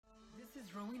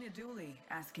Rowena Dooley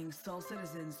asking Soul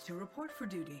citizens to report for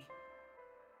duty.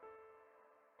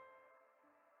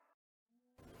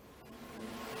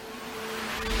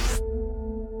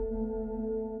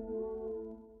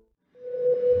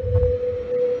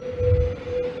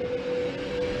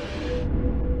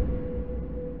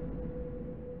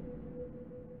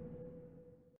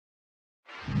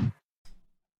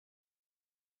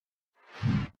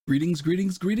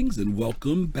 Greetings, and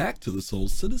welcome back to the Soul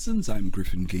Citizens. I'm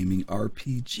Griffin Gaming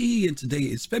RPG, and today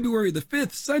is February the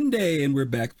 5th, Sunday, and we're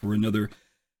back for another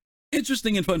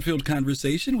interesting and fun-filled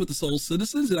conversation with the Soul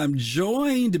Citizens, and I'm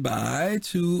joined by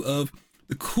two of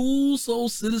the cool Soul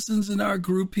Citizens in our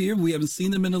group here. We haven't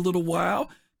seen them in a little while.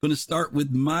 Going to start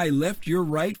with my left, your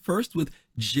right, first with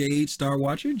Jade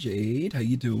Starwatcher. Jade, how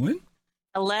you doing?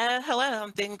 Hello,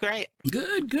 I'm doing great.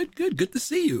 Good to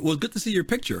see you. Well, good to see your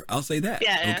picture, I'll say that.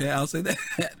 Yeah. Okay, I'll say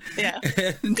that. Yeah.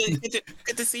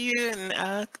 Good to see you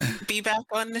and be back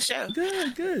on the show.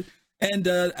 Good. And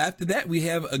after that, we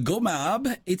have a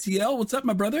Gomab ATL. What's up,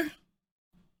 my brother?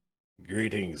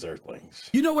 Greetings, Earthlings.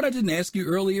 You know what I didn't ask you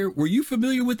earlier? Were you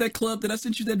familiar with that club that I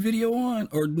sent you that video on,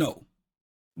 or no?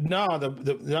 No,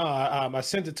 I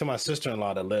sent it to my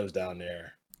sister-in-law that lives down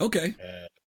there. Okay.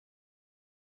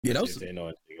 Yeah, that was they know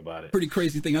anything about it. Pretty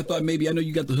crazy thing. I thought maybe, I know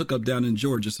you got the hookup down in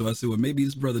Georgia, so I said, well, maybe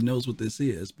his brother knows what this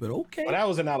is, but okay. Well, that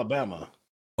was in Alabama.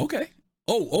 Okay.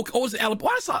 Oh, it was Alabama.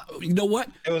 I saw, you know what?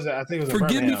 I think it was.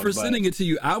 Forgive me for sending it to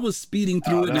you. I was speeding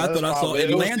through it, and I thought I saw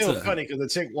Atlanta. It was still funny because the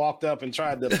chick walked up and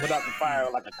tried to put out the fire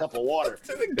with like a cup of water.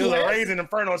 It was a raging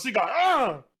inferno. She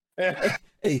got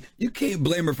Hey, you can't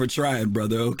blame her for trying,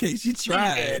 brother. Okay, she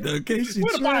tried. Okay, she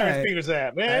Where the tried. fire extinguishers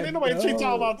at, man? Ain't nobody talking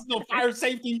about no fire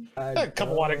safety. That cup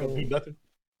of water ain't gonna do nothing.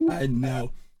 I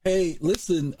know. Hey,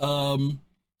 listen.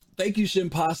 Thank you,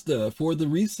 Shimpasta, for the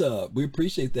resub. We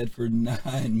appreciate that for 9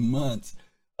 months.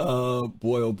 Boy,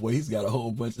 oh boy, he's got a whole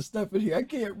bunch of stuff in here. I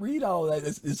can't read all that.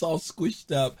 It's all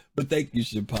squished up. But thank you,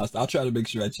 Shimpasta. I'll try to make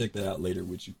sure I check that out later,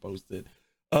 which you posted.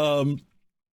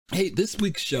 Hey, this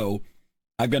week's show,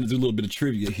 I've got to do a little bit of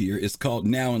trivia here. It's called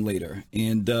Now and Later.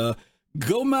 And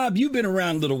Gomab, you've been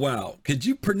around a little while. Could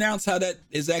you pronounce how that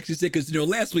is actually said? Because,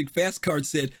 last week, Fast Card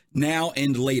said now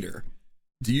and later.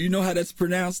 Do you know how that's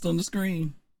pronounced on the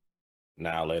screen?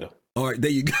 Now later. All right, there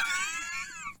you go.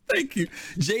 Thank you.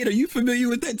 Jade, are you familiar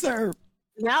with that term?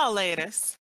 Now later.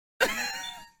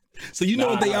 So you know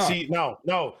what they are. See, no.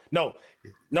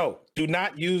 Do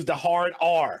not use the hard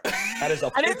R. That is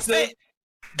offensive.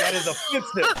 That is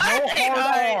offensive. No hard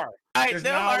R. All right,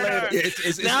 no hard R.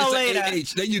 It's now later.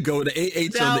 AH. There you go. The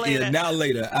AH now on the later. end. Now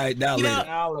later. All right, now later.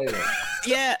 Now later.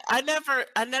 Yeah, I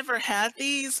never had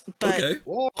these, but Okay.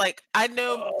 like I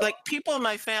know, like people in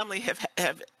my family have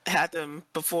had them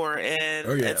before, and,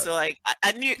 Oh, yeah. and so like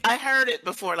I heard it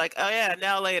before, like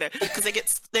now later, because it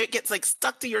gets like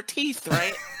stuck to your teeth,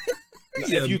 right?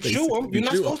 Yeah, if you chew them, you're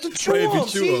not supposed to chew Right, if you them.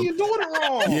 chew See, them. you're doing it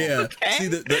wrong. Yeah. Okay. See,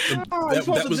 You're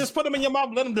supposed to just put them in your mouth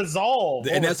and let them dissolve.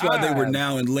 and that's why they were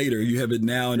now and later. You have it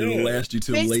now and it'll Yeah. last you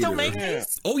till They later. still make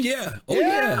these? Oh yeah.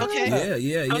 Okay.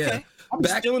 Yeah. Okay. I'm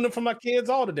stealing them from my kids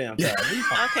all the damn time.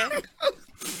 Okay.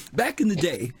 Back in the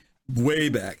day, way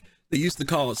back, they used to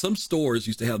call, some stores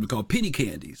used to have them called penny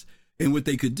candies. And what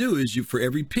they could do is for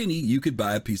every penny, you could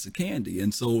buy a piece of candy.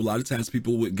 And so a lot of times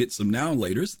people would get some now and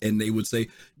laters and they would say,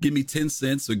 give me 10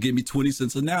 cents or give me 20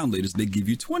 cents of now and laters. They give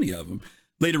you 20 of them.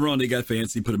 Later on, they got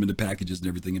fancy, put them in the packages and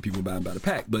everything, and people buy them by the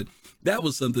pack. But that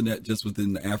was something that just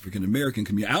within the African-American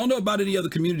community. I don't know about any other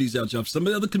communities out there. Some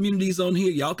of the other communities on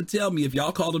here, y'all could tell me if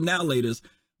y'all call them now laters.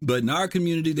 But in our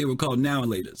community, they were called now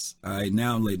and laters. All right,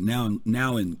 now and later.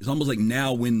 Now and it's almost like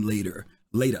now when later.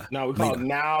 Later. No, we call it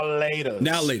now later.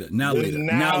 Now later.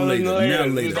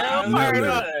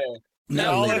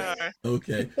 Now later.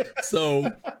 Okay.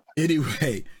 So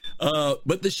anyway,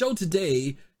 but the show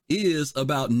today is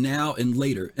about now and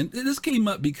later. And this came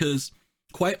up because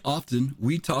quite often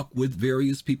we talk with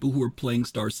various people who are playing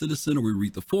Star Citizen, or we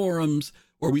read the forums,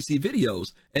 or we see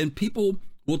videos, and people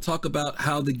will talk about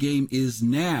how the game is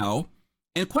now.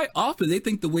 And quite often they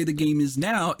think the way the game is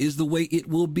now is the way it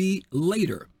will be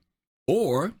later.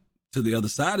 Or to the other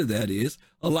side of that is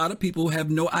a lot of people have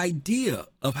no idea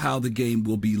of how the game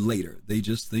will be later. They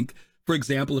just think, for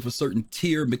example, if a certain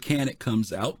tier mechanic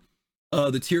comes out,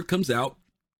 the tier comes out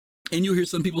and you'll hear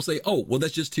some people say, oh, well,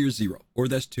 that's just tier 0 or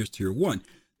that's just tier 1.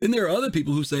 Then there are other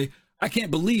people who say, I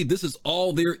can't believe this is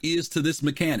all there is to this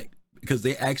mechanic, because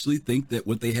they actually think that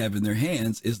what they have in their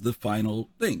hands is the final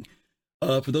thing.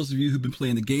 For those of you who've been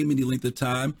playing the game any length of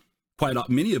time, quite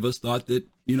many of us thought that,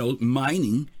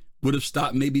 mining would have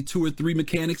stopped maybe 2 or 3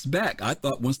 mechanics back. I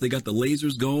thought once they got the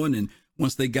lasers going and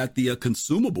once they got the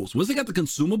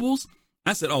consumables,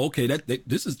 I said, oh, okay,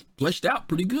 this is fleshed out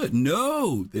pretty good.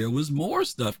 No, there was more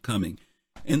stuff coming.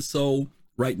 And so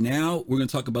right now we're going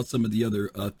to talk about some of the other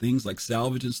things like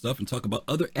salvage and stuff, and talk about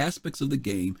other aspects of the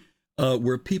game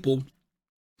where people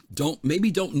don't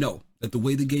know that the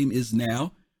way the game is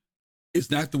now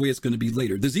is not the way it's going to be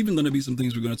later. There's even going to be some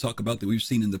things we're going to talk about that we've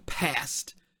seen in the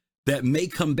past that may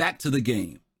come back to the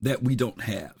game that we don't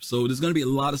have. So there's going to be a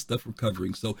lot of stuff we're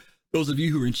covering. So those of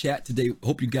you who are in chat today,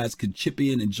 hope you guys could chip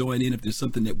in and join in if there's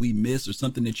something that we miss or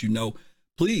something that you know.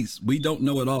 Please, we don't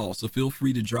know it all, so feel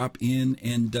free to drop in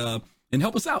and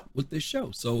help us out with this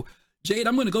show. So Jade,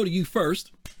 I'm going to go to you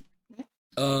first.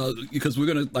 Because we're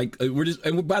gonna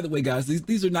and by the way, guys,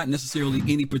 these are not necessarily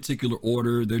any particular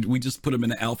order. We just put them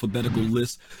in an alphabetical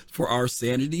list for our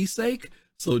sanity's sake.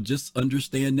 So just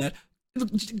understand that.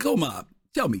 Go Mob,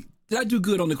 tell me, did I do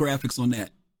good on the graphics on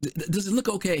that? Does it look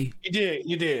okay? You did.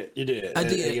 I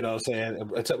did. You know what I'm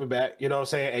saying? It took me back. You know what I'm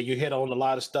saying? And you hit on a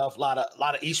lot of stuff, a lot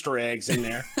of Easter eggs in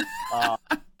there.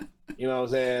 You know what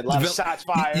I'm saying? A lot of shots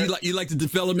fired. You like the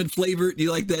development flavor? You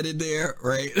like that in there,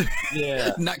 right?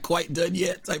 Yeah. Not quite done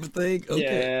yet type of thing?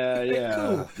 Okay. Yeah.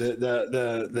 Cool.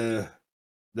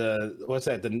 The what's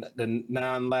that? The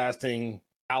non-lasting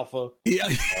alpha. Yeah.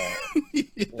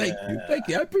 Thank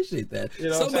you. I appreciate that. You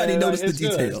know somebody noticed the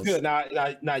details. It's good. Now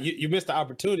you missed the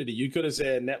opportunity. You could have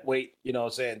said net weight, you know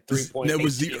what I'm saying, 3.8. That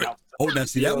was zero. Oh, now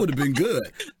see, that would have been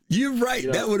good. You're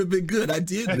right. That would have been good. I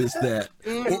did miss that.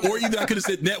 Or either I could have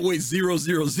said net weight 000,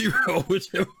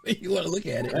 whichever way you want to look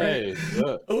at it. Right? Hey,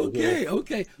 look,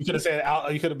 okay. You could have said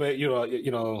you could have been,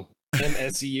 you know,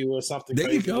 MSCU or something. There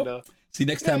crazy, you go. You know? See,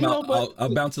 next time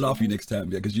I'll bounce it off you next time,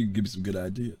 because you can give me some good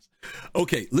ideas.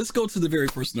 Okay, let's go to the very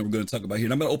first one we're going to talk about here.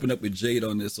 And I'm going to open up with Jade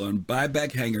on this, on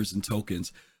buyback hangers and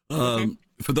tokens. For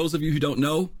those of you who don't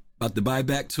know about the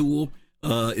buyback tool,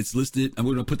 it's listed. I'm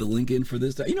going to put the link in for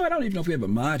this. I don't even know if we have a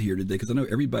mod here today, because I know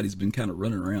everybody's been kind of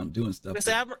running around doing stuff.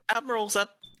 Admiral's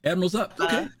up. Admiral's up.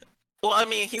 Okay. Well, I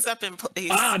mean, he's up in. He's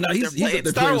no, he's up there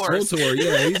playing SWTOR.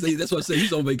 Yeah, that's what I said.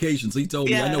 He's on vacation, so he told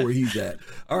me. I know where he's at.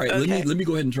 All right, let me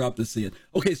go ahead and drop this in.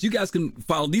 Okay, so you guys can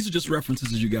follow. These are just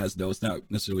references, as you guys know. It's not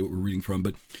necessarily what we're reading from,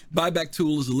 but buyback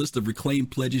tool is a list of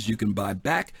reclaimed pledges you can buy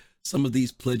back. Some of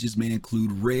these pledges may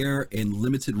include rare and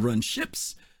limited run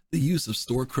ships. The use of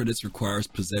store credits requires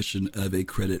possession of a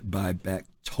credit buyback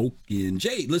token.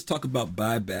 Jade, let's talk about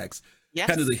buybacks. Yes.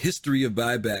 Kind of the history of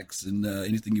buybacks and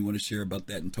anything you want to share about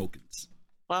that and tokens.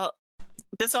 Well,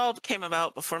 this all came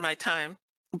about before my time.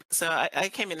 So I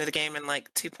came into the game in like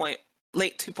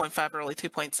late 2.5, early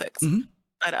 2.6. Mm-hmm.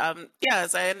 But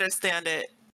as I understand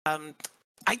it,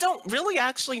 I don't really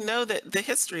actually know the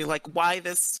history, like why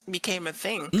this became a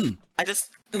thing. I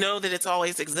just know that it's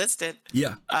always existed.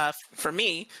 Yeah. For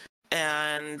me,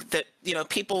 and that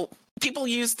people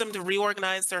use them to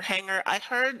reorganize their hangar. I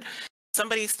heard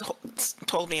somebody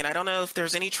told me, and I don't know if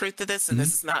there's any truth to this, and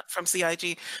this is not from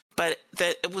CIG, but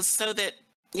that it was so that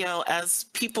as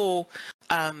people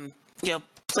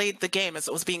played the game as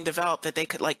it was being developed, that they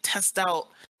could like test out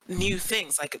new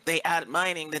things. Like they added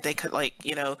mining, that they could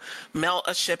melt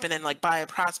a ship and then like buy a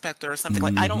prospector or something.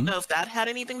 Like I don't know if that had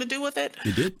anything to do with it.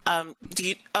 It did. Do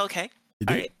you? Okay. It did.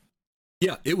 All right.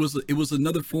 Yeah, it was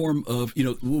another form of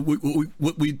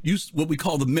what we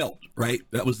call the melt, right?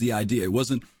 That was the idea. It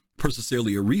wasn't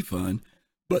necessarily a refund,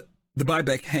 but the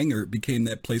buyback hangar became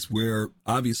that place where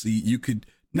obviously you could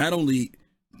not only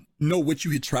know what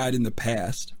you had tried in the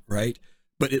past, right,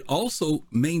 but it also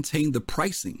maintained the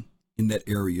pricing in that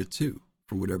area too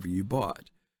for whatever you bought.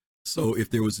 So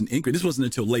if there was an increase, this wasn't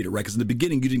until later, right? Because in the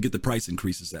beginning you didn't get the price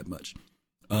increases that much.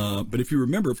 But if you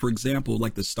remember, for example,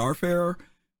 like the Starfarer,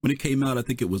 when it came out, I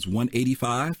think it was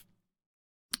 185,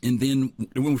 and then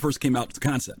when we first came out, it's a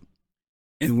concept.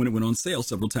 And when it went on sale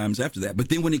several times after that. But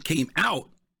then when it came out,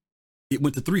 it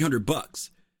went to $300.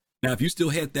 Now, if you still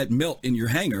had that melt in your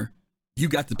hangar, you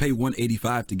got to pay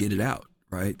 $185 to get it out,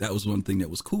 right? That was one thing that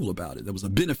was cool about it. That was a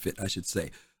benefit, I should say,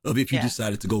 of if you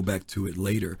decided to go back to it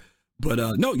later. But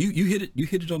no, you hit it. You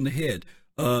hit it on the head.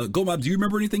 Gomob, do you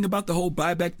remember anything about the whole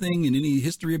buyback thing and any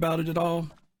history about it at all?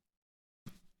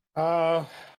 I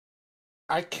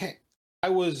can't. I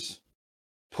was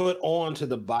put on to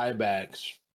the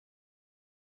buybacks.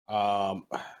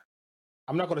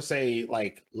 I'm not going to say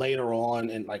like later on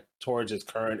and like towards its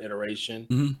current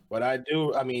iteration, but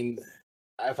I mean,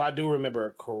 if I do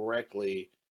remember correctly,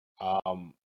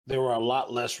 there were a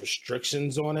lot less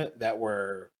restrictions on it that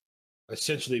were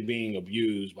essentially being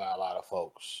abused by a lot of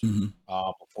folks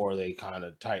before they kind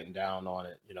of tightened down on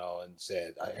it, and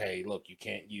said, hey, look, you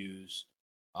can't use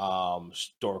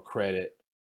store credit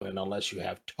unless you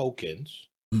have tokens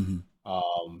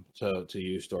to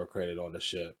use store credit on the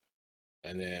ship.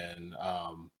 And then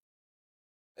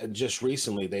and just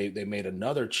recently they made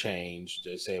another change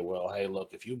to say, well, hey,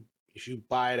 look, if you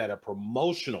buy it at a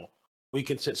promotional, we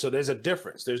can so there's a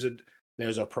difference.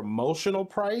 There's a promotional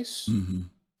price, Mm-hmm.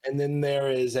 and then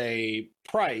there is a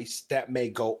price that may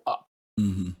go up.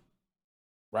 Mm-hmm.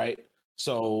 Right?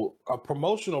 So a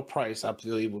promotional price, I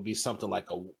believe, would be something like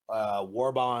a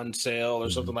war bond sale or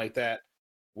something like that,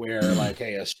 where like,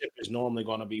 hey, a ship is normally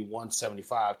going to be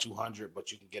 175, 200,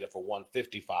 but you can get it for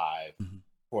 155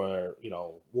 for,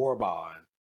 war bond.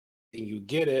 And you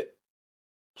get it,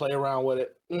 play around with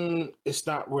it. It's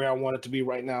not where I want it to be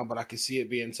right now, but I can see it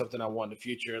being something I want in the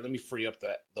future. Let me free up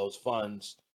those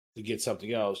funds to get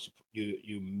something else.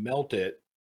 You melt it,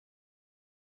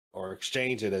 or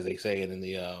exchange it, as they say it in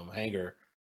the hangar,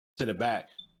 send it back.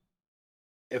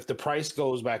 If the price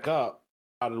goes back up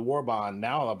out of the war bond,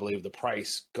 now I believe the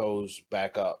price goes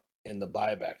back up in the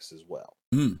buybacks as well.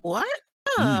 What?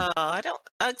 I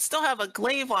still have a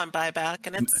glaive on buyback,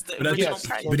 and it's the original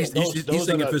price. But he's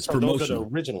saying if it's promotional. Those are the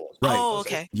originals. Right. Oh,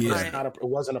 okay. Yeah. It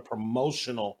wasn't a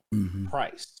promotional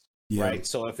price. Yeah. Right.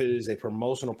 So if it is a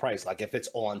promotional price, like if it's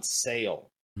on sale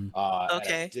at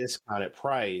a discounted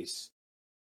price,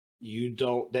 you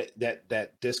don't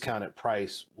that discounted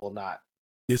price will not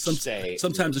stay.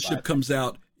 Sometimes the ship comes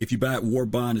out, if you buy it war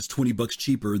bond, it's $20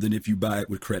 cheaper than if you buy it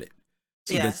with credit.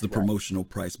 So that's the promotional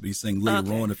price. But he's saying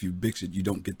later on, if you mix it, you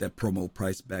don't get that promo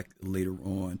price back later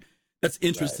on. That's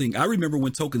interesting. Right. I remember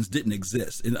when tokens didn't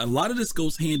exist. And a lot of this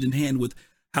goes hand in hand with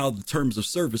how the terms of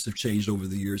service have changed over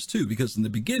the years too, because in the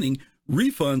beginning,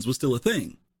 refunds was still a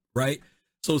thing, right?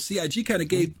 So CIG kind of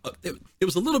gave, it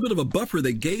was a little bit of a buffer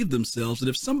they gave themselves that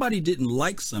if somebody didn't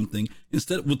like something,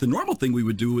 instead with the normal thing we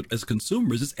would do as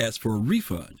consumers is ask for a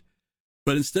refund.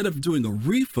 But instead of doing a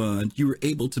refund, you were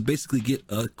able to basically get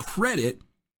a credit,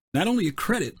 not only a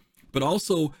credit, but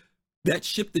also that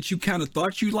ship that you kind of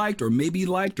thought you liked or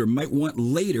might want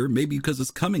later, maybe because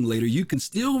it's coming later, you can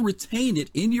still retain it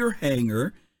in your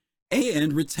hangar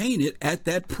and retain it at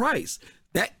that price.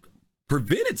 That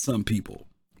prevented some people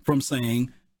from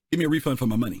saying, give me a refund for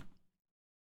my money.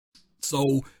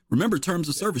 So remember, terms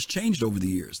of service changed over the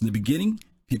years. In the beginning,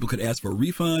 people could ask for a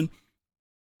refund.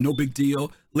 No big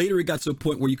deal. Later, it got to a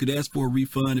point where you could ask for a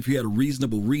refund if you had a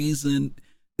reasonable reason.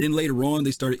 Then later on,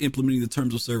 they started implementing the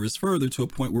terms of service further to a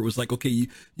point where it was like, okay,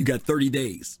 you got 30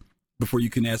 days before you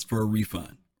can ask for a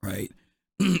refund, right?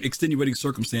 Extenuating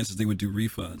circumstances, they would do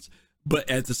refunds. But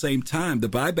at the same time, the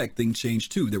buyback thing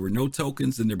changed too. There were no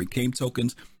tokens, then there became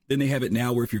tokens. Then they have it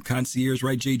now where if you're concierge,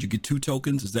 right, Jade, you get 2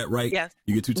 tokens. Is that right? Yes.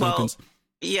 You get 2 tokens?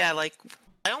 Yeah, like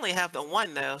I only have the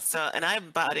 1 though. So, and I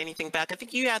haven't bought anything back. I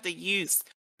think you have to use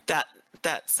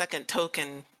that second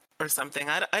token or something.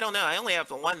 I don't know. I only have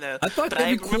the 1 though. I thought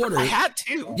every quarter I had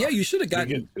 2. Yeah, you should have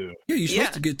gotten 2. Yeah, you're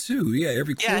supposed to get 2. Yeah,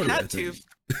 every quarter. Yeah, I had 2.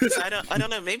 So I don't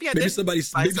know. Maybe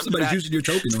somebody's using your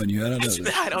token on you. I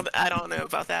don't know. I don't know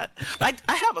about that. I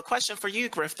have a question for you,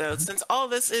 Griff, though. Since all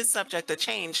this is subject to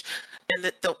change, and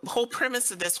that the whole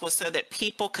premise of this was so that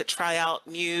people could try out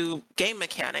new game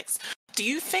mechanics, do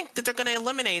you think that they're going to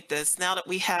eliminate this now that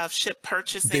we have ship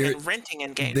purchasing and renting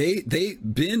in game?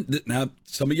 Now,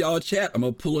 some of y'all chat, I'm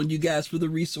going to pull on you guys for the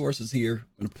resources here.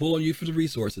 I'm going to pull on you for the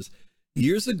resources.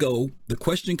 Years ago, the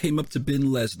question came up to Ben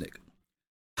Lesnick.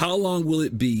 How long will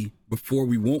it be before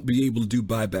we won't be able to do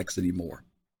buybacks anymore?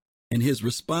 And his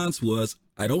response was,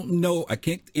 I don't know. I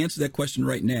can't answer that question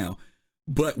right now,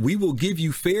 but we will give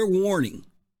you fair warning.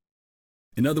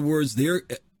 In other words,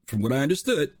 from what I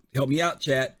understood, help me out,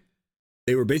 chat.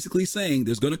 They were basically saying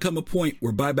there's going to come a point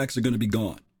where buybacks are going to be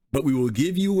gone, but we will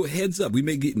give you a heads up. We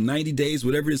may get 90 days,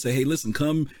 whatever it is, say, hey, listen,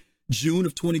 come June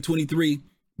of 2023,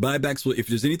 buybacks will, if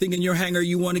there's anything in your hangar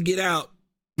you want to get out,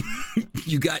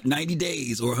 you got 90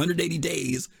 days or 180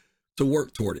 days to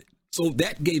work toward it. So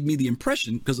that gave me the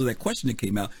impression, because of that question that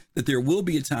came out, that there will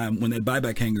be a time when that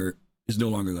buyback hangar is no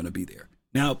longer going to be there.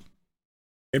 Now,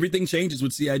 everything changes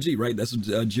with CIG, right? That's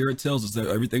what Jared tells us, that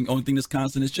only thing that's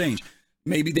constant is change.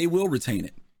 Maybe they will retain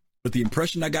it. But the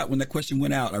impression I got when that question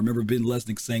went out, I remember Ben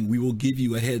Lesnick saying, we will give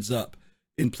you a heads up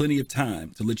in plenty of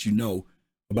time to let you know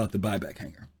about the buyback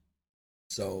hangar.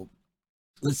 So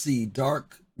let's see.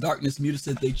 Darkness Muted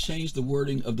said they changed the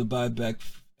wording of the buyback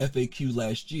FAQ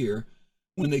last year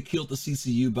when they killed the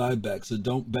CCU buyback. So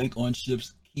don't bank on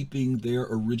ships keeping their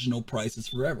original prices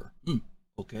forever.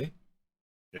 Okay.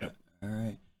 Yeah. All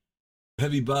right.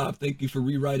 Heavy Bob, thank you for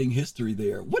rewriting history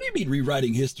there. What do you mean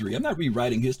rewriting history? I'm not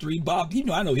rewriting history. Bob,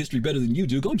 I know history better than you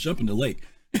do. Go jump in the lake.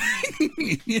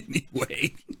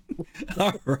 Anyway.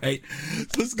 All right.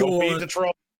 So let's go on. Feed the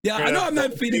troll. Yeah, I know I'm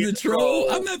not feeding the troll.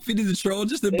 I'm not feeding the troll.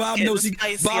 Just that Bob knows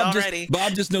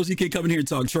Bob just knows he can't come in here and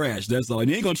talk trash. That's all. And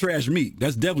he ain't gonna trash me.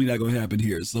 That's definitely not gonna happen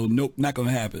here. So nope, not gonna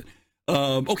happen.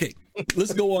 Okay,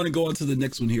 let's go on to the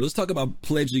next one here. Let's talk about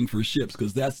pledging for ships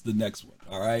because that's the next one.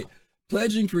 All right,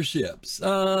 pledging for ships.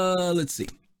 Let's see.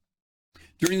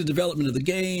 During the development of the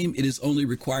game, it is only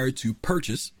required to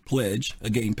pledge a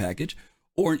game package,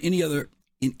 or in any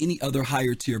other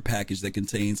higher tier package that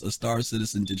contains a Star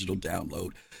Citizen digital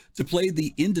download. To play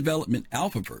the in development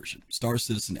alpha version, Star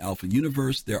Citizen Alpha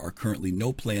Universe, there are currently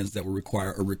no plans that will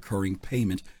require a recurring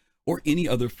payment or any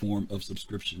other form of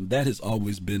subscription. That has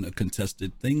always been a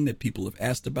contested thing that people have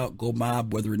asked about Go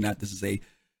Mob, whether or not this is a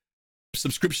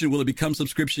subscription. Will it become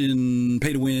subscription,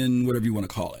 pay to win, whatever you want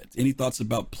to call it? Any thoughts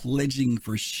about pledging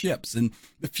for ships and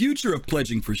the future of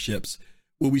pledging for ships?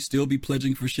 Will we still be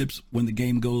pledging for ships when the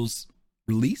game goes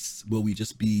release? Will we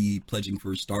just be pledging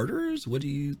for starters? What do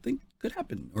you think could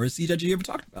happen? Or has CJG ever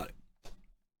talked about it?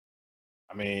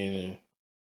 I mean,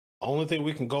 only thing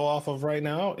we can go off of right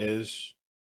now is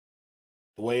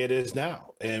the way it is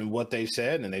now and what they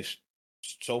said. And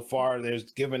so far,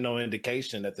 there's given no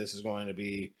indication that this is going to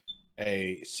be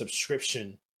a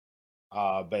subscription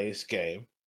based game.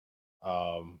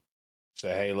 Say,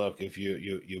 hey, look, if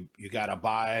you got to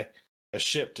buy a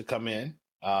ship to come in,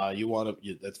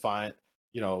 that's fine.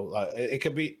 It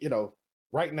could be,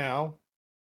 right now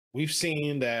we've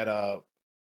seen that a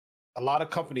lot of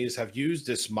companies have used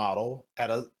this model at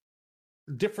a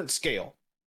different scale,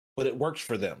 but it works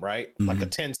for them, right? Mm-hmm. Like a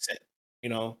 10 cent,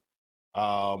 a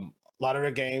lot of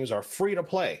their games are free to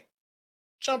play.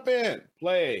 Jump in,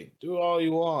 play, do all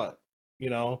you want,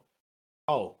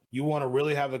 Oh, you want to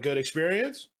really have a good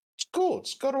experience? It's cool.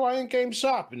 Just go to our in-game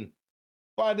shop and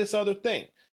buy this other thing.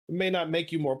 It may not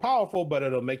make you more powerful, but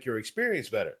it'll make your experience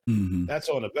better. Mm-hmm. That's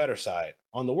on the better side.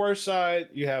 On the worse side,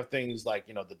 you have things like,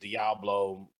 the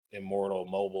Diablo Immortal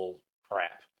mobile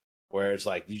crap, where it's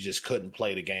like you just couldn't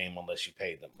play the game unless you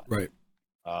paid them money.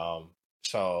 Right.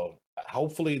 So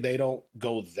hopefully they don't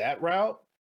go that route.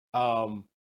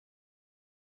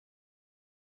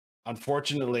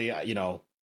 Unfortunately,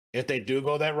 if they do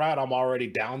go that route, I'm already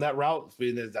down that route.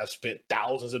 I've spent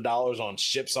thousands of dollars on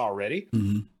ships already.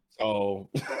 Mm-hmm. So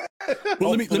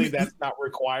well, hopefully that's not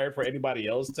required for anybody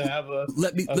else to have a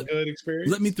good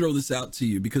experience. Let me throw this out to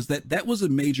you because that was a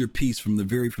major piece from the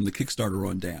Kickstarter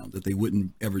on down, that they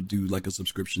wouldn't ever do like a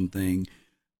subscription thing.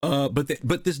 But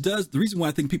this does, the reason why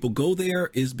I think people go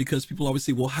there is because people always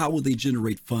say, well, how will they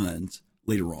generate funds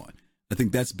later on? I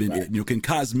think that's been right. it. Can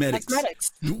cosmetics?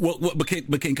 But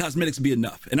can cosmetics be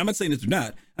enough? And I'm not saying that they're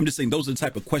not. I'm just saying those are the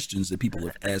type of questions that people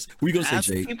have asked. What are you going to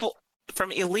say, Jay? People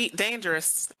from Elite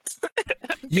Dangerous.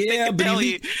 Yeah, but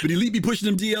Elite be pushing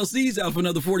them DLCs out for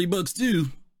another $40 too.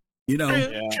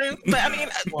 True. But I mean,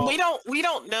 we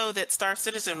don't know that Star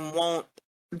Citizen won't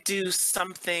do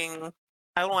something.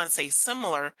 I don't want to say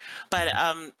similar, but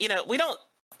we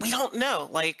don't know.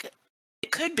 Like,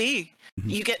 it could be.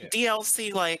 You get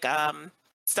DLC like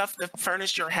stuff to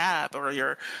furnish your hab or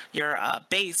your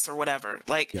base or whatever.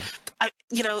 Like,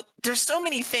 there's so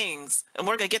many things, and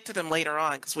we're gonna get to them later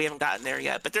on because we haven't gotten there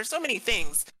yet. But there's so many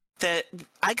things that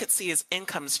I could see as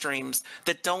income streams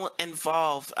that don't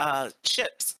involve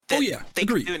ships. That they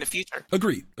agreed. Can do in the future.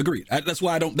 Agreed. That's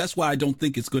why I don't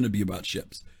think it's going to be about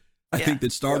ships. I think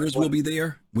that starters will be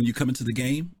there when you come into the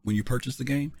game, when you purchase the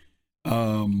game.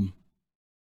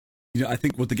 I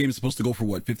think what the game is supposed to go for,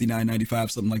 what,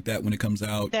 $59.95, something like that when it comes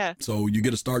out. Yeah. So you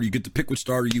get a starter, you get to pick which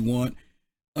starter you want.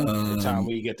 By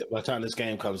the time this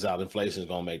game comes out, inflation is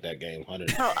gonna make that game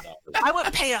 $100. I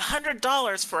would pay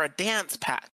 $100 for a dance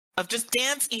pack of just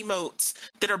dance emotes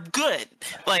that are good.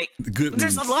 Like,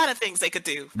 there's a lot of things they could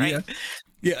do, right?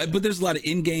 Yeah, but there's a lot of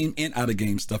in-game and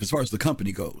out-of-game stuff as far as the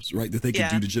company goes, right? That they can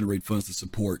do to generate funds to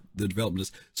support the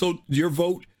development. So your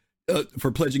vote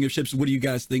for pledging of ships, what do you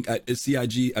guys think?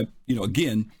 CIG,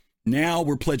 again, now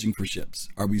we're pledging for ships.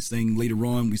 Are we saying later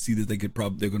on we see that they're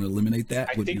going to eliminate that?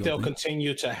 I think they'll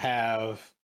continue to have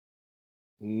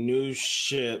new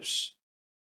ships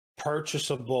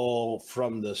purchasable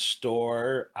from the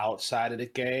store outside of the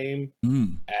game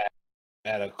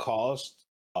at a cost.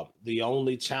 The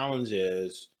only challenge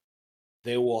is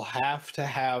they will have to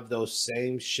have those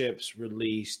same ships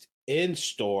released in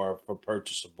store for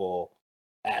purchasable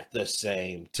at the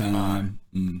same time.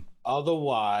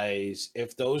 Otherwise,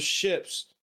 if those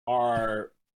ships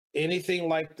are anything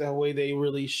like the way they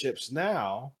release ships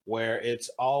now, where it's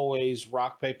always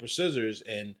rock, paper, scissors,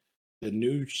 and the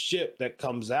new ship that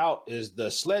comes out is the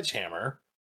sledgehammer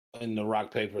in the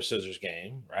rock, paper, scissors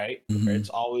game, right? Where it's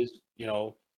always,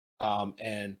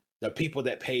 and the people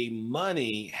that pay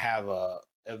money have a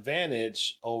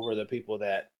advantage over the people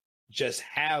that just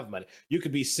have money. You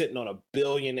could be sitting on a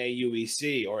billion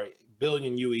AUEC or a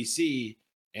billion UEC,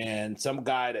 and some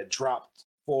guy that dropped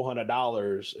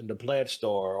 $400 in the pledge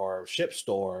store or ship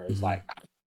store is like,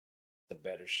 the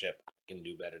better ship, I can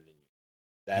do better than you.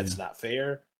 That's not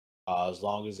fair. As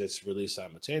long as it's released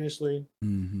simultaneously,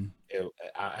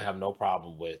 I have no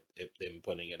problem with them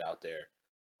putting it out there.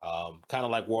 Kind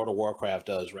of like World of Warcraft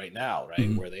does right now,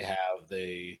 right? Where they have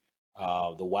the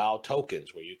WoW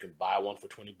tokens, where you can buy one for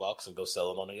 $20 and go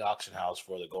sell it on the auction house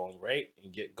for the going rate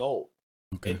and get gold.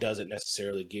 Okay. It doesn't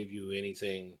necessarily give you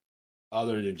anything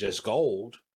other than just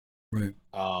gold, right?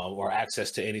 Or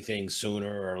access to anything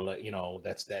sooner, or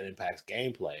that impacts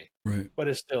gameplay, right? But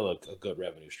it's still a good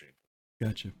revenue stream.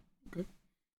 Gotcha. Okay.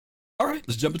 All right,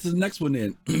 let's jump into the next one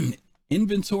then.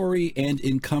 Inventory and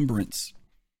encumbrance.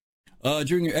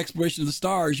 During your exploration of the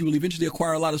stars, you will eventually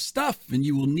acquire a lot of stuff, and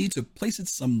you will need to place it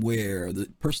somewhere. The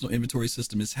personal inventory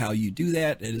system is how you do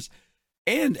that.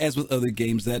 And as with other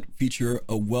games that feature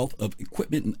a wealth of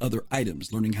equipment and other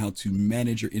items, learning how to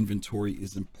manage your inventory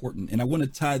is important. And I want to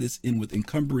tie this in with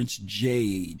encumbrance,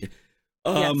 Jade.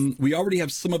 Yes. We already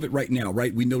have some of it right now,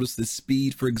 right? We notice the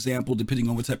speed, for example, depending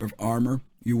on what type of armor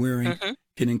you're wearing,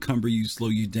 can encumber you, slow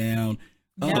you down.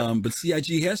 Yeah. But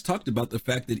CIG has talked about the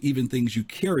fact that even things you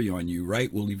carry on you,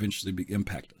 right, will eventually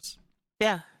impact us.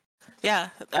 Yeah. Yeah.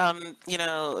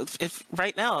 If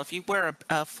right now, if you wear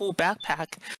a full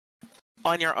backpack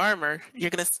on your armor,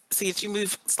 you're going to see that you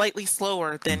move slightly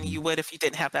slower than you would if you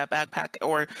didn't have that backpack,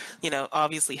 or,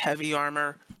 obviously heavy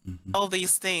armor. All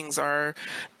these things are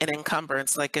an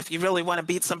encumbrance. Like if you really want to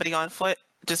beat somebody on foot,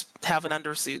 just have an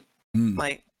undersuit.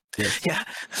 Yes. Yeah.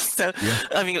 So, yeah.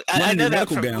 I mean, I know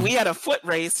that we had a foot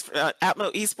race,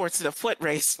 Atmo Esports did a foot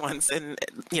race once, and,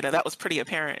 that was pretty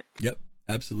apparent. Yep.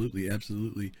 Absolutely.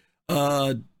 Absolutely.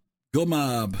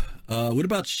 Gomob, what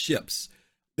about ships?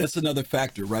 That's another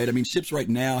factor, right? I mean, ships right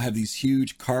now have these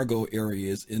huge cargo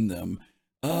areas in them,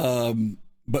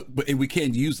 but we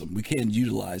can't use them. We can't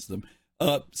utilize them.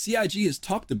 CIG has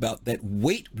talked about that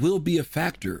weight will be a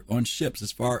factor on ships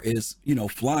as far as,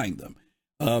 flying them.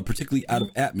 Particularly out of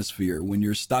atmosphere when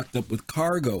you're stocked up with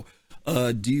cargo.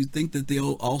 Do you think that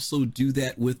they'll also do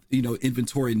that with,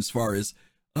 inventory as far as,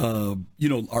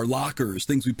 our lockers,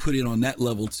 things we put in on that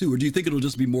level too? Or do you think it'll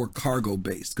just be more cargo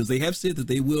based? Because they have said that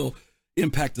they will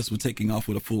impact us with taking off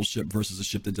with a full ship versus a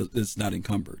ship that's not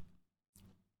encumbered.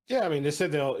 Yeah, I mean, they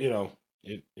said they'll,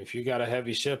 if you got a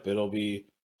heavy ship, it'll be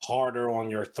harder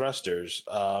on your thrusters.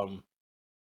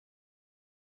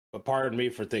 But pardon me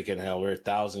for thinking, hell, we're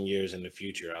 1,000 years in the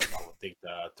future. I don't think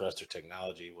the thruster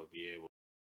technology would be able to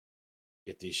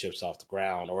get these ships off the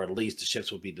ground, or at least the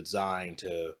ships would be designed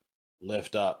to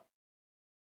lift up,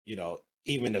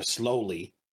 even if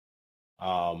slowly,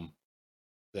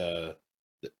 whatever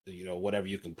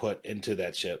you can put into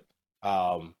that ship.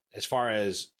 As far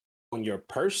as on your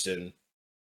person,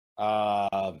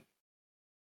 I'm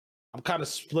kind of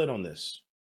split on this.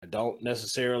 I don't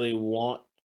necessarily want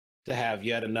to have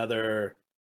yet another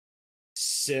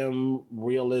sim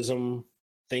realism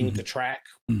thing to track,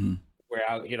 where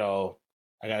I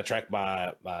gotta track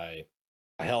my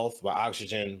health, my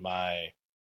oxygen, my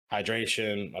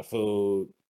hydration, my food,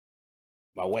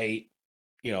 my weight,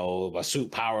 my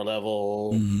suit power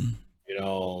level,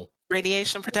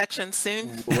 radiation protection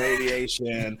soon,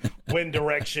 radiation, wind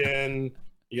direction,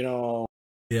 my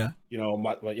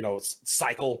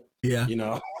cycle, do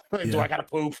I gotta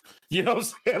poop? You know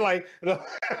what I'm saying? Like,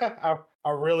 I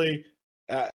really,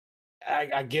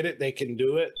 I get it. They can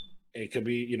do it. It could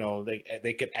be,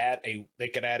 they could add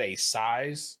a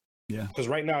size. Yeah. Because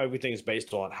right now everything's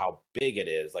based on how big it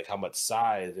is, like how much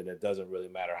size, and it doesn't really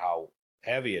matter how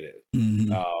heavy it is.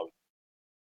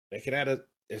 They can add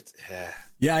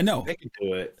yeah, I know. They can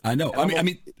do it. I know.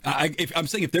 I'm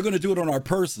saying if they're going to do it on our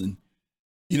person,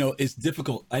 it's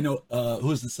difficult. I know,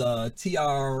 who's this,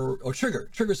 TR or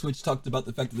Trigger Switch talked about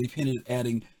the fact that they've hinted at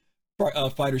adding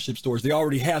fighter ship storage. They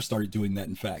already have started doing that.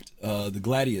 In fact, the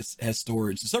Gladius has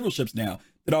storage. Several ships now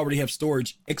that already have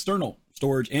storage, external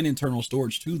storage and internal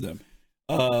storage to them.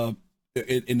 And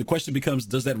the question becomes,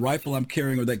 does that rifle I'm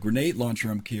carrying or that grenade launcher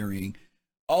I'm carrying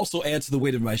also add to the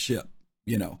weight of my ship?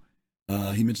 He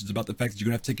mentions about the fact that you're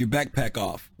gonna have to take your backpack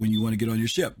off when you want to get on your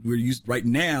ship. Right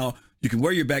now, you can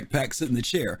wear your backpack, sit in the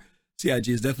chair. CIG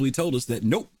has definitely told us that,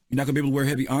 nope, you're not gonna be able to wear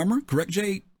heavy armor, correct,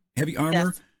 Jade? Heavy armor,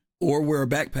 yes. Or wear a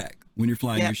backpack when you're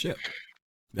flying your ship.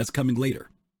 That's coming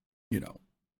later,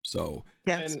 so.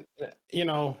 Yes.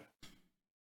 And,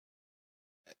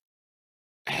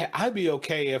 I'd be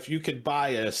okay if you could buy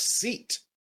a seat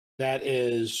that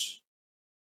is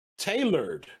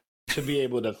tailored to be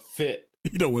able to fit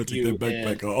You don't want to take that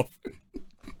backpack off.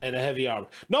 And a heavy armor.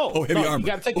 No, heavy armor. You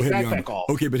got to take your backpack off.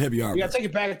 Okay, but heavy armor. You got to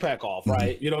take your backpack off,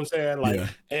 right? You know what I'm saying? Like,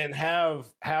 and have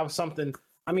something.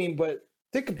 I mean, but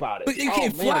think about it. But you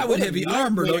can't fly with heavy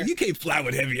armor, though. You can't fly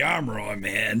with heavy armor on,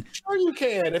 man. Sure, you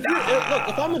can.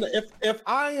 If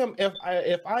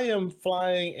I am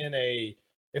flying in a,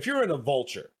 if you're in a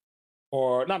Vulture,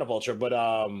 or not a Vulture, but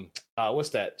what's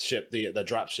that ship? The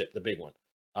drop ship, the big one.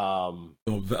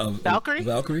 Valkyrie.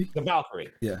 The Valkyrie.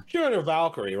 Yeah. If you're in a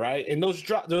Valkyrie, right? And those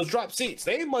drop seats,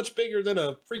 they ain't much bigger than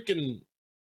a freaking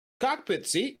cockpit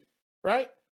seat, right?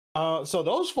 So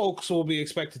those folks will be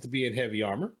expected to be in heavy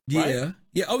armor. Right? Yeah.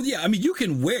 Yeah. Oh, yeah. I mean, you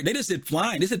can wear. They just said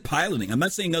flying. They said piloting. I'm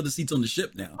not saying other seats on the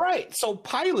ship now. Right. So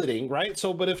piloting, right?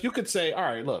 So, but if you could say, all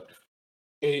right, look,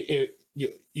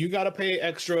 you got to pay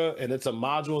extra, and it's a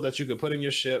module that you could put in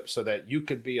your ship so that you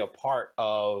could be a part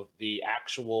of the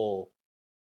actual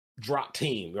drop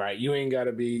team, right? You ain't got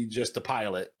to be just the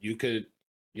pilot. You could,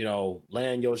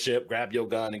 land your ship, grab your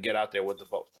gun, and get out there with the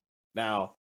folks.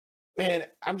 Now, man,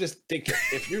 I'm just thinking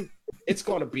it's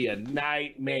going to be a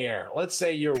nightmare. Let's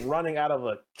say you're running out of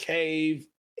a cave,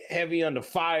 heavy under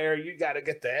fire. You got to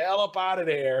get the hell up out of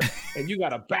there, and you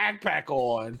got a backpack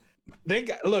on.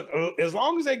 Look, as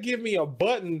long as they give me a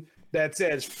button that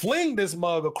says "fling this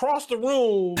mug across the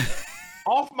room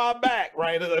off my back,"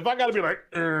 right? If I got to be like,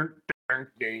 and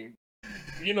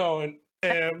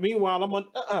meanwhile I'm on,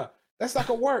 that's not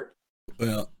gonna work.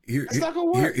 Well, that's not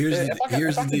gonna work. Here's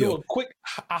the deal. Do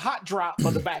a hot drop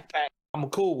of the backpack, I'm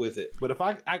cool with it. But if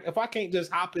I can't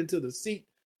just hop into the seat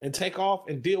and take off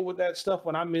and deal with that stuff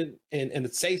when I'm in a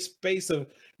safe space of,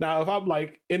 now if I'm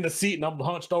like in the seat and I'm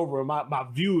hunched over and my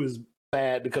view is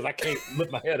bad because I can't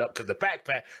lift my head up because the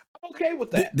backpack, I'm okay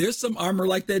with that. There's some armor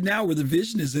like that now where the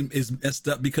vision is messed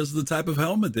up because of the type of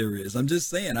helmet there is. I'm just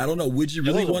saying, I don't know. Would you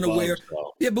really want to wear?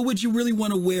 Yeah, but would you really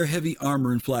want to wear heavy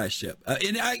armor and fly a ship?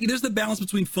 There's the balance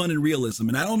between fun and realism,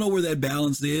 and I don't know where that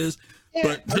balance is. Yeah,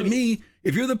 but to me,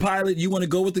 if you're the pilot, you want to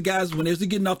go with the guys when they're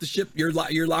getting off the ship. Your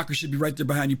locker should be right there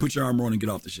behind you. Put your armor on and get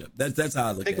off the ship. That's how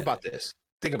I look at it. Think about this.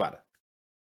 Think about it.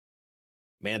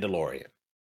 Mandalorian.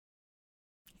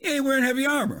 He ain't wearing heavy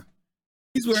armor.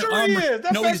 He's wearing armor.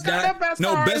 No, he's not.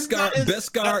 No,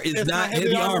 Beskar is not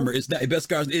heavy armor. It's not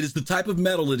Beskar. It is the type of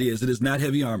metal it is. It is not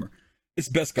heavy armor. It's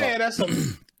Beskar. Yeah, that's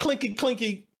some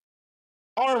clinky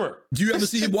armor. Do you ever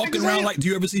see him walking around like? Do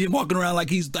you ever see him walking around like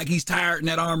he's tired in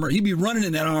that armor? He'd be running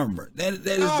in that armor. That is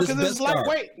just Beskar. It's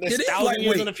lightweight. It is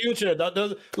lightweight in the future.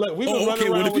 Look, we've been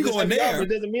running around with this heavy armor. It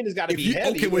doesn't mean it's got to be heavy.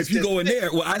 Okay, well, if you go in there,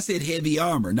 I said heavy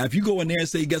armor. Now, if you go in there and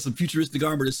say you got some futuristic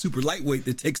armor that's super lightweight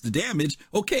that takes the damage,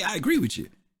 okay, I agree with you.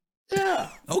 Yeah.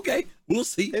 Okay, we'll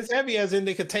see. It's heavy as in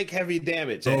they could take heavy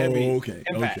damage. Okay.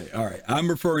 All right. I'm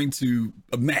referring to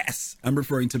a mass.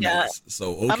 Mass.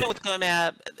 So, okay. I'm with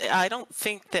Gonab. I don't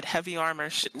think that heavy armor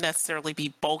should necessarily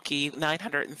be bulky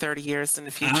 930 years in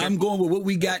the future. I'm going with what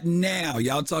we got now.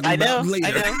 Y'all talking about later.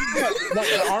 I know.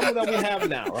 The armor that we have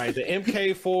now, right? The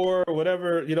MK4 or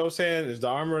whatever, you know what I'm saying, is the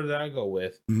armor that I go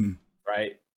with,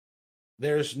 right?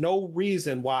 There's no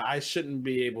reason why I shouldn't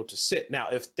be able to sit. Now,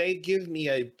 if they give me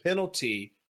a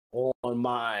penalty on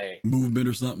my movement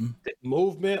or something,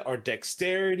 movement or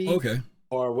dexterity,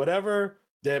 or whatever,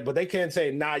 but they can't say,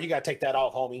 "Nah, you gotta take that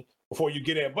off, homie, before you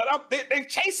get in." But they're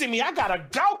chasing me. I gotta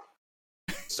go.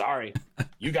 Sorry,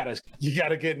 you gotta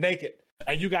get naked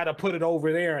and you gotta put it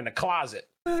over there in the closet.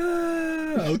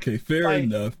 Okay, fair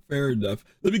enough.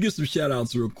 Let me get some shout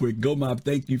outs real quick. Go Mob,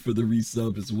 thank you for the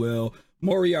resub as well.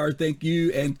 Moriar, thank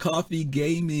you. And Coffee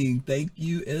Gaming, thank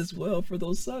you as well for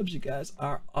those subs. You guys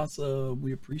are awesome.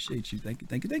 We appreciate you. Thank you.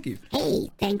 Hey,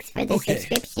 thanks for the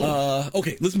subscription.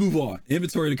 Okay, let's move on.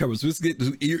 Inventory to cover. So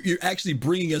you're actually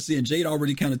bringing us in. Jade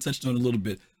already kind of touched on it a little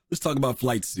bit. Let's talk about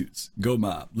flight suits. Go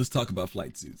Mob. Let's talk about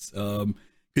flight suits.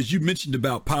 Because you mentioned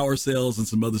about power cells and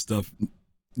some other stuff,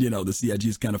 the CIG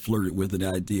has kind of flirted with the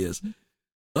ideas.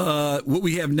 What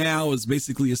we have now is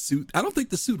basically a suit. I don't think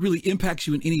the suit really impacts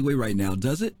you in any way right now,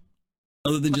 does it?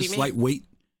 Other than just slight weight?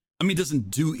 I mean, it doesn't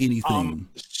do anything.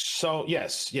 So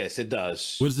yes, it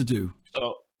does. What does it do?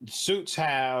 So suits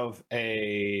have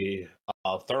a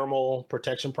thermal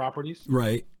protection properties.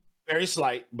 Right. Very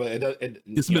slight, but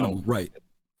it's minimal, right?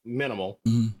 Minimal.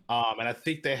 And I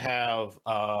think they have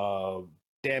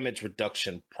damage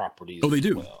reduction properties. Oh, they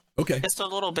do. Well. Okay. Just a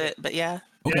little bit, but yeah.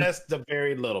 Okay. That's the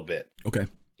very little bit. Okay.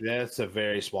 That's a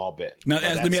very small bit. Now,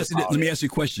 let me ask you a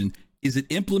question. Is it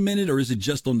implemented or is it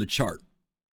just on the chart?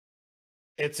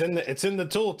 It's in the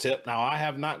tooltip. Now, I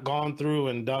have not gone through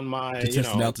and done my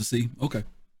testing out to see. Okay.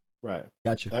 Right.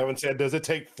 Gotcha. I haven't said, does it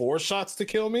take 4 shots to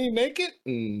kill me naked?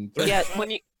 Yeah,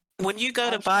 when you go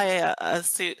to buy a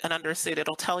suit, an undersuit,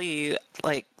 it'll tell you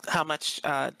like how much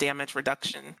damage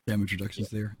reduction. Damage reductions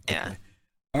there. Yeah. Okay.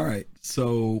 All right.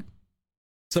 So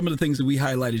some of the things that we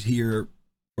highlighted here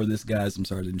for this, guys, I'm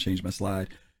sorry I didn't change my slide,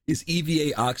 is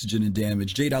EVA, oxygen, and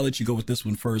damage. Jade, I'll let you go with this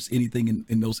one first. Anything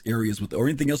in those areas with, or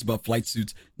anything else about flight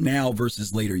suits now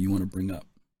versus later you want to bring up?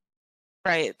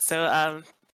 Right. So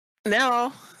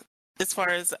now, as far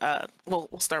as we'll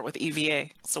start with EVA.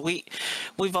 So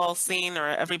we've all seen, or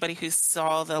everybody who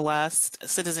saw the last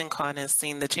CitizenCon has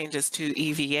seen the changes to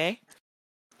EVA.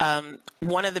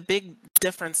 One of the big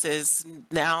differences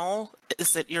now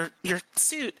is that your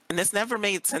suit, and this never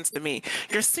made sense to me,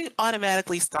 your suit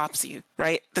automatically stops you,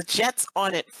 right? The jets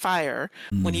on it fire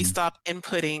when you stop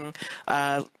inputting,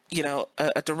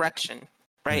 a direction,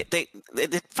 right?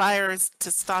 It fires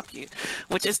to stop you,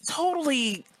 which is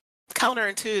totally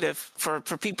counterintuitive for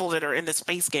people that are into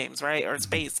space games, right? Or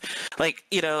space, like,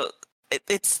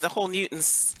 it's the whole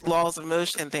Newton's laws of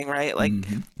motion thing, right? Like,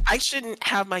 I shouldn't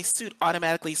have my suit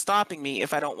automatically stopping me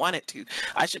if I don't want it to.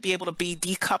 I should be able to be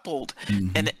decoupled,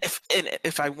 and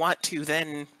if I want to,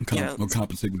 then or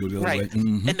compensate and go the other way. Right.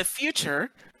 In the future,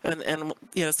 and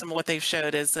some of what they've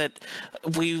showed is that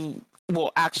we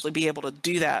will actually be able to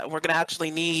do that. We're going to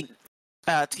actually need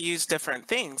to use different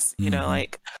things.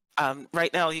 Like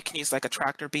right now, you can use like a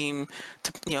tractor beam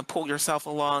to pull yourself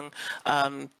along.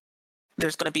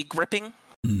 There's going to be gripping,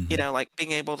 like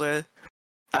being able to,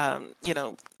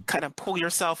 kind of pull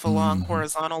yourself along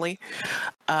horizontally.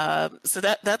 So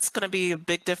that's going to be a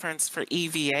big difference for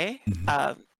EVA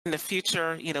in the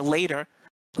future.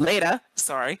 Later,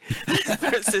 sorry,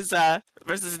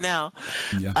 versus now.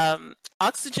 Yeah.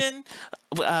 Oxygen.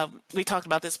 We talked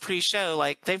about this pre-show.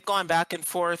 Like, they've gone back and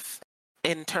forth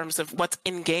in terms of what's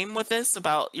in game with this,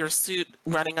 about your suit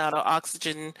running out of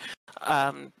oxygen.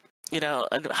 And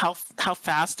how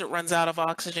fast it runs out of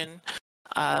oxygen.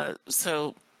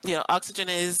 So oxygen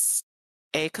is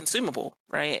a consumable,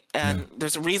 right? And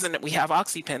there's a reason that we have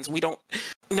oxypens.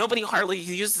 Nobody hardly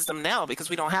uses them now because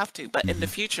we don't have to. But in the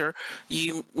future,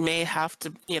 you may have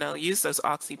to, use those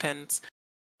oxypens.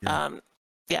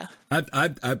 Yeah.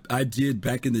 I did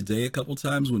back in the day a couple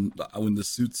times when the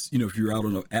suits, if you're out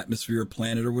on an atmosphere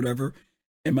planet or whatever,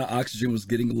 and my oxygen was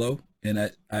getting low,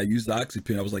 and I used the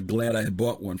oxypen. I was like glad I had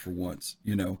bought one for once,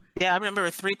 Yeah, I remember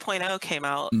 3.0 came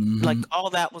out. Like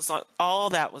all that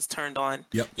was turned on.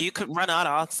 Yep. You could run out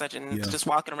of oxygen just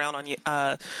walking around on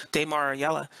Daymar or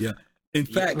Yela. Yeah. In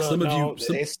fact,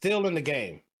 it's still in the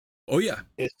game. Oh yeah.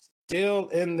 It's still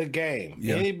in the game.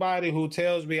 Yeah. Anybody who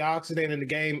tells me oxygen in the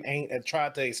game ain't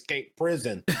tried to escape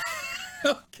prison.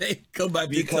 Okay, come by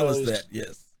me and tell us that.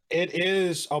 Yes. It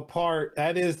is a part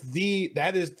that is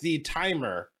the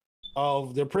timer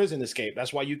of the prison escape.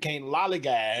 That's why you can't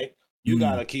lollygag. You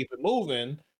gotta keep it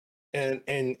moving, and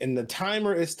the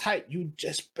timer is tight. You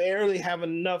just barely have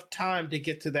enough time to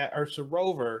get to that Ursa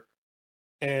rover,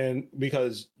 and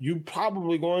because you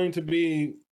probably going to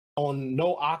be on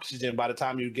no oxygen by the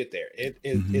time you get there.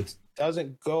 It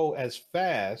doesn't go as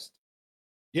fast.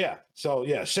 Yeah. So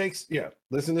yeah, Shakes. Yeah,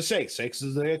 listen to Shakes. Shakes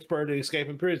is the expert at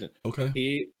escaping prison.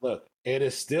 Okay. It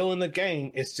is still in the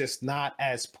game. It's just not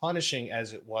as punishing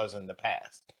as it was in the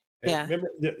past. Yeah.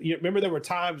 Remember there were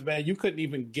times, man, you couldn't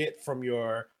even get from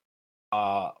your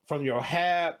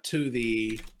hab to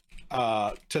the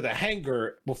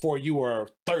hangar before you were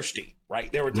thirsty,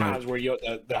 right? There were times where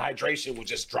the hydration would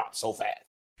just drop so fast.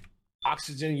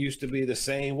 Oxygen used to be the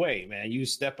same way, man. You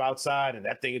step outside and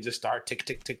that thing would just start tick,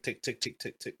 tick, tick, tick, tick, tick,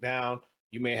 tick, tick down.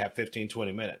 You may have 15,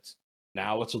 20 minutes.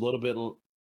 Now it's a little bit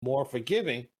more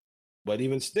forgiving, but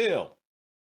even still,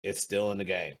 it's still in the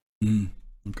game.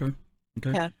 Okay.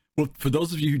 Yeah. Well, for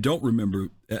those of you who don't remember,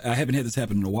 I haven't had this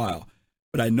happen in a while,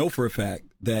 but I know for a fact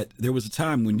that there was a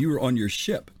time when you were on your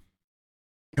ship,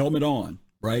 helmet on,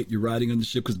 right? You're riding on the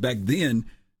ship, because back then,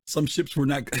 some ships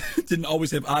didn't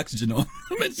always have oxygen on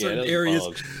them in certain areas.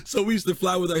 Bugs. So we used to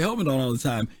fly with our helmet on all the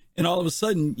time. And all of a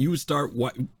sudden you would start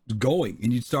going,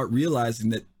 and you'd start realizing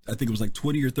that, I think it was like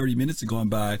 20 or 30 minutes had gone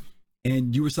by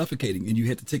and you were suffocating and you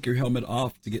had to take your helmet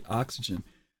off to get oxygen.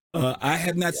 I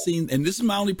have not seen, and this is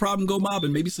my only problem, Go Mob,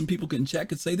 and maybe some people can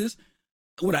check and say this.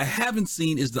 What I haven't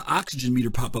seen is the oxygen meter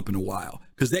pop up in a while,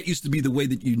 because that used to be the way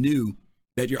that you knew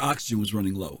that your oxygen was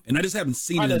running low. And I just haven't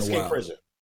seen it in a while. Prison.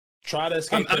 Try to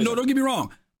escape prison. No, don't get me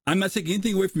wrong. I'm not taking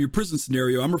anything away from your prison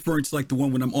scenario. I'm referring to like the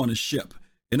one when I'm on a ship,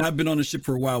 and I've been on a ship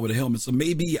for a while with a helmet. So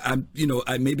maybe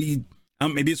maybe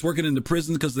it's working in the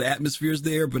prison because the atmosphere is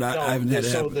there, but I haven't had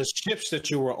it happen. So the ships that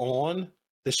you were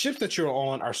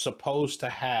on are supposed to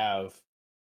have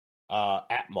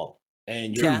Atmo,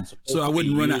 and you're not supposed so I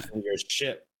wouldn't to be run using your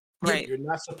ship. Right. You're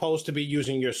not supposed to be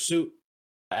using your suit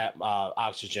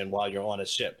oxygen while you're on a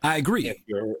ship. I agree. If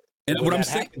you're, and when what I'm that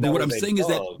saying, happened, but that what I'm was a saying is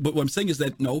that, bug. but what I'm saying is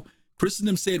that no, Chris and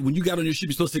them said when you got on your ship,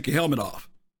 you're supposed to take your helmet off.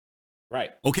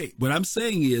 Right. Okay, what I'm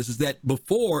saying is that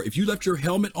before, if you left your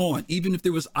helmet on, even if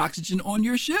there was oxygen on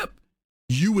your ship,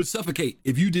 you would suffocate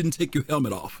if you didn't take your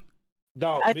helmet off.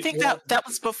 No, I think that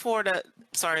was before the.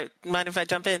 Sorry, mind if I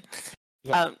jump in?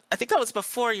 I think that was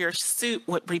before your suit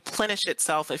would replenish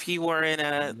itself if you were in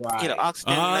a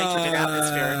oxygen nitrogen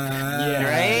atmosphere. Yeah,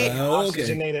 right.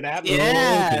 Oxygenated atmosphere.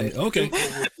 Yeah. Okay. It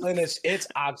will replenish its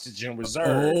oxygen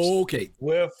reserves. Okay.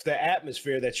 With the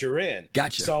atmosphere that you're in.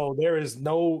 Gotcha. So there's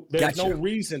no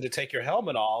reason to take your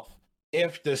helmet off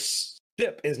if the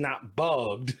ship is not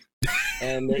bugged.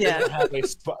 And they don't have a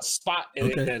spot in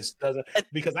it that doesn't.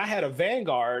 Because I had a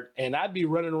Vanguard, and I'd be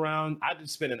running around. I'd be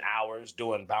spending hours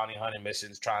doing bounty hunting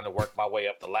missions, trying to work my way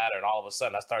up the ladder, and all of a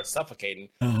sudden, I started suffocating.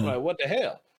 I'm like, what the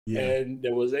hell? Yeah. And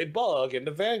there was a bug in the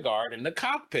Vanguard in the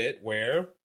cockpit where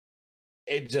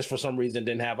it just for some reason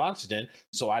didn't have oxygen.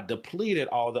 So I depleted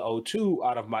all the O2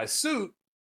 out of my suit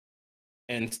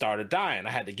and started dying.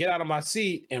 I had to get out of my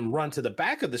seat and run to the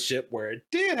back of the ship where it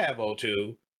did have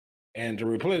O2. And to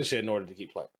replenish it in order to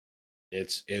keep playing.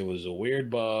 It was a weird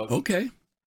bug. Okay.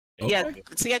 Yeah,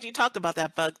 see, you talked about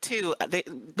that bug too.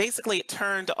 Basically, it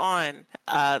turned on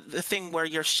the thing where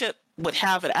your ship would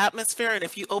have an atmosphere, and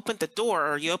if you opened the door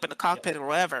or you opened the cockpit or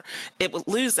whatever, it would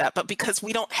lose that. But because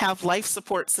we don't have life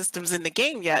support systems in the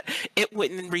game yet, it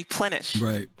wouldn't replenish.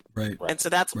 Right. And so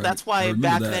that's why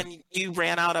back then you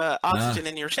ran out of oxygen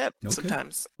in your ship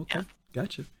sometimes. Okay. Yeah.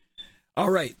 Gotcha. All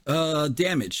right.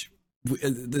 Damage.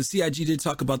 The CIG did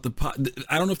talk about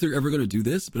I don't know if they're ever going to do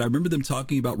this, but I remember them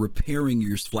talking about repairing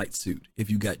your flight suit if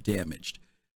you got damaged.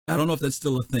 I don't know if that's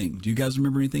still a thing. Do you guys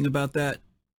remember anything about that?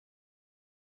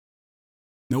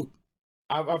 Nope.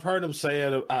 I've heard them say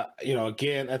it.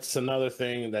 Again, that's another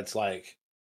thing that's like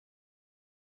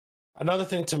another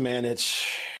thing to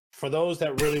manage for those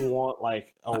that really want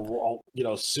like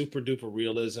a super duper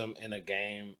realism in a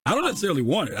game. I don't necessarily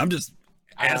want it. I'm just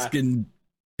asking.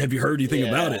 Have you heard anything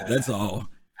about it? That's all.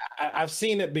 I've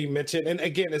seen it be mentioned, and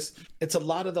again, it's a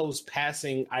lot of those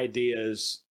passing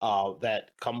ideas that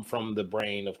come from the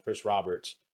brain of Chris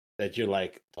Roberts that you're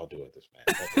like, don't do it, this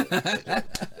man.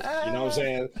 You know what I'm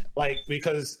saying? Like,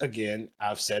 because again,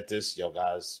 I've said this,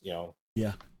 guys,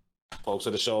 folks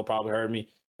of the show probably heard me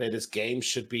say this game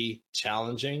should be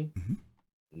challenging,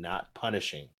 not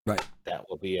punishing. Right. That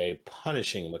will be a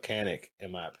punishing mechanic,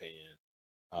 in my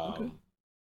opinion.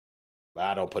 But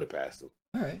I don't put it past them.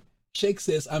 All right. Shake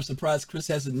says, I'm surprised Chris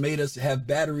hasn't made us have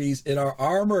batteries in our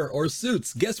armor or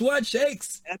suits. Guess what,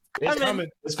 Shakes? It's coming.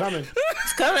 It's coming.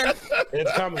 It's coming.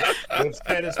 It's coming.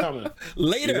 It's coming.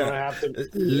 Later. You're gonna have to,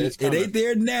 it ain't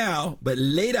there now, but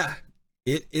later.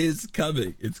 It is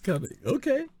coming. It's coming.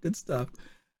 Okay. Good stuff.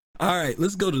 All right.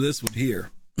 Let's go to this one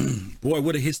here. Boy,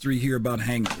 what a history here about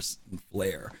hangars and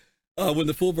flare. When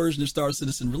the full version of Star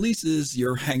Citizen releases,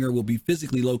 your hangar will be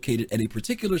physically located at a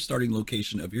particular starting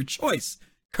location of your choice.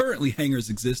 Currently, hangars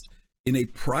exist in a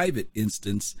private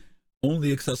instance,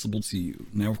 only accessible to you.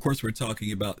 Now, of course, we're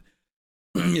talking about,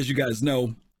 as you guys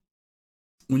know,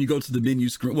 when you go to the menu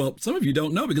screen. Well, some of you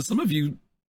don't know because some of you,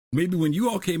 maybe when you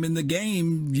all came in the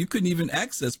game, you couldn't even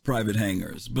access private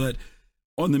hangars. But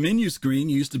on the menu screen,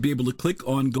 you used to be able to click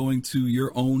on going to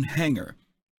your own hangar.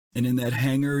 And in that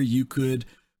hangar, you could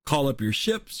call up your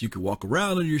ships. You could walk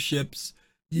around on your ships.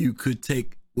 You could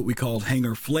take what we called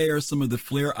hangar flair, some of the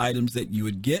flair items that you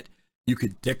would get. You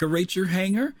could decorate your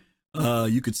hangar.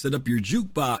 You could set up your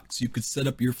jukebox. You could set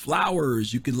up your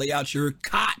flowers. You could lay out your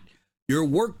cot, your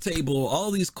work table,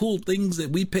 all these cool things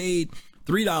that we paid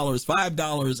 $3, $5,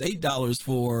 $8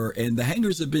 for. And the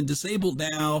hangars have been disabled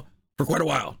now for quite a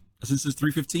while. Since it's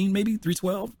 315, maybe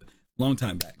 312, long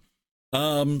time back.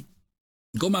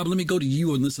 Gomob, let me go to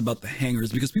you on this about the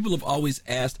hangars, because people have always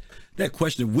asked that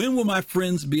question. When will my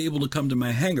friends be able to come to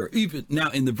my hangar? Even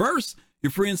now in the verse,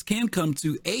 your friends can come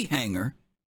to a hangar.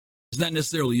 It's not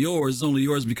necessarily yours. It's only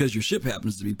yours because your ship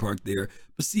happens to be parked there.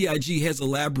 But CIG has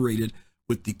elaborated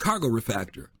with the cargo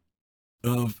refactor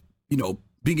of,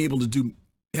 being able to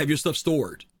have your stuff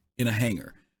stored in a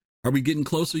hangar. Are we getting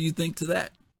closer, you think, to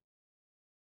that?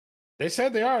 They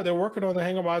said they are. They're working on the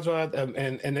hangar module,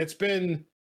 and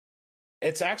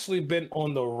it's actually been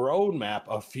on the roadmap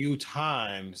a few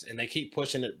times, and they keep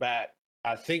pushing it back.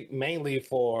 I think mainly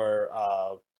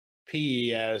for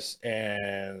PES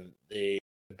and the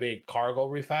big cargo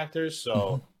refactors.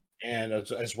 So, and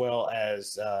as well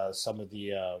as some of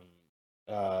the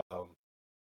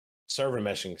server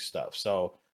meshing stuff.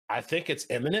 So I think it's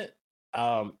imminent.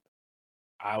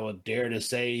 I would dare to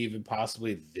say even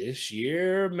possibly this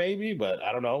year, maybe, but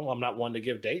I don't know. I'm not one to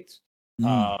give dates.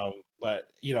 But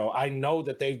you know, I know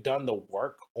that they've done the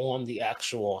work on the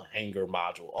actual hanger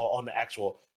module, or on the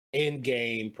actual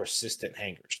in-game persistent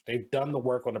hangers. They've done the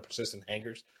work on the persistent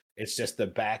hangers. It's just the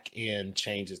back end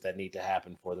changes that need to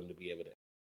happen for them to be able to.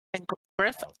 And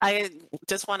Griff, I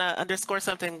just want to underscore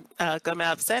something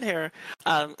Gumab said here.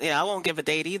 I won't give a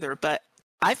date either, but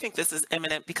I think this is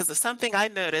imminent because of something I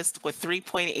noticed with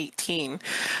 3.18.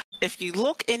 If you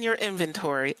look in your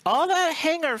inventory, all that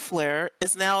hanger flare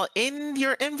is now in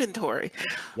your inventory.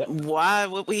 Yep. Why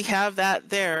would we have that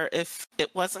there if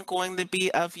it wasn't going to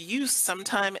be of use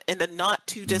sometime in the not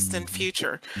too distant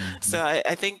future? So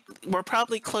I think we're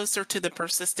probably closer to the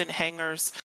persistent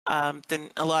hangers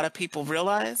than a lot of people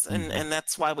realize. And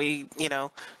that's why we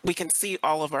can see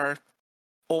all of our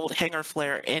old hanger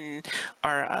flare in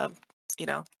our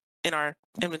in our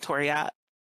inventory app.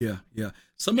 Yeah.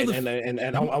 Some of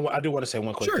I do want to say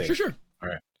one quick thing. Sure. All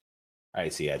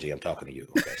right, CIG, I'm talking to you.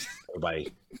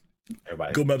 Okay,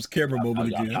 everybody. Go Map's camera moment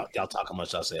again. Y'all talk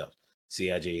amongst yourselves.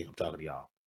 CIG, I'm talking to y'all.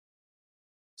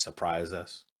 Surprise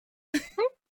us.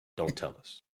 Don't tell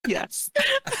us. Yes.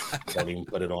 Don't even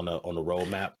put it on the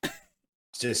roadmap.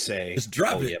 Just say, just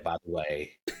drop it. Yeah, by the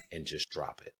way, and just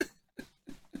drop it.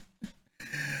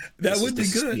 That would be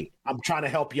good. I'm trying to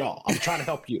help y'all. I'm trying to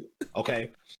help you.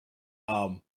 Okay.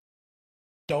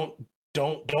 Don't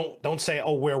say,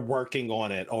 oh, we're working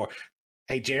on it, or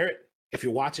hey, Jared, if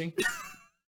you're watching,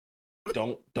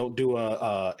 don't do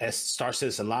a Star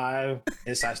Citizen Live,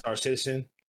 Inside Star Citizen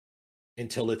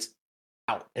until it's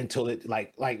out, until it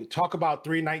like talk about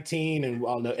 319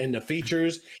 and the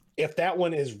features. If that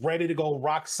one is ready to go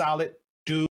rock solid,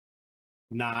 do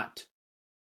not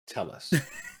tell us.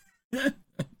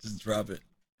 Just drop it.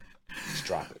 Just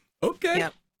drop it. Okay.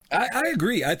 Yep. I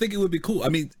agree. I think it would be cool. I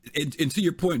mean, and to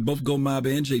your point, both Go Mob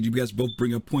and Jade, you guys both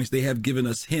bring up points. They have given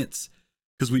us hints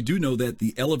because we do know that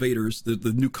the elevators,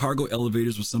 the new cargo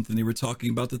elevators was something they were talking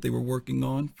about that they were working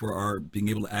on for our being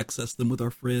able to access them with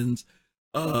our friends.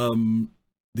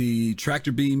 The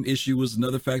tractor beam issue was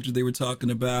another factor they were talking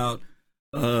about.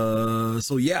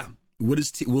 So yeah,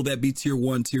 will that be tier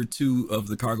 1, tier 2 of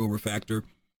the cargo refactor?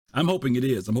 I'm hoping it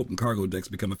is. I'm hoping cargo decks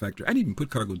become a factor. I didn't even put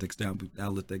cargo decks down, but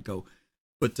I'll let that go.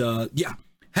 But yeah,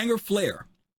 hanger flare.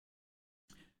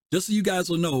 Just so you guys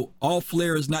will know, all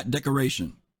flare is not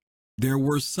decoration. There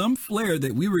were some flare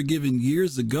that we were given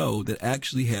years ago that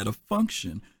actually had a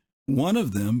function. One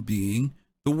of them being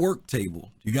the work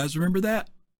table. Do you guys remember that?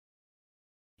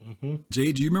 Mm-hmm.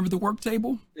 Jay, do you remember the work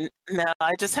table? No,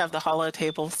 I just have the hollow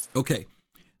tables. Okay.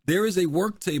 There is a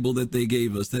work table that they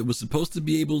gave us that was supposed to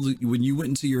be able to, when you went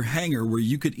into your hangar, where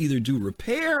you could either do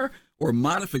repair or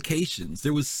modifications.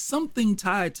 There was something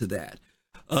tied to that.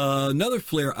 Another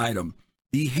flare item,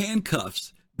 the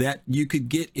handcuffs that you could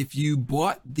get if you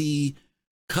bought the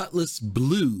Cutlass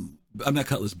Blue. I'm not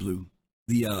Cutlass Blue.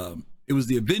 It was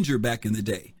the Avenger back in the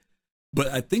day. But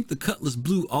I think the Cutlass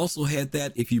Blue also had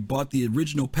that if you bought the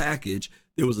original package.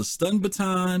 There was a stun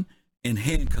baton and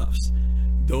handcuffs.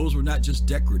 Those were not just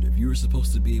decorative. You were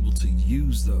supposed to be able to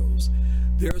use those.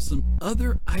 There are some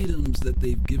other items that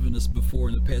they've given us before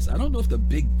in the past. I don't know if the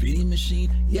big vending machine,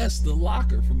 yes, the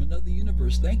locker from another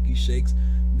universe, thank you, Shakes,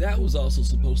 that was also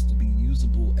supposed to be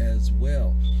usable as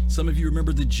well. Some of you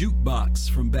remember the jukebox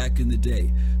from back in the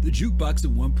day. The jukebox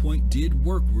at one point did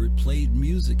work where it played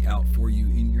music out for you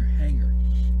in your hangar.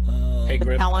 Hey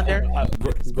Griff, calendar.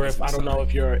 Griff, I don't know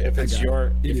if your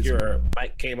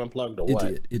mic came unplugged or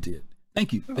what. It did.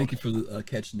 Thank you. Thank you for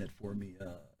catching that for me.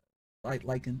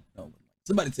 Liking? No,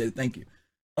 somebody said it. Thank you.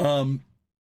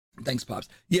 Thanks, Pops.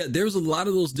 Yeah, there's a lot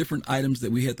of those different items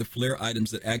that we had, the flare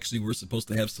items that actually were supposed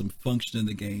to have some function in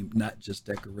the game, not just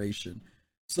decoration.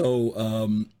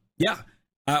 So, yeah,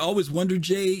 I always wondered,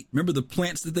 Jay, remember the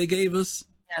plants that they gave us?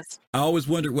 Yes. I always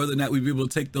wondered whether or not we'd be able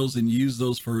to take those and use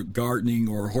those for gardening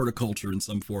or horticulture in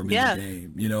some form in the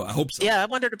game. You know, I hope so. Yeah, I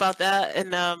wondered about that.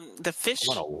 And the fish,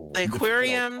 the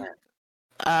aquarium,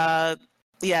 all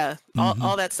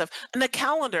that stuff. And the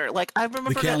calendar, like I remember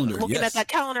looking at that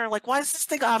calendar, like, why is this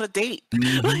thing out of date?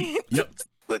 Yep.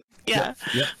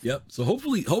 So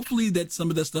hopefully that some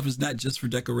of that stuff is not just for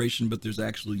decoration, but there's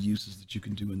actual uses that you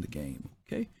can do in the game.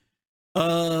 Okay.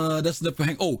 That's enough for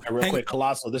quick,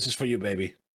 Colossal, this is for you,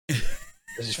 baby.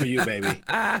 This is for you, baby.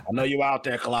 I know you out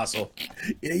there, Colossal.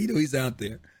 Yeah, you know he's out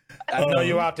there. I know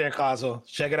you out there, Colossal.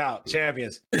 Check it out.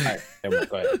 Champions. All right,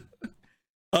 go ahead.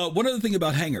 One other thing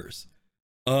about hangars.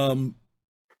 Any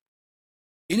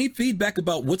feedback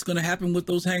about what's going to happen with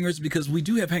those hangars? Because we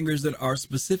do have hangars that are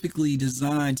specifically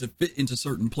designed to fit into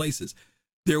certain places.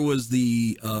 There was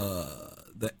the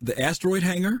the asteroid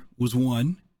hangar was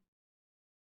one.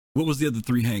 What was the other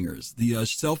three hangars? The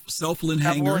Selfland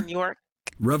hangar, Revel in York.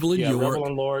 Revel in York, Revel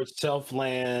and Lord,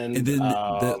 Selfland, and then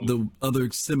the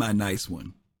other semi nice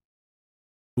one.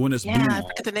 The one that's Yeah, I blue.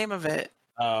 forget the name of it.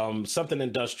 something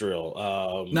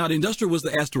industrial. Now the industrial was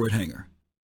the asteroid hangar.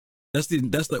 That's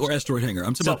the or asteroid hangar.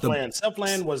 I'm talking about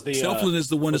Selfland was the Selfland is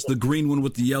the one that's the green one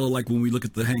with the yellow, like when we look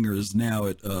at the hangars now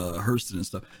at Hurston and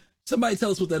stuff. Somebody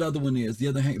tell us what that other one is. The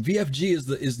other VFG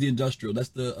is the industrial. That's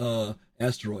the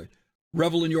asteroid.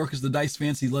 Revel in York is the nice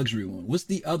fancy luxury one. What's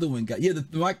the other one got? Yeah,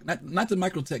 not the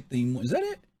Microtech theme one. Is that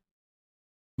it?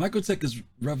 Microtech is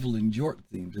Revel in York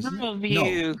themed, isn't it? AeroView.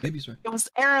 No, maybe it's right. It was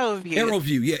AeroView.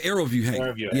 AeroView, yeah, AeroView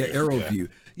hangar. Yeah, AeroView.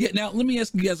 Yeah, now let me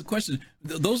ask you guys a question.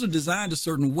 Those are designed a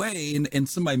certain way, and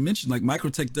somebody mentioned like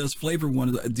Microtech does flavor one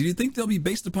of the. Do you think they'll be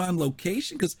based upon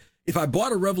location? Because if I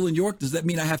bought a Revel in York, does that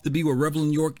mean I have to be where Revel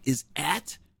in York is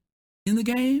at in the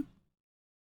game?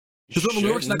 Because Revel in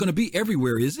York's not going to be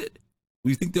everywhere, is it? Do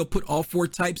you think they'll put all four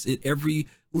types at every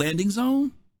landing zone?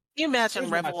 Can you imagine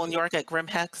Here's Revel my- in York at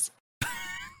Grimhex?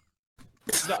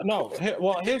 No.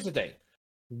 Well, here's the thing.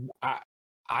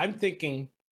 I'm thinking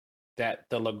that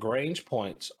the Lagrange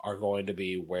points are going to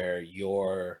be where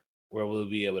we'll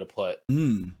be able to put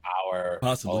our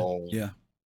Possibly, own yeah.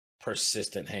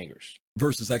 persistent hangars.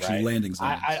 Versus actually Right. landing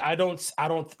zones.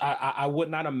 I would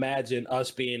not imagine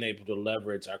us being able to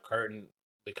leverage the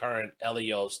current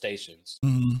LEO stations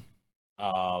Mhm.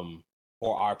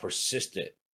 for our persistent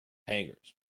hangars.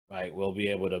 Right, we'll be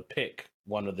able to pick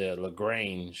one of the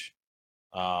Lagrange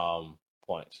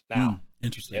points. Now,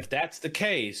 Interesting. if that's the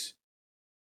case,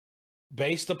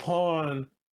 based upon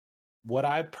what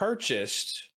I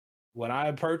purchased, when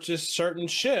I purchased certain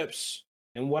ships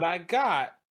and what I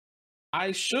got,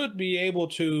 I should be able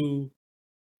to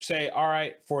say, all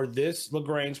right, for this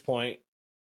Lagrange point,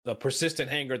 the persistent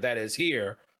hangar that is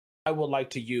here, I would like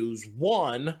to use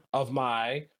one of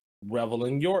my Revel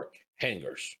in York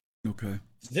hangars. Okay.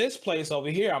 This place over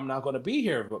here, I'm not going to be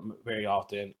here very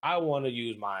often. I want to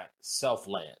use my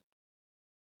Selfland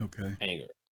Okay. hangar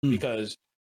Hmm. because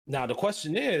now the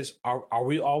question is, are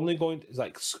we only going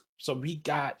to so we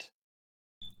got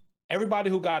everybody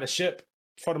who got a ship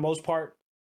for the most part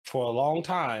for a long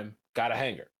time got a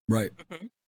hangar, Right.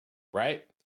 right?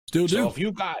 Still do. So if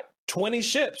you got 20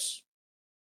 ships,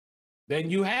 then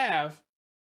you have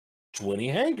 20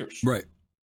 hangars. Right.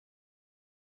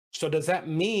 So does that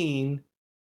mean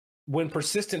when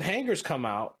persistent hangars come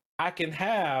out, I can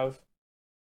have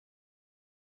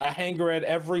a hangar at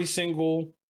every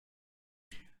single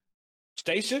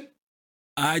station?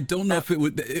 I don't know if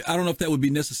that would be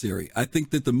necessary. I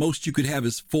think that the most you could have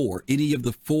is 4. Any of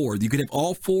the 4. You could have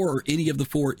all 4 or any of the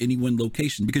 4 at any one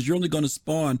location because you're only going to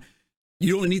spawn.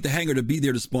 You only need the hangar to be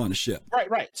there to spawn a ship.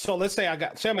 Right. So let's say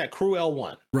I'm at Crew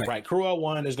L1. Right. Crew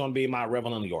L1 is going to be my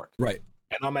Revel in New York. Right.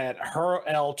 And I'm at her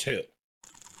L2.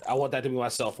 I want that to be my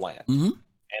Selfland. Mm-hmm.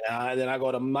 And then I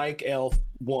go to Mike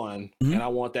L1 and I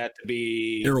want that to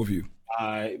be AeroView.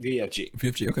 VFG.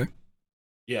 50. Okay.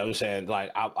 Yeah, I'm saying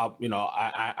like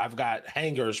I've got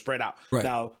hangars spread out. Right.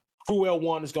 Now, Crew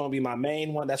L1 is going to be my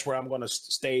main one. That's where I'm going to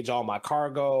stage all my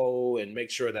cargo and make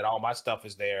sure that all my stuff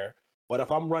is there. But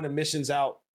if I'm running missions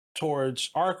out towards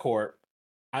Arcorp,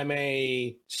 I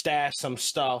may stash some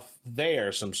stuff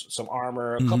there, some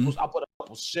armor, I'll put a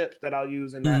couple ships that I'll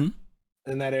use in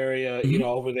that area,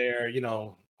 over there,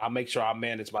 I'll make sure I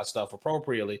manage my stuff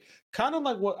appropriately. Kind of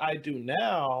like what I do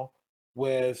now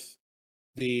with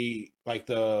the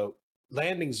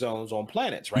landing zones on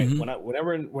planets, right?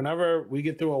 Whenever we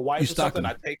get through a wipe or something,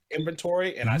 I take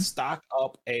inventory and I stock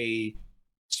up a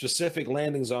specific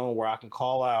landing zone where I can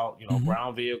call out,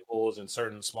 ground vehicles and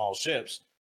certain small ships.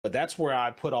 But that's where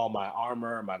I put all my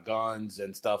armor, my guns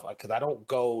and stuff, because I don't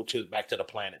go back to the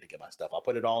planet to get my stuff. I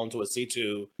put it all into a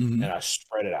C2 and I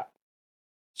spread it out.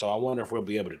 So I wonder if we'll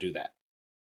be able to do that.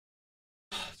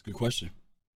 That's a good question.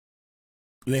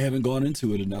 They haven't gone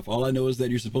into it enough. All I know is that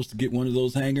you're supposed to get one of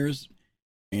those hangars,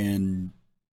 and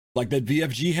like that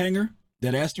VFG hangar,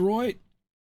 that asteroid.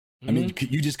 I mean,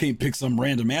 you just can't pick some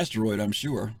random asteroid, I'm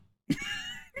sure.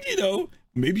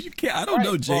 Maybe you can't. I don't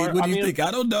know, Jade. What do you think?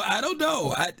 I don't know. I don't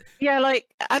know.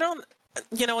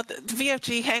 With the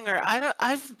VFG hangar,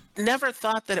 I've never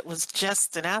thought that it was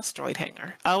just an asteroid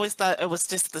hangar. I always thought it was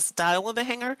just the style of the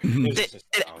hangar. It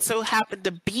so happened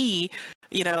to be,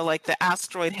 like the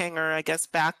asteroid hangar, I guess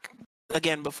back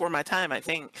again before my time, I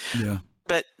think. Yeah.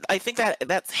 But I think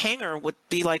that hangar would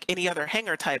be like any other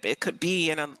hangar type. It could be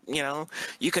in a,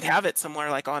 you could have it somewhere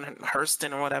like on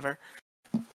Hurston or whatever.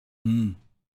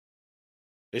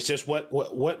 It's just what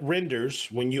renders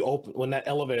when that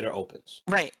elevator opens.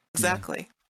 Right. Exactly.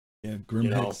 Yeah, You Grimhex.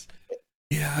 know?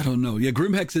 Yeah, I don't know. Yeah,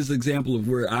 Grimhex is an example of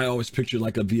where I always picture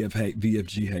like a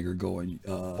VFG hanger going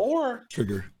Or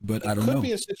trigger, but I it don't could know.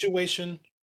 be a situation.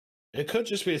 It could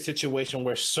just be a situation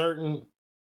where certain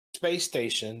space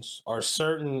stations or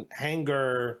certain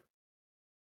hangar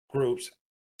groups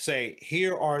say,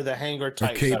 "Here are the hangar Are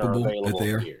types that are capable available that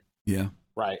they're here." yeah.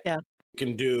 Right. Yeah. You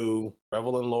can do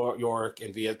Rebel and York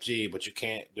and VFG, but you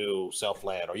can't do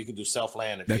Self-Land, or you can do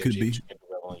Self-Land and That VFG, could but be. you can't do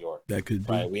Rebel and York. That could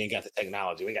be. Right. We ain't got the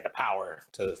technology. We ain't got the power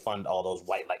to fund all those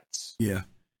white lights. Yeah.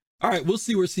 All right, we'll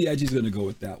see where CIG is going to go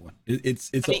with that one. It's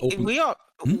I an mean,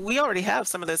 open. we already have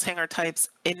some of those hangar types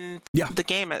in Yeah. the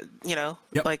game. You know,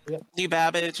 Yep. like Yep. New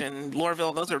Babbage and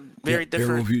Lorville. Those are very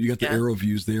different. Arrow view. You got the Yeah. arrow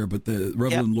views there, but the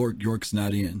Rebel Yep. and York's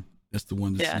not in. That's the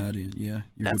one that's Yeah. not in. Yeah,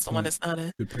 That's the one that's not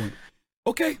in. Good point.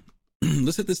 Okay,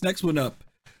 let's hit this next one up.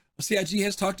 CIG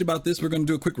has talked about this. We're going to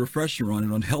do a quick refresher on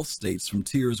it on health states from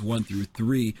tiers 1 through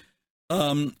 3.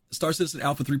 Star Citizen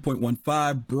Alpha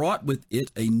 3.15 brought with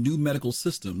it a new medical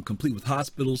system, complete with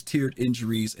hospitals, tiered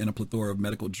injuries, and a plethora of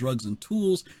medical drugs and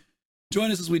tools.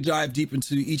 Join us as we dive deep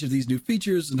into each of these new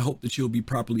features and hope that you'll be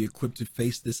properly equipped to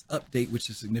face this update, which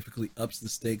significantly ups the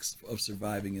stakes of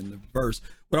surviving in the verse.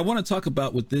 What I want to talk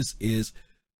about with this is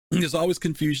there's always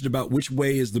confusion about which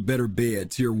way is the better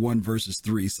bed, tier 1 versus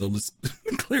 3. So let's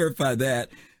clarify that,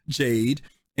 Jade.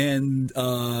 And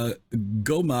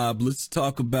GoMob, let's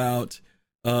talk about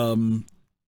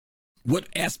what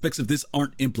aspects of this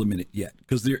aren't implemented yet,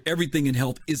 because everything in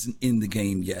health isn't in the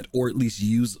game yet, or at least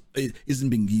isn't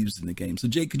being used in the game. So,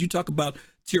 Jake, could you talk about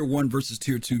tier 1 versus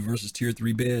tier 2 versus tier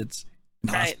 3 beds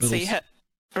in Right. hospitals?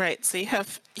 So you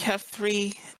have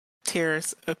 3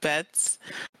 tiers of beds,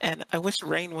 and I wish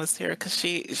Rain was here because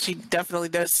she definitely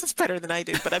does this better than I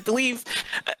do. But I believe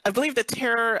the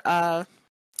tier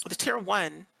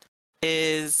 1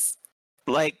 is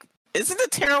like, isn't the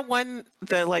tier 1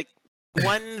 the like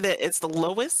one that is the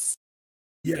lowest?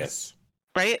 Yes.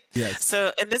 Right? Yes.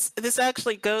 So, and this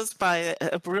actually goes by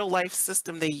a real life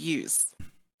system they use,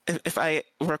 if I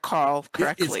recall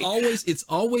correctly. It's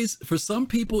always for some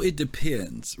people it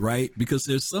depends, right? Because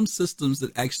there's some systems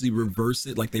that actually reverse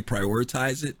it, like they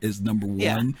prioritize it as number 1.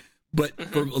 Yeah. But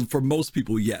for most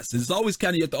people, yes. It's always kind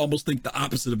of, you have to almost think the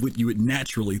opposite of what you would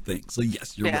naturally think. So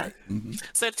yes, you're right. Mm-hmm.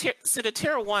 So the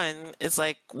tier 1 is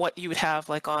like what you would have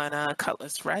like on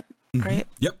Cutlass Red, right?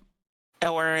 Yep.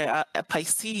 Or a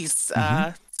Pisces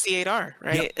C8R,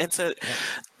 right? Yep. And so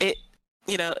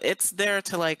it's there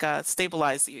to like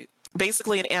stabilize you,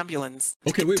 basically an ambulance.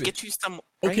 Okay, wait a to minute. get you some.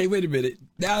 Okay, right? wait a minute.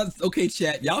 Now, okay,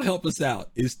 chat, y'all help us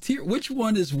out. Which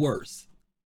one is worse?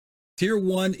 Tier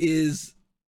 1 is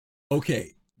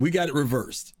okay. We got it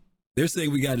reversed. They're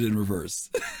saying we got it in reverse.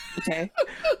 Okay.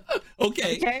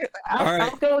 Okay. I'll, All right.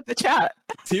 I'll go with the chat.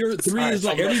 Tier 3 is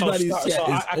like everybody's chat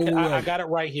is I got it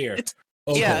right here.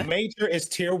 okay. Yeah. Major is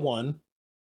tier 1,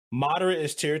 moderate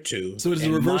is tier 2. So it's the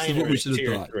and reverse of what minor we is should have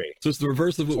tier thought. 3. So it's the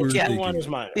reverse of what we were tier thinking. 1 is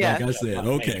minor. Yeah. Like I said. not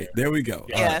Okay. major. There we go.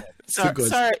 Yeah. All right. So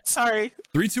good. Sorry.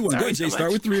 3, 2, 1. Go ahead, Jay. Sorry so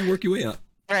Start much. with 3 and work your way up.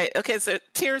 Right. Okay. So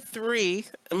tier 3,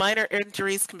 minor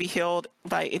injuries can be healed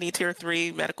by any tier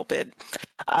 3 medical bid.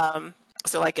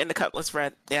 So like in the Cutlass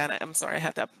Red. Yeah. I'm sorry, I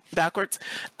had that backwards.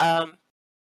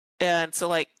 And so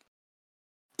like,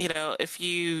 if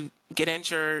you get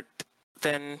injured,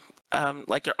 then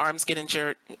like your arms get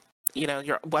injured,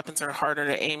 your weapons are harder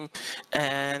to aim,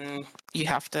 and you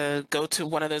have to go to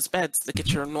one of those beds to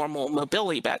get your normal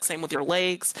mobility back. Same with your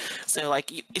legs. So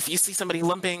like if you see somebody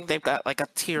limping, they've got like a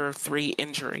tier 3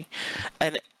 injury,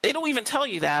 and it'll even tell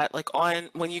you that like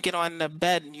when you get on the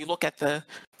bed and you look at the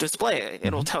display,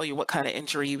 it'll tell you what kind of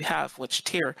injury you have, which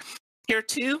tier. Tier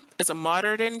 2 is a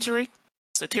moderate injury.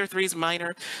 So tier 3 is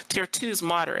minor, tier 2 is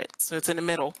moderate, so it's in the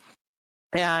middle.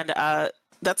 And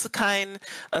that's the kind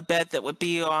of bed that would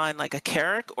be on like a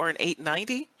Carrack or an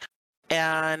 890.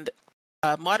 And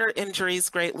moderate injuries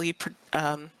greatly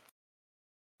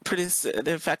produce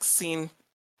the effects seen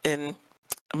in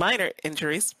minor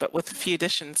injuries, but with a few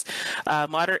additions.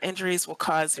 Moderate injuries will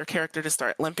cause your character to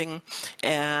start limping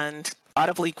and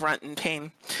audibly grunt in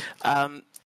pain.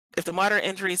 If the moderate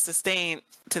injury is sustained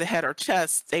to the head or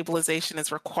chest, stabilization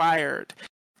is required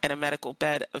in a medical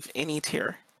bed of any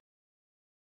tier.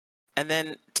 And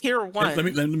then tier 1.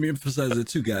 Let me emphasize it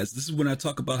too, guys. This is when I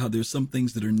talk about how there's some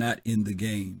things that are not in the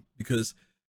game, because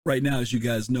right now, as you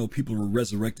guys know, people are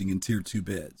resurrecting in tier 2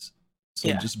 beds. So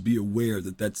Yeah. just be aware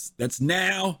that that's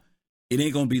now. It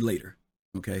ain't gonna be later.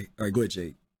 Okay. All right. Go ahead,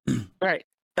 Jade. Right.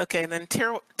 Okay. And then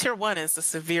tier 1 is the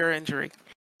severe injury.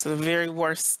 So the very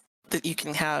worst that you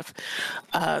can have.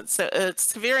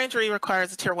 Severe injury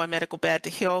requires a Tier 1 medical bed to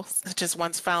heal, such as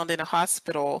ones found in a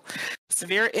hospital.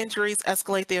 Severe injuries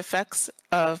escalate the effects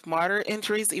of moderate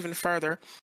injuries even further,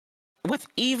 with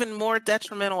even more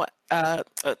detrimental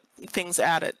things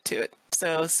added to it.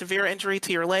 So severe injury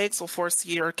to your legs will force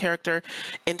your character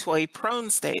into a prone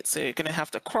state, so you're going to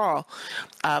have to crawl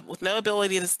with no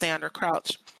ability to stand or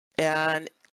crouch. And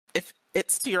if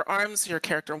it's to your arms, your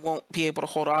character won't be able to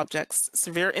hold objects.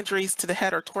 Severe injuries to the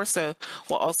head or torso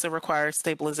will also require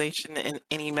stabilization in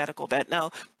any medical bed.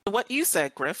 Now, what you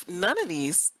said, Griff, none of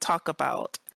these talk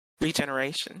about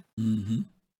regeneration. Mm-hmm.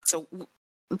 So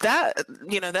that's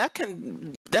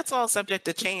all subject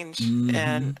to change,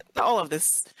 and all of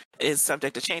this is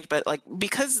subject to change. But like,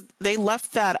 because they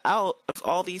left that out of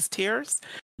all these tiers,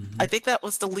 I think that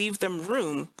was to leave them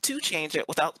room to change it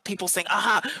without people saying,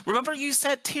 aha, remember you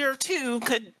said tier 2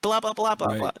 could blah, blah, blah,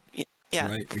 blah, blah. Yeah.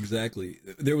 Right, exactly.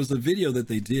 There was a video that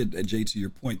they did, Jay, to your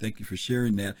point, thank you for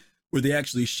sharing that, where they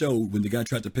actually showed when the guy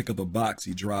tried to pick up a box,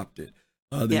 he dropped it.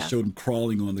 They showed him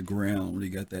crawling on the ground when he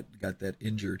got that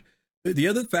injured. The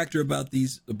other factor about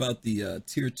the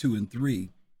tier 2 and 3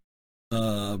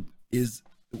 is,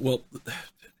 well,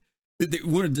 they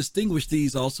want to distinguish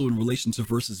these also in relation to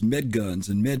versus med guns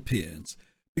and med pens,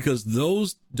 because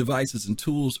those devices and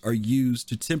tools are used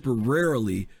to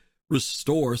temporarily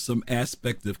restore some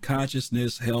aspect of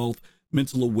consciousness, health,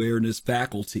 mental awareness,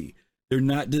 faculty. They're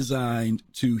not designed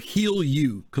to heal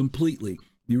you completely.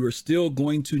 You are still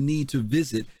going to need to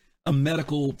visit a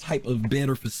medical type of bed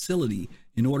or facility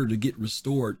in order to get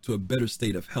restored to a better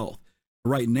state of health.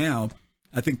 Right now,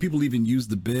 I think people even use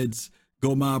the beds,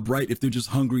 go mob, right? If they're just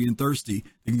hungry and thirsty,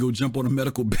 they can go jump on a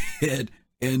medical bed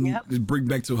and bring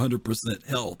back to 100%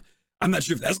 health. I'm not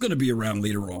sure if that's going to be around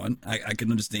later on. I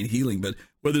can understand healing, but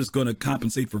whether it's going to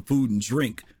compensate for food and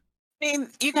drink. I mean,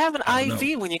 you have an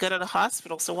IV when you go to the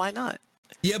hospital, so why not?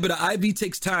 Yeah, but an IV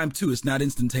takes time too. It's not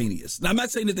instantaneous. Now, I'm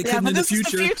not saying that they couldn't in the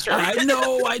future. I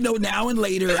know. Now and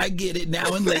later, I get it.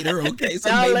 Now and later, okay. So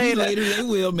maybe later they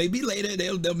will. Maybe later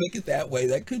they'll make it that way.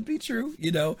 That could be true.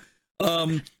 You know,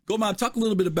 Go Mob, talk a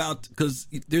little bit about, because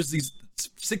there's these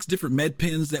 6 different med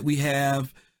pens that we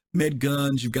have, med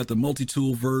guns. You've got the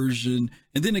multi-tool version,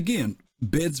 and then again,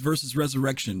 beds versus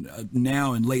resurrection,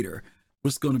 now and later.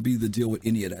 What's going to be the deal with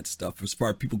any of that stuff as far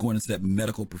as people going into that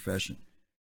medical profession?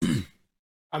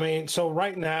 I mean, so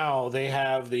right now they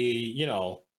have the,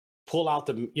 pull out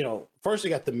the, first you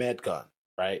got the med gun,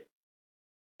 right?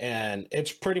 And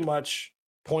it's pretty much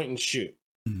point and shoot.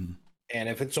 Mm-hmm. And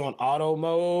if it's on auto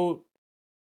mode,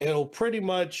 it'll pretty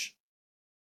much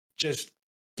just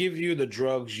give you the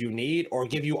drugs you need, or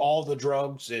give you all the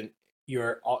drugs, and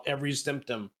every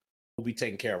symptom will be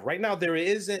taken care of. Right now, there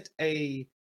isn't they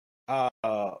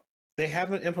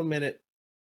haven't implemented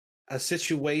a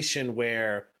situation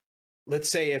where, let's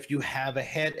say if you have a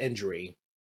head injury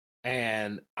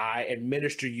and I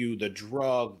administer you the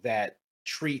drug that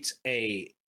treats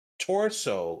a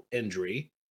torso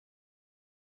injury,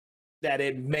 that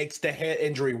it makes the head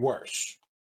injury worse.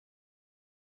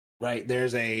 Right?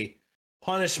 There's a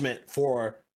punishment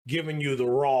for giving you the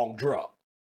wrong drug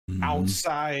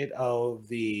outside of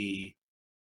the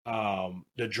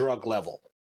drug level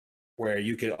where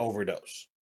you can overdose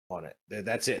on it.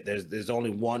 That's it. There's only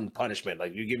one punishment.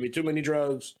 Like, you give me too many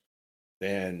drugs,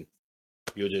 then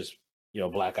you'll just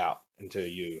black out until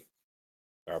you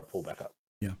are pulled back up.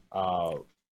 Yeah.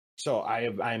 So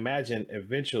I imagine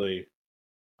eventually,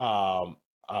 I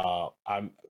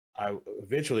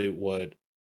eventually would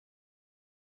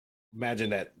imagine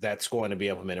that that's going to be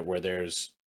implemented where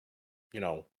there's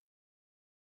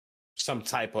some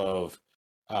type of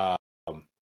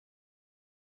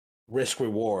risk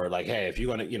reward. Like, hey, if you're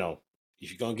gonna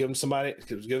give them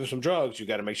some drugs, you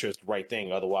got to make sure it's the right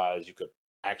thing. Otherwise, you could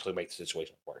actually make the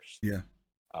situation worse. Yeah.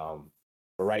 But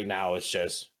right now, it's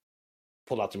just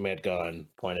pull out the med gun,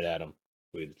 point it at them,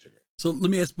 pull the trigger. So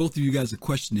let me ask both of you guys a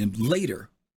question. And later,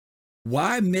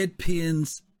 why med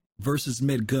pens versus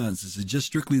med guns? Is it just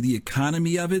strictly the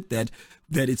economy of it that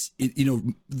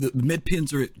the med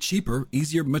pens are cheaper,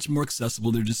 easier, much more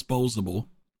accessible, they're disposable,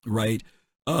 right?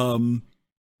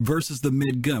 Versus the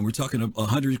med gun, we're talking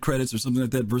 100 credits or something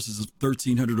like that versus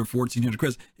 1,300 or 1,400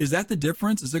 credits. Is that the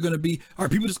difference? Is there going to be? Are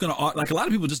people just going to, like, a lot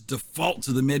of people just default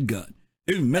to the med gun?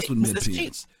 They don't mess with med pens.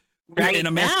 Cheap. Right, and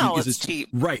I'm asking, is it cheap?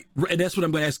 Right, and that's what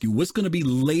I'm going to ask you. What's going to be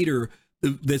later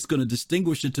that's going to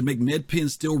distinguish it to make med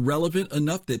pens still relevant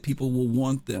enough that people will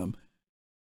want them?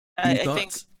 I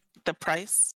think the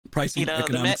price. Pricing, The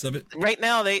economics of it. right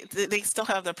now they still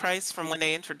have the price from when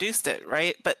they introduced it,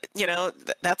 right? But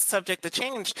that's subject to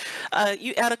change.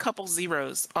 You add a couple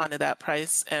zeros onto that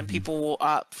price, and people will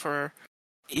opt for,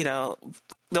 they'll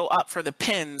opt for the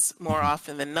pins more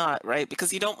often than not, right?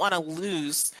 Because you don't want to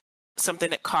lose something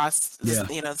that costs,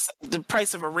 the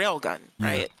price of a railgun,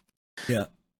 right? Yeah.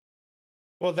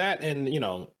 Well, that and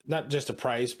not just the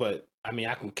price, but I mean,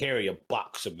 I can carry a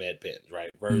box of med pens, right?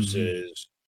 Versus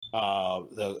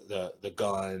the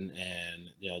gun and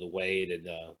the weight and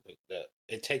the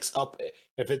it takes up,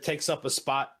 if it takes up a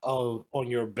spot on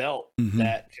your belt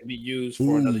that can be used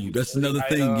for another. That's another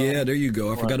thing. Yeah, there you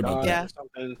go. I forgot about that.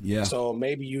 Yeah. So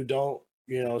maybe you don't.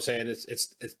 Saying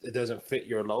it doesn't fit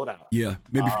your loadout. Yeah,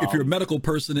 maybe if you're a medical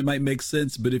person, it might make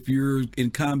sense, but if you're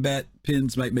in combat,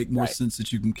 pins might make more sense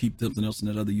that you can keep something else in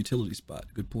that other utility spot.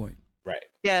 Good point. Right.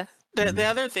 Yeah. The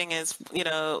other thing is,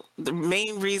 the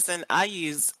main reason I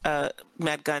use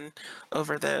med gun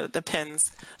over the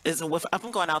pins is if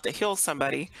I'm going out to heal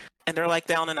somebody and they're like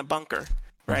down in a bunker,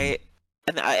 right?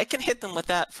 And I can hit them with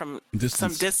that from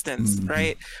some distance,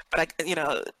 right? But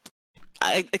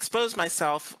I expose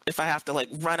myself if I have to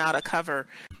run out of cover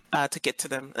to get to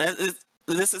them.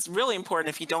 This is really important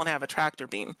if you don't have a tractor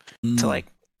beam to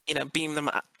beam them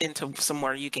into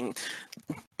somewhere you can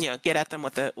get at them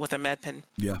with a med pin.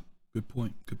 Yeah, good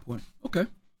point. Okay,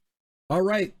 all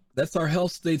right. That's our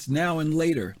health states now and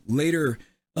later.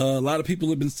 A lot of people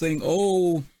have been saying,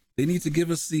 they need to give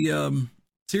us the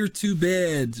tier 2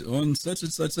 bed on such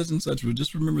and such. Well,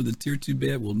 just remember the tier 2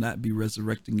 bed will not be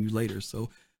resurrecting you later. So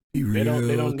be real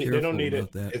they don't need about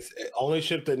it. that. It's only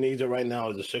ship that needs it right now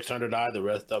is the 600i. The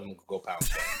rest of them can go pound.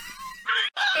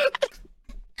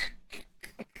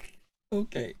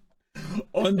 Okay.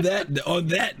 On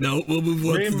that note, we'll move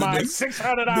on to the next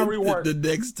 600i rework. The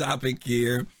next topic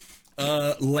here.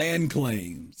 Land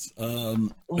claims.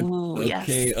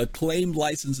 Yes. A claimed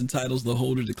license entitles the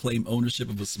holder to claim ownership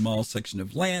of a small section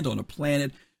of land on a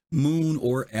planet, moon,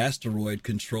 or asteroid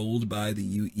controlled by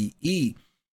the UEE.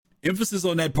 Emphasis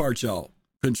on that part, y'all.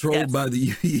 Controlled by the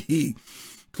UEE.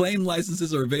 Claim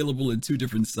licenses are available in two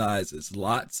different sizes,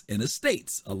 lots and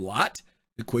estates. A lot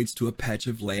equates to a patch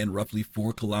of land roughly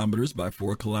 4 kilometers by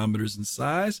 4 kilometers in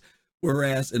size,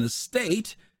 whereas an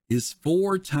estate is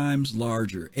 4 times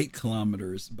larger, 8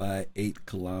 kilometers by 8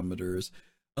 kilometers.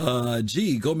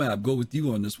 Gomab, go with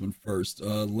you on this one first.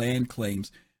 Land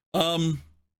claims. We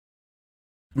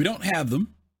don't have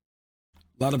them.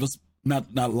 A lot of us, not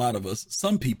a lot of us,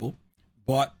 some people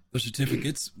bought the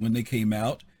certificates when they came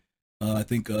out. I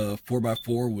think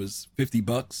 4x4 was $50.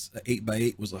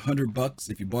 8x8 was $100.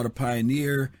 If you bought a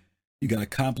Pioneer, you got a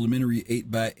complimentary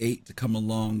 8x8 to come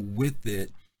along with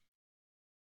it.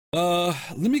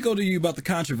 Let me go to you about the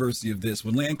controversy of this.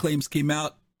 When land claims came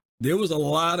out, there was a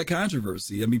lot of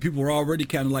controversy. I mean, people were already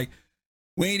kind of like,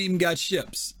 we ain't even got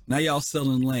ships. Now y'all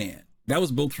selling land. That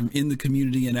was both from in the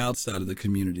community and outside of the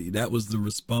community. That was the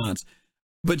response.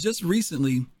 But just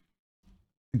recently,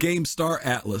 GameStar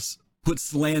Atlas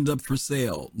puts land up for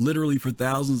sale, literally for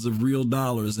thousands of real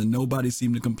dollars, and nobody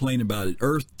seemed to complain about it.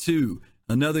 Earth 2,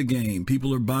 another game.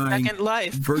 People are buying Second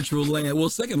Life. Virtual land. Well,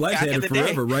 Second Life had it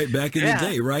forever, right? Back in the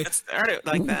day, right? It started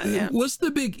like that, yeah. What's the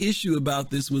big issue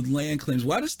about this with land claims?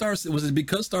 Why does was it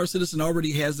because Star Citizen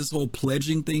already has this whole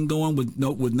pledging thing going with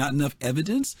not enough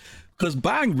evidence? Because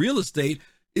buying real estate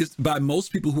is, by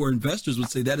most people who are investors would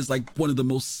say, that is like one of the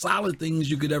most solid things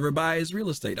you could ever buy is real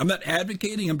estate. I'm not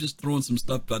advocating. I'm just throwing some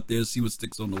stuff out there to see what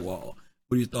sticks on the wall.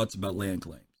 What are your thoughts about land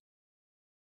claims?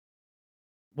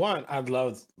 One, I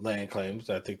love land claims.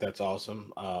 I think that's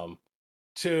awesome.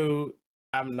 Two,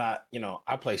 I'm not,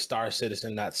 I play Star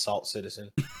Citizen, not Salt Citizen.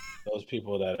 Those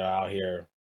people that are out here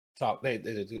talk, they're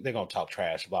going to talk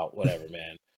trash about whatever,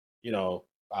 man.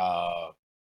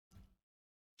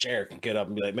 Jared can get up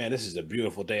and be like, man, this is a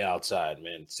beautiful day outside,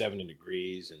 man. 70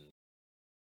 degrees and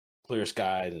clear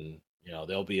skies. And,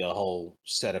 there'll be a whole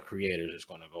set of creators that's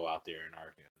going to go out there and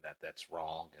argue that that's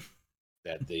wrong. And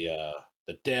that the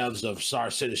devs of Star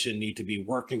Citizen need to be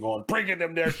working on bringing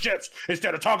them their ships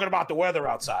instead of talking about the weather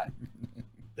outside.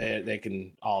 They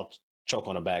can all choke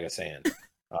on a bag of sand.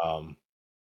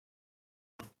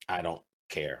 I don't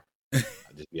care. I'll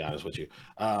just be honest with you.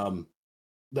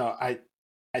 No,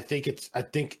 I think it's a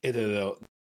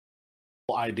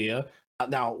idea.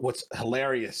 Now, what's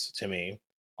hilarious to me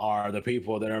are the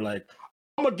people that are like,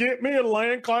 I'm gonna get me a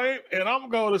land claim and I'm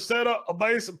going to set up a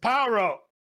base of pyro.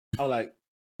 I'm like,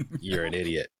 you're an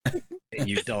idiot.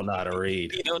 You don't know how to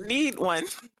read. You don't need one.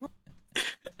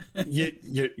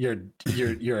 You're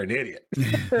an idiot.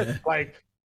 Like,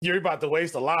 you're about to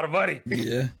waste a lot of money.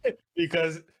 Yeah.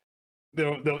 Because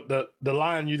the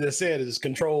line you just said is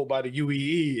controlled by the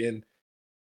UEE, and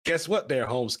guess what? There,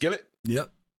 home skillet.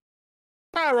 Yep.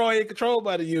 Pyro ain't controlled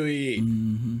by the UEE,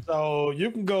 Mm-hmm. so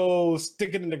you can go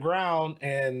stick it in the ground,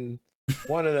 and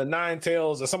one of the nine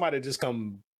tails or somebody just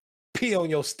come pee on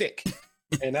your stick,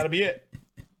 and that'll be it.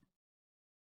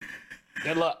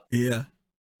 Good luck. Yeah.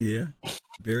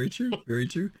 Very true. Very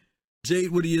true.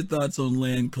 Jade, what are your thoughts on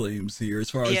land claims here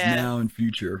as far as now and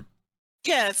future?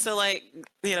 Yeah, so like,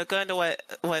 going to what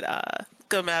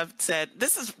Gomav said,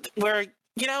 this is where,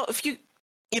 if you,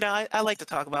 I like to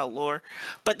talk about lore,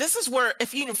 but this is where,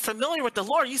 if you're familiar with the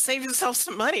lore, you save yourself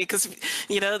some money because,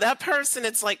 that person,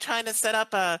 it's like trying to set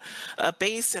up a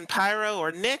base in Pyro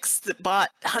or Nyx that bought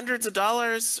hundreds of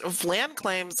dollars of land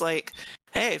claims. Like,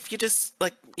 hey, if you just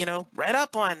read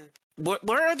up on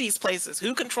where are these places,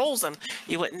 who controls them,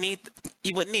 you wouldn't need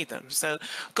them. So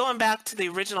going back to the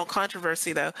original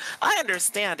controversy, though, I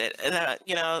understand it.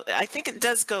 I think it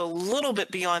does go a little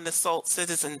bit beyond the Salt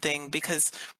Citizen thing,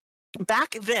 because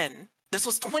back then, this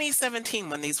was 2017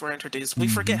 when these were introduced. We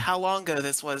forget how long ago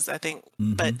this was, I think,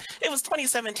 but it was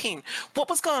 2017. What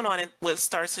was going on with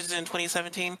Star Citizen in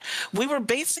 2017? We were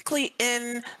basically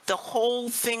in the whole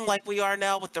thing like we are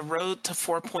now with the road to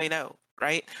 4.0.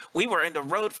 Right? We were in the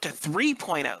road to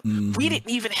 3.0. We didn't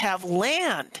even have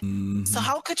land. So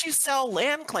how could you sell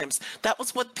land claims? That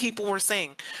was what people were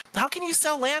saying. How can you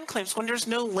sell land claims when there's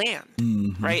no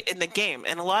land, right, in the game?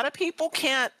 And a lot of people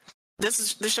can't,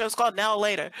 this show's called Now or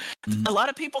Later. A lot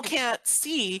of people can't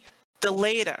see the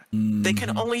later. They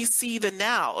can only see the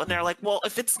now. And they're like, well,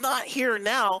 if it's not here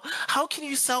now, how can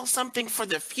you sell something for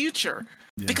the future?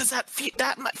 Yeah. Because that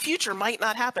future might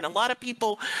not happen. A lot of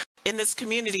people in this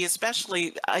community,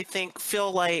 especially, I think,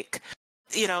 feel like,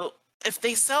 if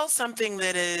they sell something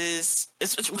that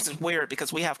which is weird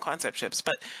because we have concept ships,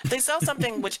 but if they sell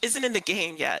something which isn't in the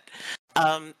game yet,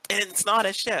 and it's not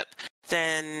a ship,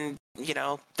 then,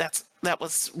 that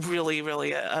was really,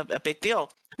 really a big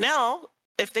deal. Now,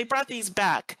 if they brought these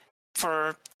back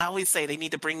I always say they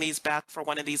need to bring these back for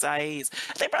one of these IAs.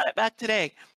 If they brought it back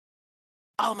today,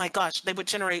 oh my gosh, they would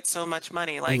generate so much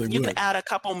money. Like, you could add a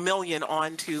couple million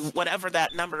onto whatever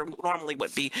that number normally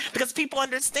would be, because people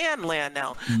understand land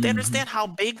now. They understand how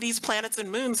big these planets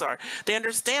and moons are. They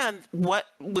understand what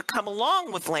would come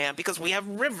along with land, because we have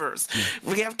rivers,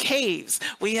 we have caves,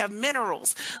 we have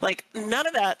minerals. Like, none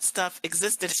of that stuff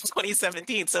existed in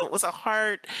 2017. So it was a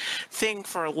hard thing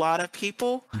for a lot of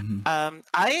people.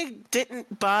 I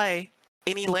didn't buy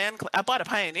any land. I bought a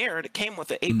Pioneer that came with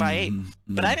an 8x8,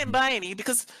 but I didn't buy any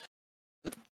because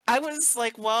I was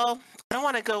like, well, I don't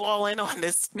want to go all in on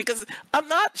this because I'm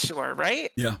not sure, right?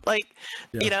 Yeah. Like,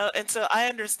 and so I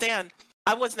understand.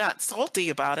 I was not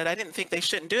salty about it. I didn't think they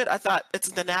shouldn't do it. I thought it's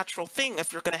the natural thing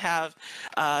if you're going to have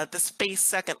the space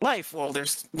Second Life. Well,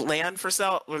 there's land for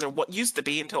sale, or there what used to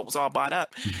be until it was all bought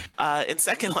up in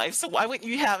Second Life. So why wouldn't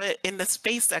you have it in the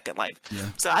space Second Life? Yeah.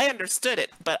 So I understood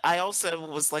it, but I also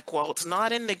was like, well, it's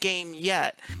not in the game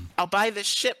yet. I'll buy this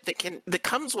ship that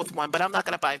comes with one, but I'm not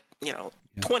going to buy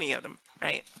 20 of them,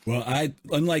 right? Well,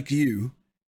 unlike you,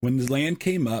 when the land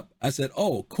came up, I said,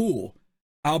 oh, cool.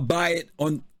 I'll buy it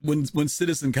on when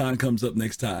CitizenCon comes up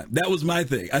next time. That was my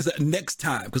thing. I said next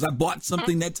time, because I bought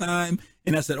something that time,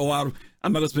 and I said, oh, I'm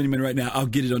not gonna spend any money right now. I'll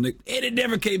get it on next. And it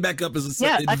never came back up as a.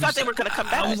 Yeah, I thought they were gonna come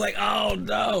back. I was like, oh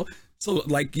no. So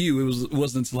like you, it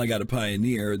wasn't until I got a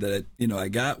Pioneer that I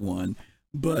got one.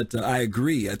 But I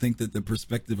agree. I think that the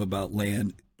perspective about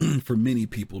land for many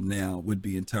people now would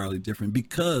be entirely different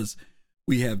because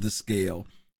we have the scale.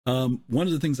 One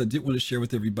of the things I did want to share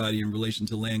with everybody in relation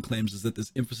to land claims is that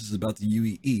this emphasis about the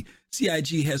UEE.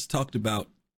 CIG has talked about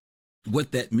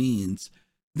what that means,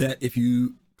 that if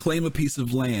you claim a piece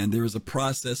of land, there is a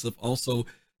process of also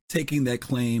taking that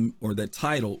claim or that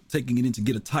title, taking it in to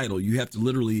get a title. You have to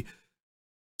literally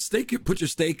put your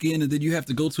stake in, and then you have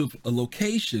to go to a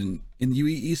location in the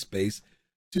UEE space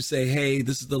to say, hey,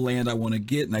 this is the land I want to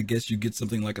get. And I guess you get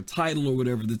something like a title or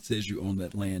whatever that says you own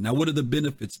that land. Now, what are the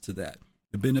benefits to that?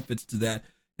 The benefits to that,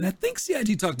 and I think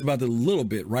CIG talked about it a little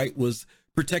bit, right? Was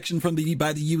protection from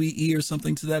by the UEE or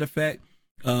something to that effect.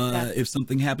 If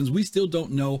something happens, we still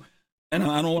don't know, and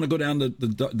I don't want to go down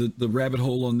the rabbit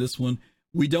hole on this one.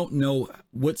 We don't know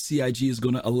what CIG is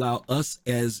going to allow us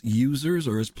as users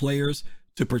or as players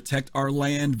to protect our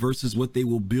land versus what they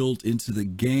will build into the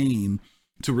game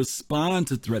to respond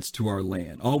to threats to our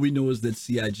land. All we know is that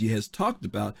CIG has talked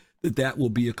about that will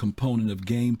be a component of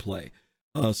gameplay.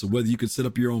 So whether you could set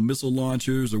up your own missile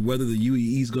launchers or whether the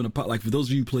UEE is going to pop, like for those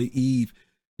of you who play EVE,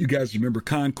 you guys remember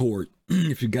Concord.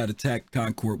 If you got attacked,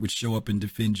 Concord would show up and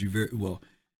defend you very well,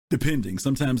 depending.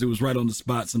 Sometimes it was right on the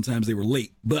spot. Sometimes they were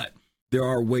late, but there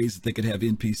are ways that they could have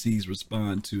NPCs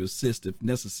respond to assist if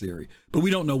necessary. But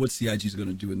we don't know what CIG is going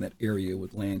to do in that area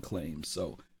with land claims.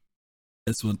 So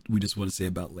that's what we just want to say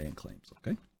about land claims.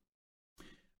 Okay.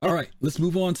 All right, let's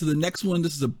move on to the next one.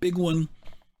 This is a big one.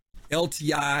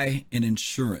 LTI and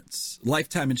insurance.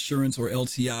 Lifetime insurance, or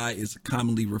LTI, is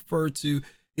commonly referred to,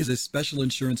 is a special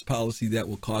insurance policy that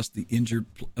will cost the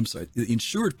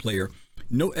insured player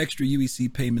no extra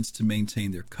UEC payments to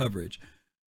maintain their coverage.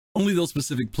 Only those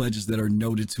specific pledges that are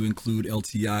noted to include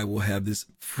LTI will have this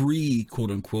free, quote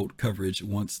unquote, coverage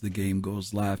once the game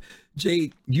goes live.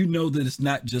 Jade, you know that it's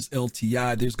not just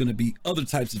LTI. There's going to be other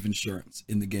types of insurance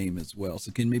in the game as well.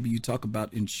 So can maybe you talk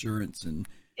about insurance and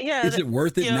is it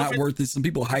worth it, not worth it? Some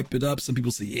people hype it up. Some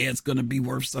people say, yeah, it's going to be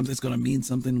worth something. It's going to mean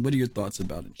something. What are your thoughts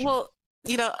about it? Well,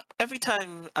 every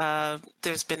time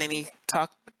there's been any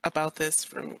talk about this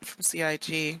from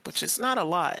CIG, which is not a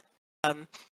lot,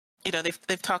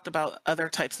 they've talked about other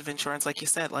types of insurance, like you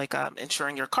said, like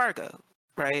insuring your cargo,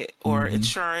 right? Or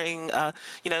insuring,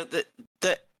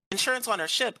 the insurance on our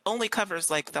ship only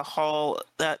covers like the hull,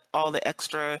 all the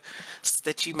extra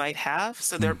that you might have.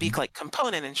 So there'd be like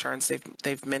component insurance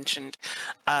they've mentioned.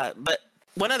 But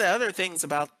one of the other things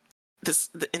about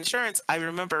the insurance, I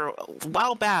remember a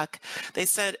while back, they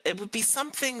said it would be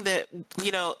something that,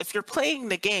 if you're playing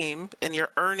the game and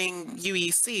you're earning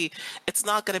UEC, it's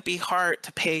not going to be hard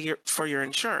to pay for your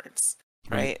insurance,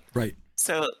 right? Right.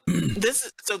 So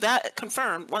that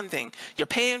confirmed one thing: you're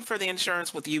paying for the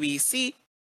insurance with UEC,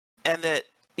 and that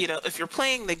if you're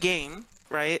playing the game,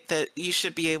 right, that you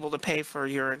should be able to pay for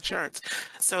your insurance.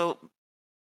 So,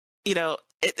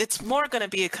 it's more going to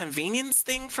be a convenience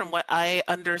thing from what I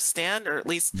understand, or at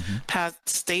least past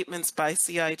statements by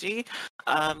CIG.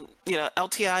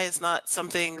 LTI is not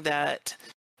something that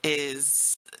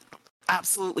is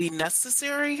absolutely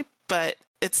necessary, but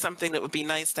it's something that would be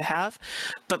nice to have.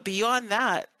 But beyond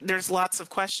that, there's lots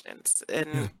of questions.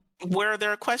 And where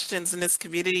there are questions in this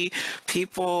community,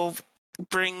 people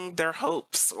bring their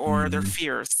hopes or their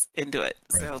fears into it.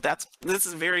 Right. So this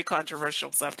is a very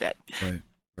controversial subject.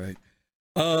 Right.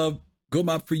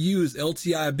 Gomab, for you, is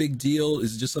LTI a big deal?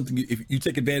 Is it just something if you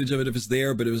take advantage of it if it's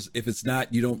there, but if it's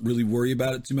not, you don't really worry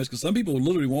about it too much? Because some people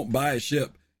literally won't buy a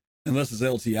ship unless it's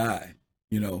LTI,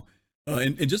 and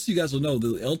just so you guys will know,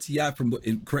 the LTI,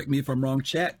 and correct me if I'm wrong,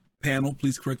 chat panel,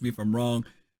 please correct me if I'm wrong.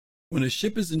 When a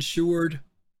ship is insured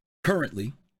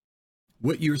currently,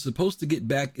 what you're supposed to get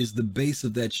back is the base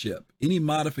of that ship. Any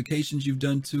modifications you've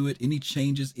done to it, any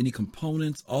changes, any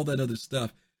components, all that other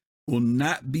stuff will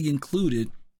not be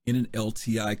included in an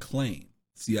LTI claim.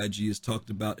 CIG has talked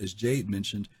about, as Jade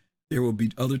mentioned, there will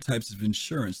be other types of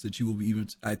insurance that you will be even,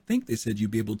 I think they said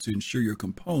you'll be able to insure your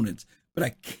components, but I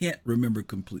can't remember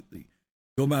completely.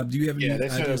 Gomab, do you have any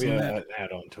ideas on that? An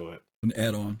add-on to it. An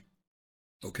add-on.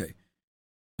 Okay.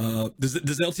 Does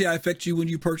LTI affect you when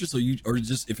you purchase, or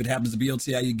just if it happens to be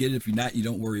LTI, you get it? If you're not, you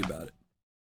don't worry about it.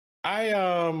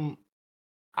 I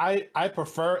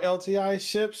prefer LTI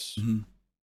ships.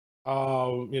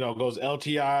 Goes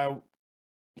LTI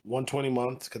 120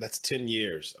 months because that's 10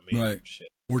 years. I mean, right. Shit.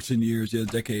 14 years, yeah,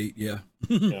 decade, yeah.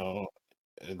 Look.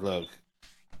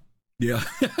 Yeah.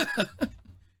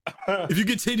 If you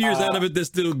get 10 years out of it, that's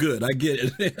still good. I get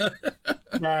it.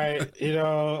 Right.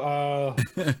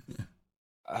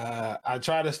 I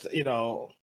try to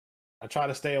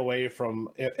stay away from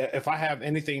if I have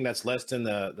anything that's less than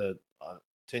the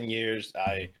 10 years,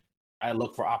 I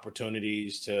look for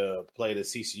opportunities to play the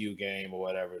CCU game or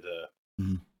whatever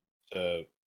to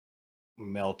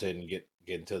melt it and get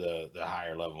into the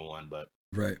higher level one. But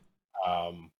right.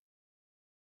 I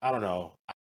don't know.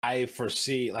 I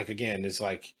foresee, like, again, it's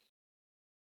like,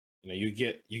 you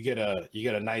get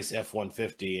a nice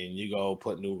F-150 and you go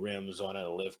put new rims on it,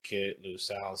 a lift kit, new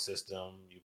sound system,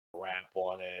 you wrap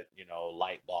on it,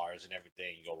 light bars and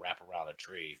everything. You go wrap around a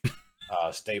tree.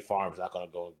 State Farm's not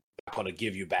going to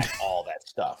give you back all that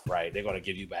stuff, right? They're going to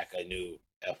give you back a new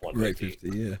F-150. Right, 50,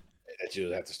 yeah. That you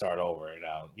have to start over.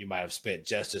 You might have spent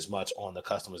just as much on the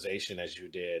customization as you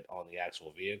did on the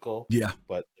actual vehicle. Yeah.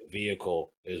 But the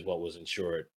vehicle is what was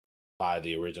insured by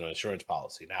the original insurance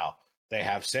policy. Now, they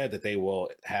have said that they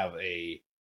will have a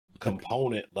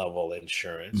component level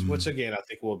insurance, which again, I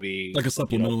think will be like a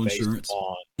supplemental insurance.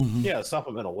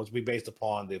 Supplemental, which will be based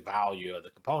upon the value of the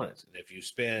components. And if you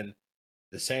spend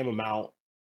the same amount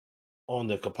on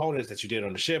the components that you did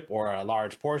on the ship, or a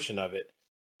large portion of it,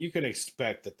 you can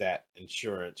expect that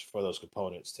insurance for those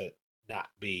components to not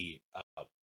be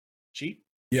cheap.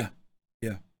 Yeah.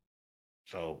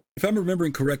 So if I'm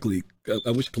remembering correctly,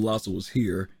 I wish Colossal was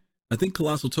here. I think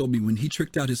Colossal told me when he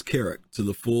tricked out his carrot to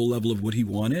the full level of what he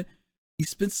wanted, he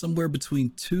spent somewhere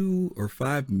between 2 or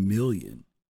 5 million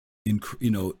in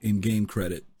game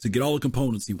credit to get all the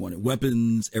components he wanted,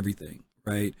 weapons, everything,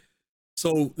 right?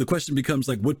 So the question becomes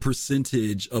like, what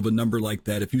percentage of a number like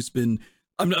that, if you spend,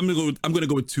 I'm gonna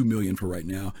go with 2 million for right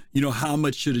now. How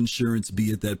much should insurance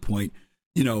be at that point?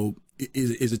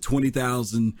 Is it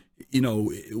 20,000?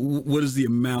 What is the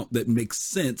amount that makes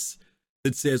sense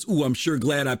that says, "Ooh, I'm sure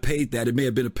glad I paid that. It may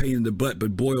have been a pain in the butt,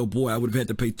 but boy, oh boy, I would have had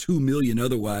to pay 2 million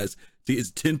otherwise." See,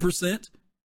 it's 10%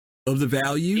 of the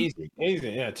value. Easy,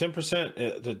 yeah,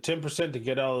 10%. The 10% to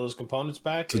get all those components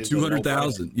back. So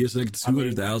 200,000. Yes, like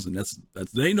 200,000. That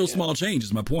ain't no small change.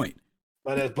 Is my point.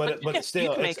 But still,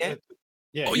 you can make it.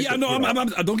 Yeah. Oh yeah, no, I'm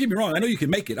don't get me wrong. I know you can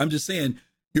make it. I'm just saying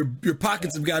your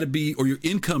pockets have got to be, or your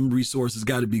income resources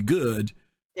got to be good.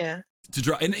 Yeah. To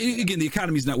draw, and again, the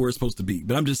economy's not where it's supposed to be.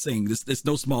 But I'm just saying it's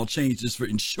no small change just for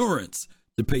insurance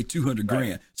to pay 200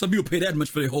 grand. Some people pay that much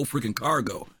for their whole freaking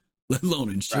cargo, let alone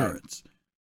insurance. Right.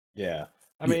 Yeah,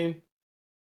 I mean,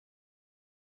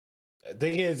 the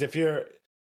thing is, if you're,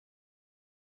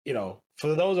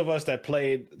 for those of us that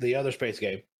played the other space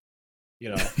game,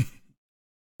 yeah,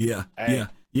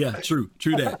 true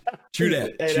that. Hey,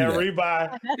 that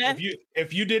rebuy.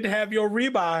 if you didn't have your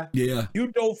rebuy, you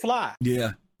don't fly.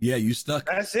 Yeah, you stuck.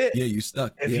 That's it. Yeah, you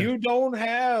stuck. If you don't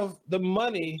have the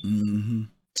money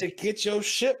to get your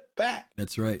ship back,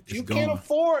 that's right. You can't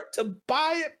afford to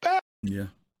buy it back. Yeah.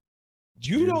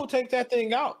 You don't take that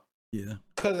thing out. Yeah.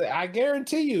 Because I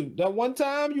guarantee you that one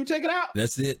time you take it out,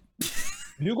 that's it.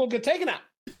 You're going to get taken out.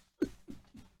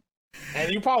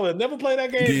 And you probably never play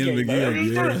that game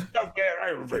again.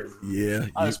 Yeah.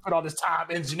 I spent all this time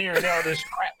engineering all this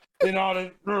crap and all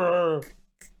this.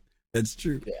 That's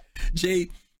true. Yeah. Jay,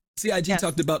 CIG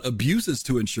talked about abuses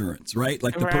to insurance, right?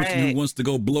 Like the person who wants to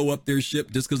go blow up their ship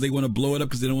just because they want to blow it up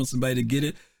because they don't want somebody to get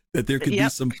it. That there could be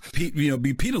some,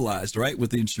 be penalized, right,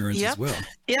 with the insurance as well.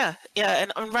 Yeah,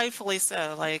 and rightfully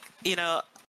so. Like,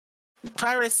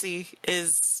 piracy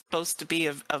is supposed to be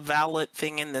a valid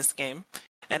thing in this game,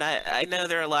 and I know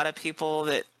there are a lot of people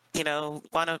that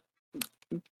want to.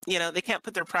 They can't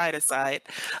put their pride aside.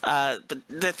 But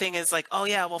the thing is like, oh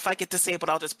yeah, well, if I get disabled,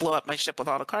 I'll just blow up my ship with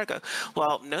all the cargo.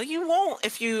 Well, no, you won't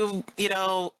if you,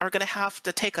 are going to have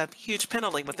to take a huge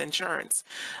penalty with insurance.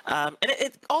 And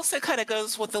it also kind of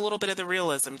goes with a little bit of the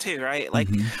realism too, right? Like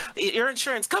your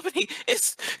insurance company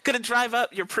is going to drive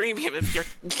up your premium if you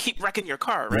keep wrecking your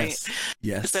car, right?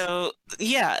 Yes. So,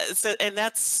 yeah. So, and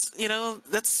that's,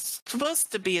 that's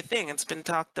supposed to be a thing. It's been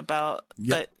talked about,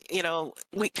 but,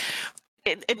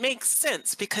 it makes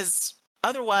sense because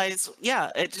otherwise,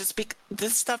 it just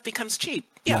this stuff becomes cheap.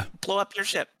 Blow up your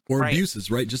ship. Or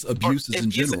abuses, right? Just abuses in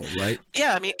general, right?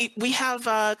 Yeah, I mean, we have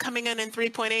coming in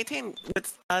 3.18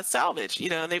 with salvage.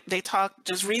 They talked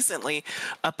just recently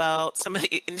about some of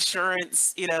the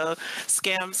insurance,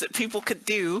 scams that people could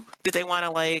do that they want to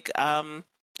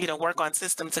work on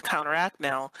systems to counteract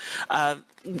now,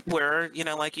 where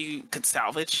like you could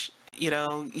salvage,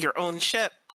 your own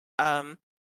ship.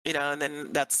 And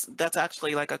then that's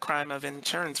actually like a crime of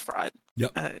insurance fraud.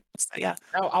 Yep. I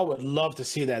would love to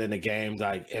see that in the game.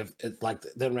 Like if it's like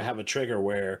them to have a trigger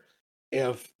where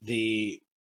if the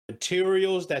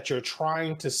materials that you're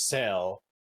trying to sell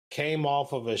came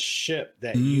off of a ship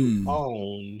that you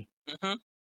own,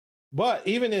 but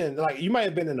even in like you might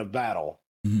have been in a battle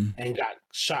and got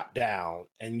shot down,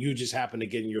 and you just happen to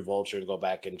get in your vulture and go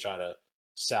back and try to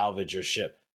salvage your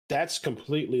ship. That's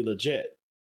completely legit.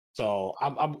 So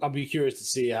I'll be curious to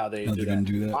see how they do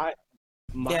that.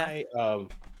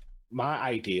 My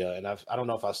idea, and I don't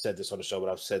know if I've said this on the show, but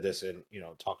I've said this in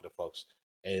talking to folks,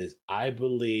 is I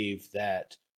believe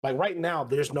that like right now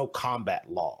there's no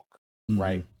combat log,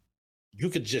 right? You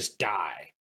could just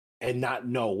die and not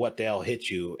know what the hell hit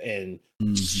you. And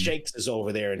Shakes is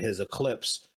over there in his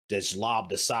Eclipse that's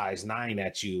lobbed a size 9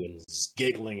 at you and is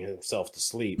giggling himself to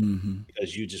sleep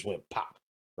because you just went pop.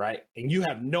 Right. And you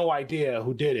have no idea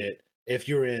who did it if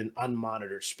you're in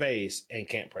unmonitored space and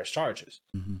can't press charges.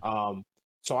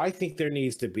 So I think there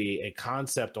needs to be a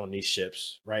concept on these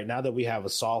ships, right? Now that we have a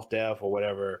soft F or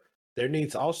whatever, there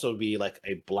needs to also be like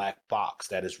a black box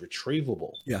that is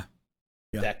retrievable. Yeah.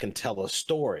 That can tell a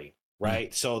story,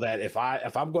 right? So that if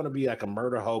I'm going to be like a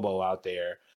murder hobo out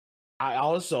there, I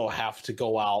also have to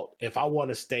go out. If I want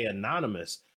to stay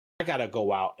anonymous, I got to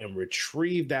go out and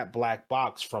retrieve that black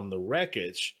box from the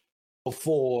wreckage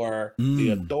before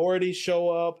the authorities show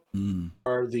up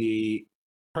or the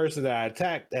person that I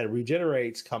attacked that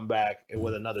regenerates come back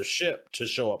with another ship to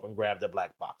show up and grab the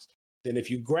black box. Then if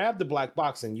you grab the black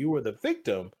box and you were the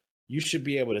victim, you should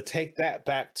be able to take that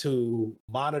back to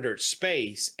monitored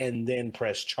space and then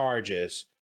press charges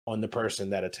on the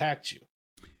person that attacked you.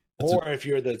 Or if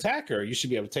you're the attacker, you should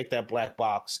be able to take that black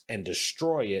box and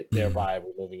destroy it, thereby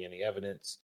removing any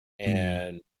evidence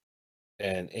and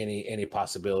any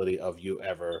possibility of you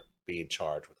ever being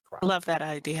charged with a crime. Love that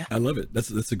idea. I love it.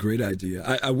 That's a great idea.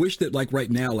 I wish that like right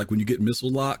now, like when you get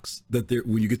missile locks, that there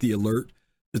when you get the alert,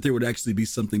 that there would actually be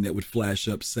something that would flash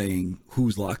up saying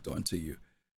who's locked onto you.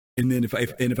 And then if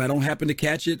I don't happen to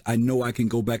catch it, I know I can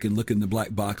go back and look in the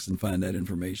black box and find that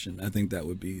information. I think that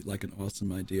would be like an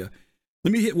awesome idea.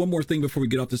 Let me hit one more thing before we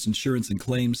get off this insurance and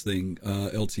claims thing,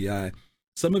 LTI.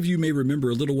 Some of you may remember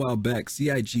a little while back,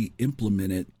 CIG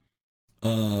implemented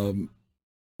when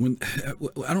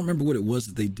I don't remember what it was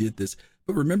that they did this,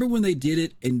 but remember when they did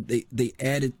it and they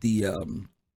added the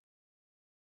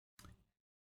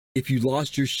if you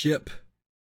lost your ship,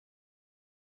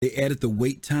 they added the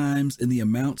wait times and the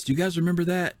amounts. Do you guys remember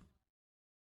that?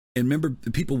 And remember,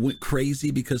 people went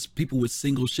crazy because people with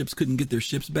single ships couldn't get their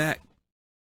ships back,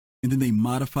 and then they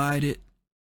modified it.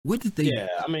 What did they? Yeah,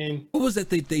 I mean, what was that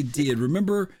they did?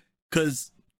 Remember,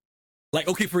 because like,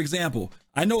 okay, for example,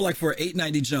 I know like for an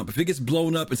 890 jump, if it gets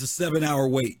blown up, it's a 7-hour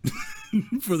wait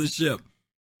for the ship,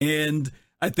 and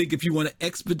I think if you want to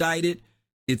expedite it,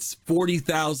 it's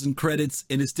 40,000 credits,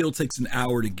 and it still takes an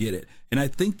hour to get it. And I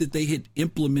think that they had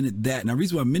implemented that. And the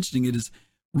reason why I'm mentioning it is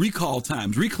recall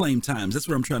times, reclaim times. That's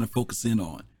what I'm trying to focus in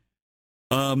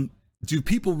on. Do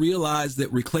people realize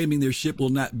that reclaiming their ship will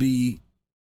not be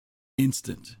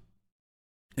instant?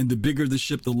 And the bigger the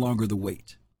ship, the longer the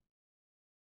wait.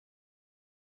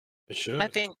 it should. I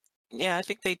think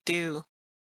they do.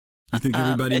 I think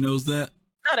everybody knows that.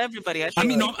 Not everybody. I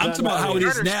mean, no, I'm talking about how it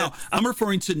is now. I'm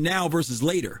referring to now versus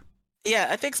later. Yeah,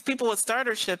 I think people with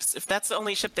starter ships, if that's the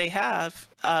only ship they have,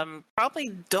 probably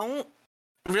don't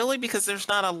really, because there's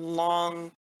not a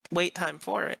long wait time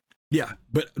for it. Yeah,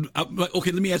 but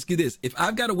okay, let me ask you this. If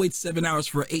I've got to wait 7 hours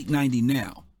for 890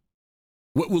 now,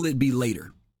 what will it be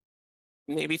later?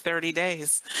 Maybe 30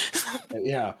 days.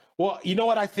 Yeah. Well, you know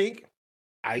what I think?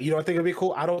 I think it'd be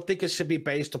cool. I don't think it should be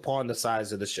based upon the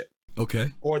size of the ship.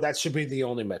 Okay. Or that should be the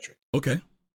only metric. Okay.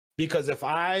 Because if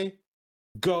I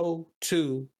go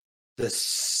to the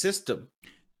system,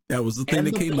 that was the thing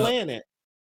that came planet up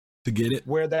to get it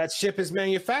where that ship is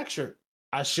manufactured,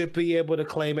 I should be able to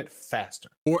claim it faster.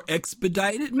 Or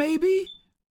expedite it, maybe?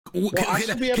 I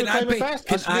should be able to claim it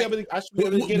faster. I should be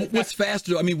able to get it what's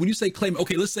faster? I mean, when you say claim,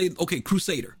 okay, let's say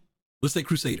Crusader. Let's say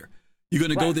Crusader. You're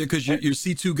going to go there because your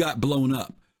C2 got blown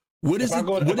up. What is it?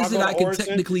 What is it I can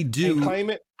technically do? Claim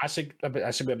it. I should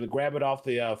be able to grab it off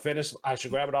the finish. I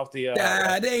should grab it off the.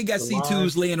 They ain't got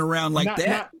C2s laying around like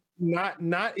that.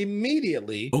 Not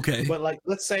immediately. Okay. But like,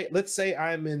 let's say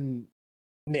I'm in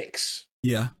Nix.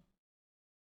 Yeah.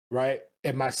 Right,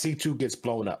 and my C2 gets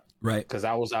blown up. Right. Because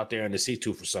I was out there in the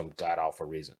C2 for some god awful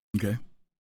reason. Okay.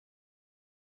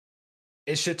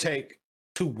 It should take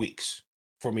 2 weeks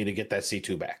for me to get that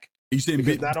C2 back. You saying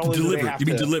not only delivered? You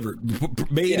mean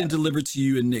delivered, made and delivered to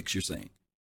you in Nix? You're saying,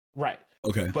 right?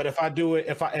 Okay. But if I do it,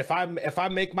 if I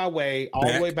make my way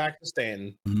all the way back to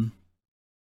Stanton,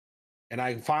 and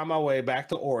I can find my way back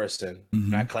to Orison,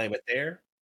 and I claim it there,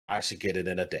 I should get it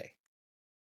in a day.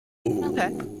 Ooh,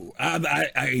 okay.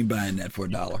 I ain't buying that for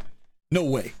 $1. No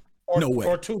way. No way.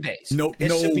 Or 2 days. No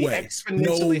should be way.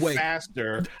 Exponentially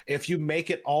faster if you make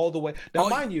it all the way. Now,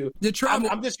 mind you, the travel.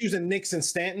 I'm just using Nix and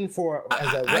Stanton as a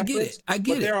reference. I get it.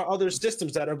 But there are other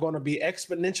systems that are going to be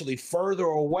exponentially further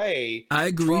away. I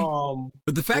agree.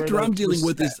 But the factor I'm dealing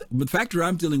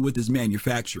with is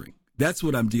manufacturing. That's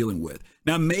what I'm dealing with.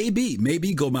 Now, maybe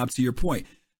go Mob, to your point.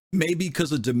 Maybe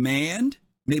because of demand,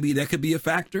 maybe that could be a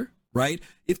factor, right?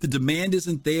 If the demand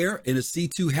isn't there and a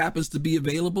C2 happens to be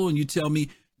available, and you tell me,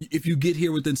 if you get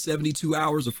here within 72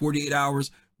 hours or 48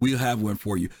 hours, we'll have one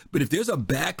for you. But if there's a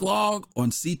backlog on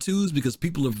C2s because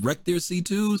people have wrecked their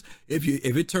C2s, if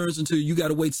it turns into you got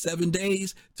to wait 7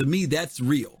 days, to me, that's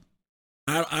real.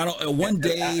 I don't, one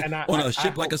day on a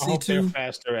ship like a C2. I hope they're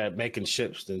faster at making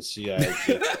ships than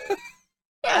CIG.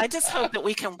 I just hope that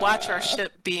we can watch our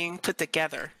ship being put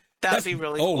together. That'd be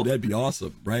really cool. Oh, that'd be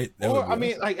awesome, right? I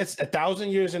mean, like, it's 1,000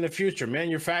 years in the future.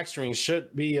 Manufacturing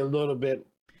should be a little bit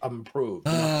improved.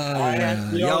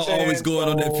 Y'all always going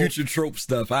on that future trope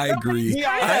stuff. I agree.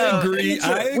 I agree.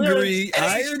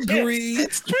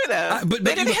 It's true though. But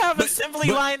they didn't have assembly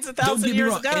lines 1,000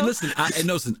 years ago. And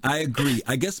listen, I agree.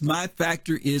 I guess my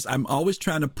factor is I'm always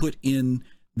trying to put in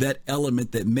that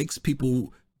element that makes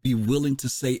people be willing to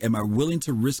say, am I willing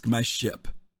to risk my ship?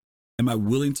 Am I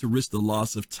willing to risk the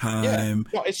loss of time?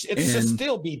 Yeah. No, it should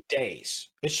still be days.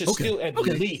 It should still at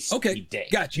least be days.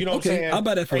 Gotcha. You know what I'm saying? I'll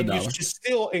buy that for $1. You should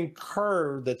still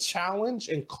incur the challenge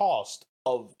and cost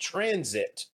of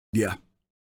transit. Yeah.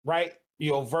 Right?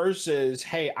 versus,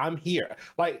 hey, I'm here.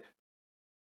 Like,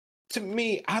 to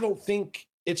me, I don't think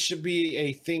it should be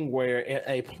a thing where in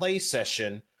a play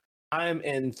session, I'm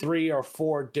in 3 or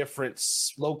 4 different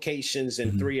locations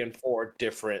in 3 and 4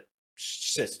 different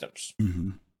systems.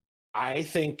 I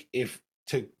think if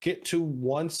to get to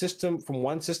one system from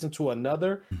one system to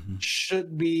another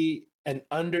should be an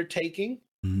undertaking,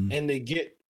 and to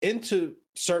get into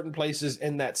certain places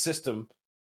in that system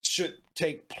should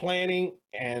take planning.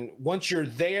 And once you're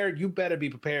there, you better be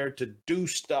prepared to do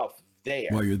stuff there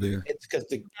while you're there. It's because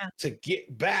to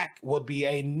get back will be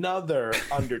another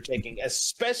undertaking,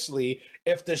 especially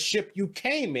if the ship you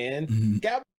came in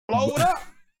got blown up.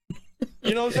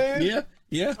 You know what I'm saying?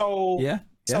 Yeah.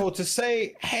 So to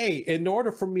say, hey, in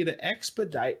order for me to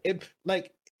expedite it,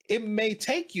 like it may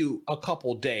take you a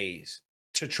couple days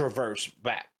to traverse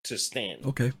back to Stanton.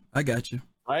 Okay, I got you.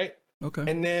 Right? Okay.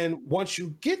 And then once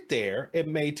you get there, it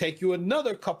may take you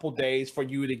another couple days for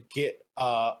you to get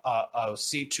a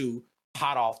C2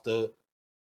 hot off the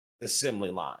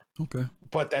assembly line. Okay.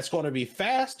 But that's going to be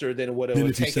faster than what it then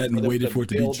would if you take sat and waited for it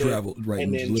to be traveled, right,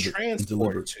 and then transport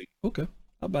transport it to you. Okay.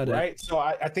 How about that? Right. So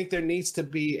I think there needs to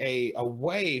be a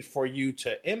way for you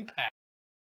to impact.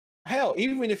 Hell,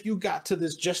 even if you got to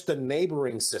this just the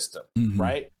neighboring system,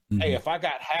 right? Hey, if I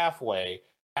got halfway,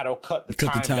 that'll cut the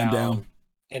time down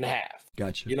in half.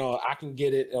 Gotcha. You know, I can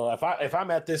get it. If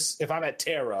I'm at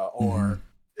Terra or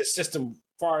this system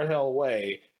far hell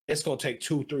away, it's gonna take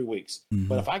 2-3 weeks.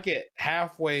 But if I get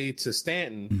halfway to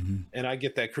Stanton and I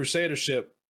get that Crusader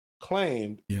ship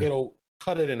claimed, it'll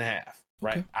cut it in half.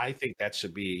 Right. Okay. I think that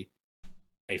should be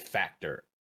a factor.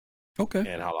 Okay.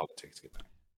 And how long it takes to get back.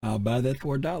 I'll buy that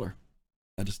for $1.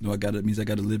 I just know it means I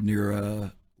got to live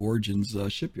near Origins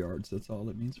shipyards. That's all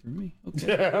it means for me.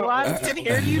 Okay. What?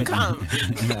 Here you come.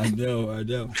 I know.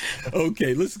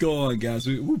 Okay, let's go on, guys.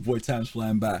 Boy, time's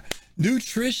flying by.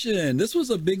 Nutrition. This was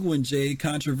a big one, Jay.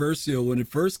 Controversial. When it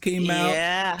first came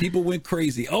out, people went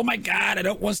crazy. Oh my God, I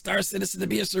don't want Star Citizen to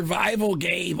be a survival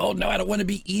game. Oh no, I don't want to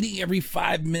be eating every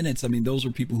 5 minutes. I mean, those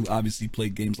were people who obviously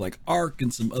played games like Ark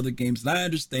and some other games. And I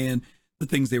understand the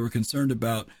things they were concerned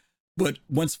about. But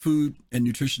once food and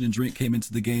nutrition and drink came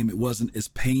into the game, it wasn't as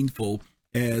painful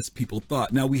as people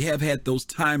thought. Now, we have had those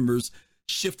timers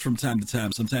shift from time to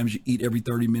time. Sometimes you eat every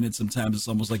 30 minutes. Sometimes it's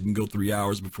almost like you can go 3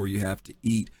 hours before you have to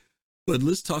eat. But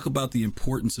let's talk about the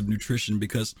importance of nutrition,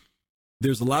 because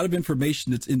there's a lot of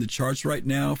information that's in the charts right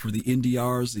now for the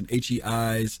NDRs and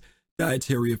HEIs,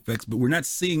 dietary effects, but we're not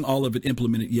seeing all of it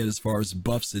implemented yet as far as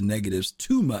buffs and negatives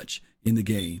too much in the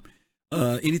game.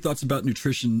 Any thoughts about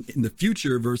nutrition in the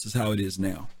future versus how it is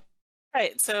now?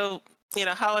 Right. So,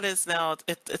 how it is now,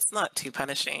 it's not too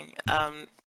punishing.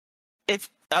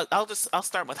 I'll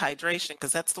start with hydration,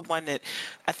 because that's the one that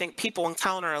I think people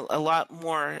encounter a lot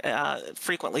more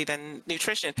frequently than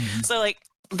nutrition. So like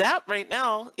that right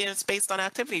now is based on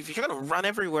activity. If you're going to run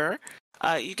everywhere,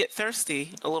 you get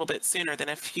thirsty a little bit sooner than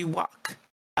if you walk.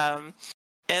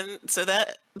 And so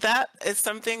that is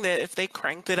something that if they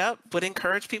cranked it up would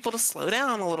encourage people to slow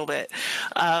down a little bit.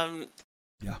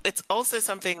 It's also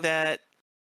something that,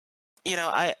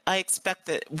 I expect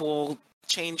that will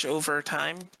change over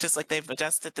time, just like they've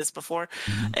adjusted this before.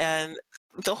 And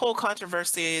the whole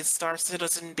controversy is Star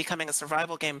Citizen becoming a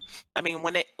survival game. I mean,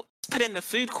 when they put in the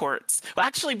food courts, well,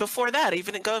 actually before that,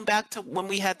 even going back to when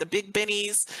we had the Big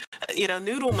Benny's,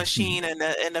 noodle machine and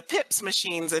the Pips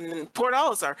machines and Port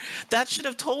Alizar, that should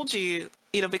have told you,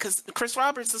 because Chris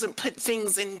Roberts doesn't put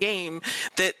things in game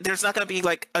that there's not going to be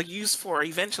like a use for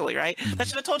eventually, right? That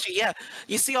should have told you,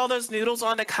 you see all those noodles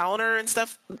on the counter and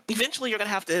stuff, eventually you're going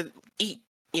to have to eat,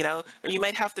 or you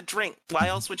might have to drink. Why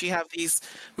else would you have these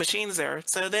machines there?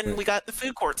 So then we got the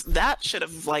food courts. That should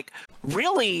have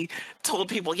really told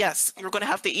people, yes, you're going to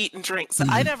have to eat and drink. So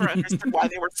I never understood why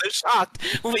they were so shocked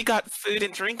when we got food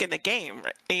and drink in the game,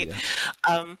 right?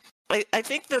 I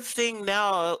think the thing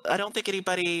now, I don't think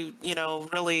anybody,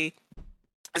 really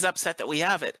is upset that we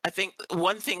have it. I think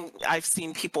one thing I've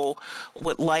seen people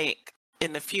would like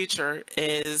in the future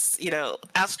is,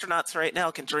 astronauts right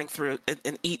now can drink through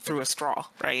and eat through a straw,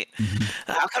 right?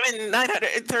 How come in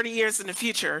 930 years in the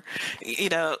future,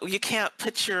 you can't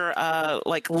put your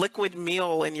liquid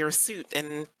meal in your suit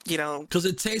and, Because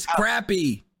it tastes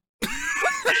crappy.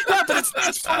 Yeah, but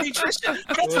it's for nutrition.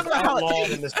 That's outlawed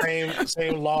in the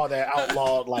same law that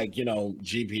outlawed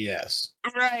GPS.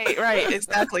 Right,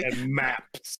 exactly. And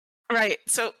maps. Right.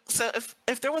 So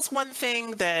if there was one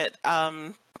thing that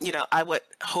I would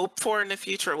hope for in the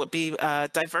future, it would be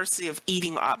diversity of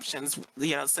eating options.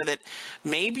 So that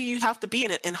maybe you have to be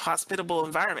in an inhospitable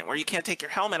environment where you can't take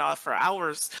your helmet off for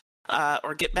hours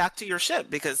or get back to your ship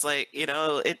because, like, you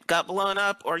know, it got blown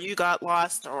up or you got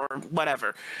lost or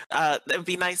whatever. It would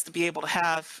be nice to be able to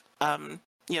have,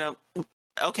 you know,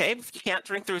 okay, if you can't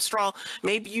drink through a straw,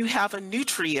 maybe you have a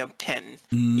Nutria pen.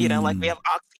 You know, like we have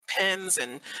oxy pens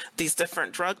and these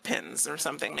different drug pens or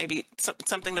something. Maybe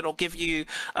something that'll give you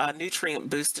a nutrient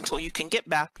boost until you can get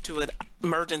back to an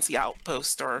emergency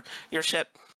outpost or your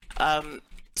ship.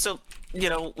 So, you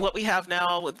know, what we have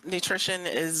now with nutrition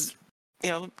is, you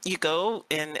know, you go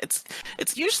and it's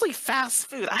usually fast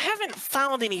food. I haven't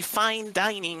found any fine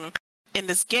dining in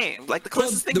this game. Like the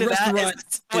closest thing to that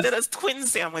is one of those twin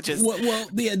sandwiches. Well,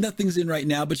 yeah, nothing's in right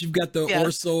now, but you've got the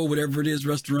Orso, whatever it is,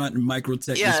 restaurant and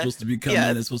Microtech is supposed to be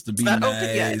coming. It's supposed to be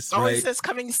nice, it always says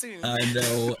coming soon. I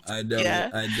know.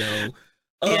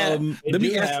 Let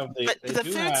me ask. The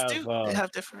foods do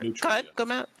have different. Go ahead, go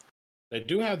Matt. They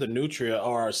do have the Nutria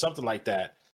or something like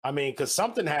that. I mean, because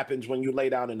something happens when you lay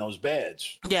down in those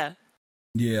beds. Yeah.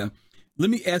 Yeah. Let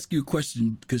me ask you a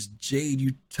question, because Jade,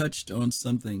 you touched on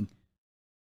something.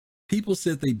 People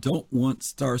said they don't want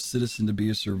Star Citizen to be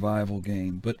a survival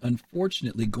game, but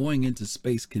unfortunately, going into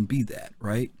space can be that,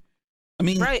 right? I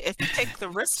mean, right. If you take the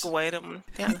risk away, then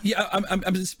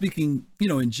I'm just speaking, you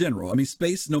know, in general. I mean,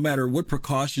 space, no matter what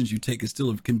precautions you take, it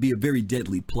still can be a very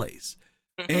deadly place.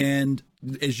 Mm-hmm. And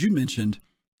as you mentioned,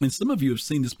 and some of you have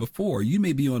seen this before, you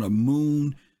may be on a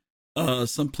moon,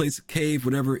 someplace, a cave,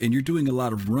 whatever, and you're doing a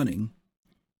lot of running.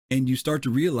 And you start to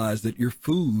realize that your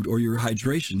food or your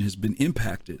hydration has been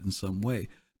impacted in some way.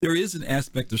 There is an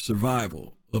aspect of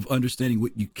survival, of understanding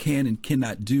what you can and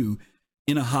cannot do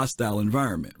in a hostile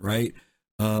environment, right?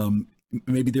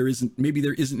 Maybe there isn't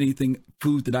anything,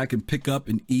 food that I can pick up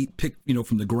and eat,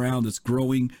 from the ground that's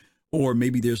growing, or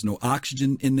maybe there's no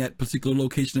oxygen in that particular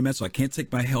location I'm at, so I can't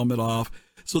take my helmet off.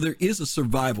 So there is a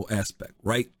survival aspect,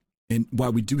 right? And why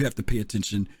we do have to pay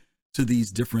attention to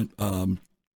these different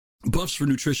buffs for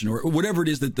nutrition or whatever it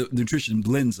is that the nutrition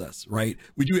lends us, right?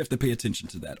 We do have to pay attention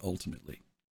to that ultimately.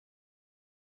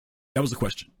 That was the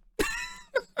question.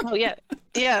 Oh yeah.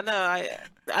 Yeah, no,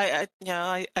 I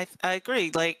agree.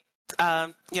 Like,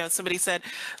 somebody said,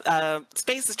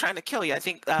 space is trying to kill you. I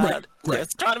think, right.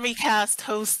 Astronomy Cast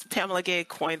host Pamela Gay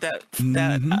coined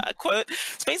that quote,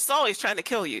 space is always trying to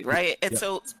kill you, right? And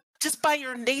so just by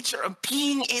your nature of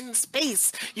being in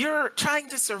space, you're trying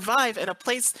to survive in a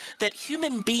place that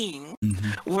human beings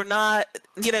were not,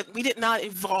 we did not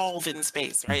evolve in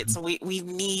space, right? So we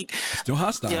need still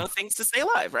hostile, things to stay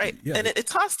alive, right? Yeah. And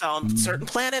it's hostile. Certain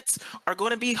planets are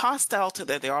going to be hostile to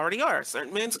them. They already are.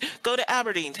 Certain moons, go to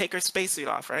Aberdeen, take her spacesuit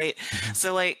off, right?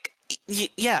 So like,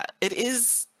 yeah, it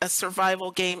is a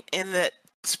survival game in that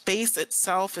space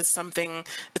itself is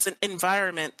it's an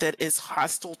environment that is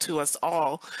hostile to us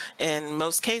all in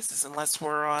most cases, unless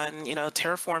we're on, a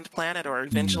terraformed planet or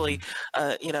eventually,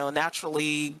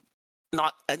 naturally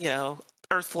not,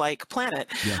 Earth-like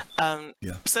planet.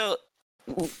 So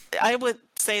I would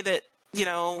say that,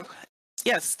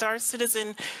 yes, Star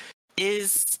Citizen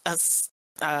is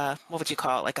what would you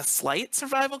call it? Like a slight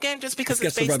survival game, just because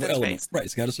it's based in space. Right,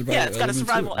 it's got a survival element. Yeah, it's got a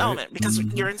survival too, element right? because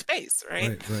you're in space,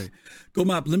 right? Right. Go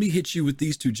Mop, let me hit you with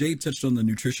these two. Jade touched on the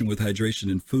nutrition with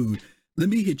hydration and food. Let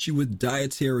me hit you with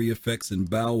dietary effects and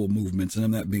bowel movements. And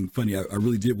I'm not being funny. I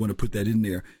really did want to put that in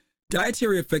there.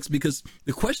 Dietary effects, because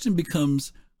the question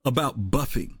becomes about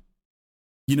buffing.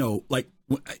 Like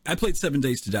I played 7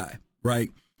 Days to Die, right?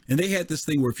 And they had this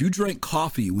thing where if you drank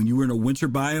coffee when you were in a winter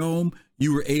biome,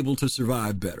 you were able to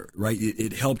survive better, right?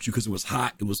 It helped you because it was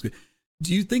hot. It was good.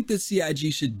 Do you think that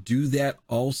CIG should do that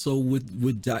also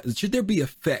with diet? Should there be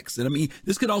effects? And I mean,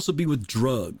 this could also be with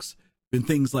drugs and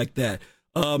things like that.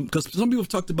 Because some people have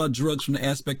talked about drugs from the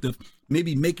aspect of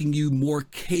maybe making you more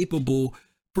capable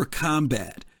for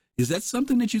combat. Is that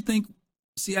something that you think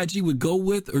CIG would go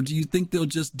with? Or do you think they'll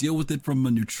just deal with it from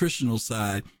a nutritional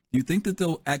side? Do you think that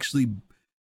they'll actually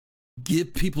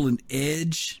give people an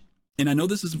edge? And I know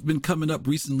this has been coming up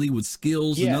recently with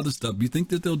skills and other stuff. Do you think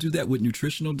that they'll do that with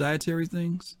nutritional dietary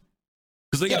things?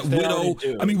 Because they got Widow.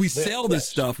 I mean, we sell this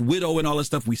stuff, Widow and all this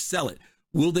stuff. We sell it.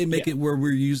 Will they make it where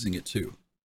we're using it too?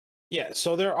 Yeah.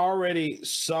 So there are already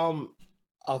some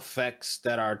effects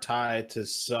that are tied to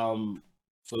some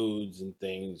foods and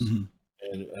things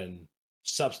and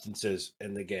substances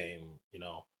in the game.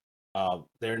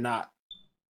 They're not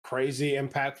crazy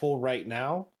impactful right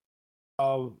now.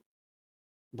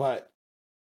 But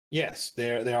yes,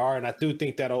 there are, and I do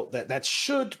think that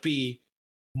should be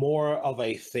more of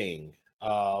a thing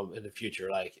in the future.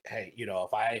 Like, hey,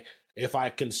 if I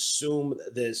consume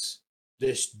this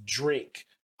drink,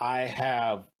 I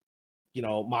have,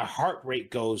 my heart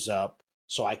rate goes up,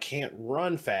 so I can't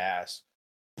run fast,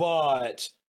 but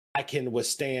I can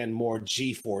withstand more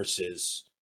G forces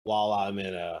while I'm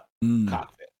in a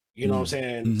cockpit. You know what I'm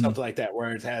saying? Mhm. Something like that,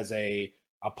 where it has a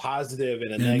positive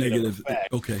and a negative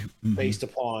effect Okay. based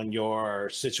upon your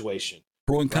situation.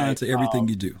 Pro and con right? to everything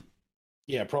you do.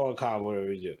 Yeah, pro and con,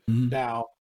 whatever you do. Mhm. Now,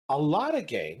 a lot of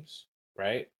games,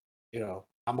 right?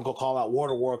 I'm gonna call out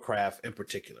World of Warcraft in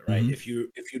particular, right? Mhm.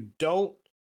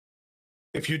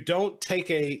 If you don't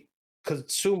take a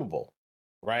consumable,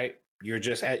 right? You're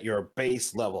just at your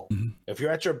base level. Mhm. If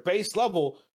you're at your base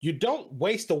level, you don't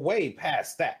waste away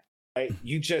past that, right?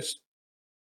 You just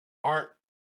aren't.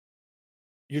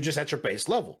 You're just at your base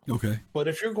level. Okay. But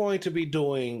if you're going to be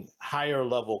doing higher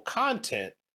level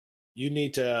content, you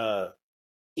need to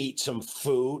eat some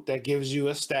food that gives you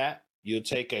a stat. You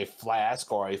take a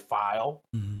flask or a file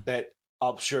Mhm. that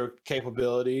ups your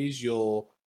capabilities.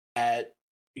 You'll add,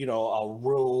 a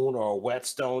rune or a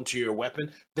whetstone to your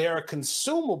weapon. There are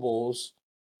consumables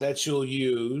that you'll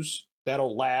use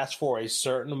that'll last for a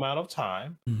certain amount of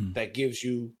time Mhm. that gives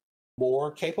you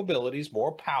more capabilities,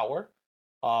 more power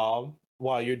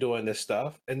while you're doing this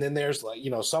stuff. And then there's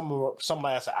some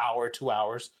last an hour, 2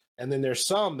 hours. And then there's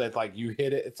some that like you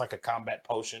hit it, it's like a combat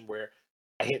potion where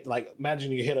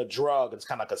imagine you hit a drug, it's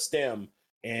kind of like a stem,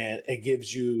 and it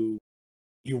gives you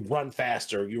run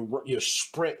faster, your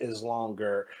sprint is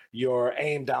longer, your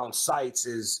aim down sights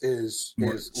is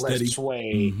More less steady.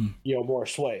 sway, Mhm.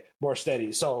 more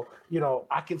steady. So,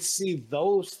 I can see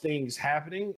those things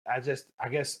happening. I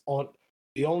guess on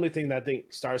the only thing that I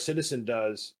think Star Citizen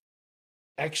does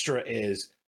extra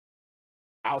is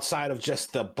outside of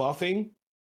just the buffing,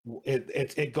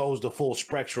 it goes the full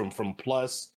spectrum from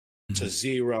plus to Mhm.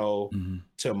 0 Mhm.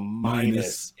 to Minus.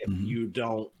 minus if Mhm. you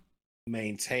don't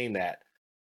maintain that,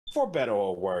 for better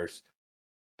or worse.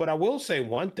 But I will say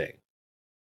one thing.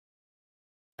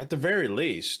 At the very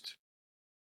least,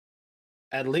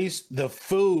 at least the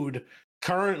food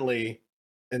currently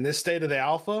in this state of the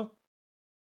alpha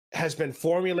has been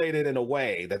formulated in a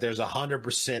way that there's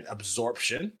 100%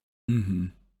 absorption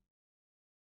Mhm.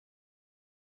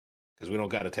 because we don't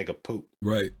got to take a poop.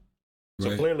 Right. So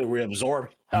Right. clearly we're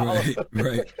absorbing Right.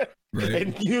 Right. Right.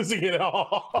 and using it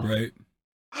all. Right.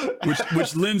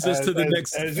 Which lends us to the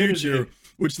next future,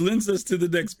 which lends us to the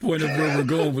next point of where we're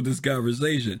going with this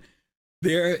conversation.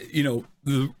 There,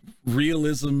 the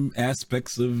realism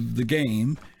aspects of the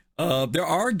game. There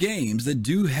are games that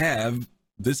do have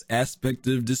this aspect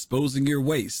of disposing your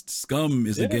waste. Scum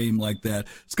is a game like that.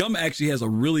 Scum actually has a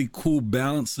really cool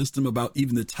balance system about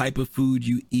even the type of food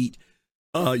you eat.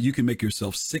 You can make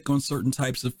yourself sick on certain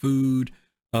types of food.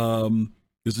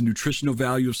 There's a nutritional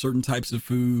value of certain types of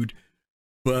food.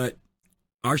 But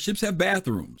our ships have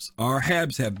bathrooms. Our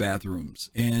habs have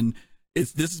bathrooms. And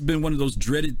this has been one of those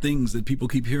dreaded things that people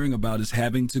keep hearing about, is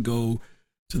having to go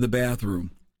to the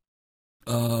bathroom.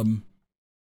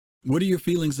 What are your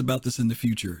feelings about this in the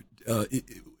future?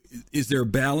 Is there a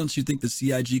balance you think the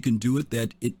CIG can do it,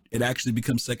 that it actually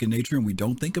becomes second nature and we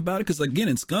don't think about it? Because again,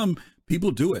 in Scum,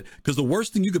 people do it. Because the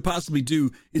worst thing you could possibly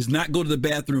do is not go to the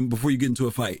bathroom before you get into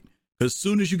a fight. As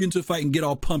soon as you get into a fight and get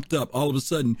all pumped up, all of a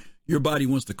sudden your body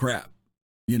wants to crap,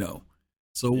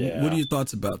 So what are your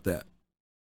thoughts about that?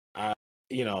 I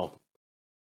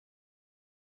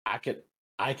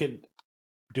could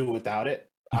do without it.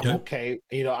 I'm okay.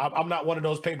 I'm not one of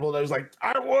those people that's like,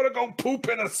 I want to go poop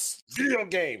in a video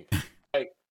game.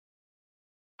 Like,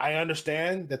 I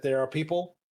understand that there are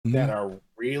people that are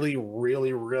really,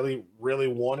 really, really, really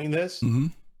wanting this. Mm-hmm.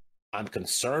 I'm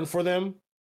concerned for them,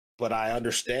 but I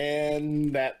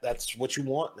understand that that's what you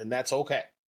want, and that's okay.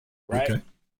 Right? Okay.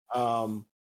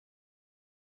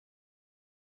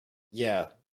 Yeah.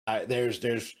 There's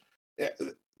the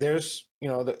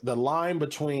line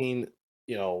between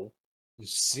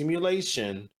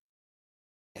simulation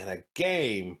and a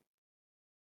game.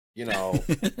 That's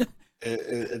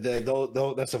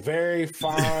a very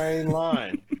fine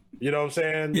line. You know what I'm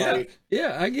saying?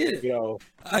 Yeah, I get it.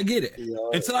 I get it.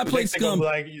 Until I played Scum,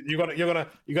 like you're gonna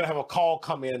have a call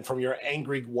come in from your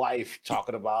angry wife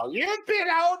talking about you've been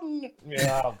out and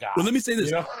oh god. Well, let me say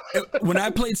this: when I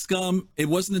played Scum, it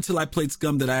wasn't until I played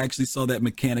Scum that I actually saw that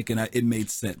mechanic and it made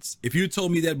sense. If you had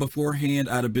told me that beforehand,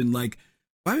 I'd have been like,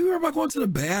 "Why are you worried about going to the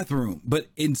bathroom?" But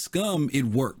in Scum, it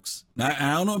works. Now,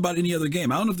 I don't know about any other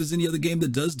game. I don't know if there's any other game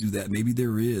that does do that. Maybe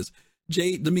there is.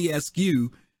 Jay, let me ask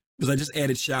you, because I just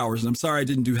added showers, and I'm sorry I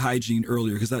didn't do hygiene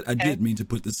earlier, because I did mean to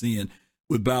put this in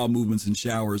with bowel movements and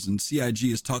showers, and CIG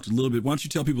has talked a little bit. Why don't you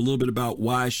tell people a little bit about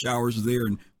why showers are there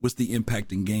and what's the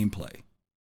impact in gameplay?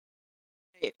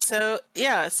 So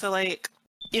you're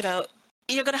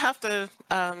gonna have to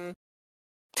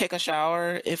take a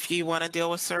shower if you want to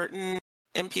deal with certain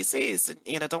NPCs,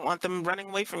 and, don't want them running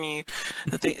away from you,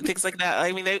 things like that.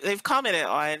 I mean, they've commented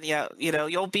on,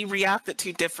 you'll be reacted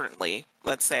to differently,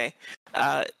 let's say,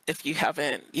 if you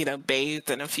haven't, bathed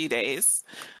in a few days.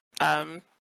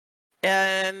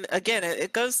 And again,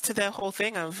 it goes to that whole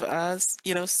thing of,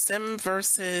 sim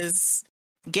versus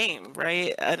game,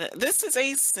 right? And this is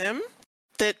a sim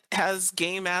that has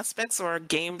game aspects, or a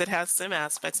game that has sim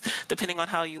aspects, depending on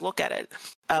how you look at it.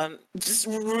 Just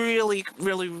really,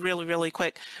 really, really, really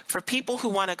quick, for people who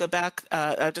want to go back,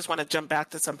 I just want to jump back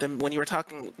to something when you were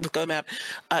talking with GoMap.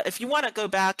 If you want to go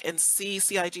back and see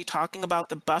CIG talking about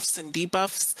the buffs and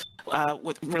debuffs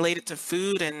related to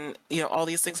food and all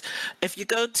these things, if you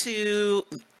go to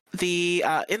the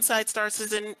Inside Star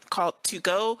Citizen called To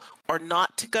Go or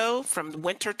Not To Go from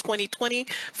winter 2020,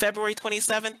 February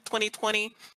 27th,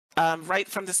 2020, right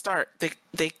from the start,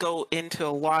 they go into a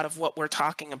lot of what we're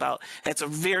talking about. And it's a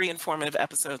very informative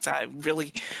episode. So I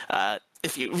really,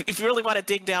 if you really want to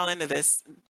dig down into this,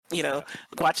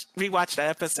 rewatch that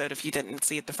episode if you didn't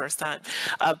see it the first time.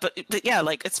 But yeah,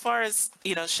 like as far as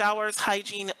showers,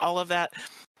 hygiene, all of that,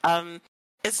 I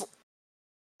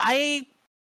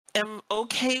am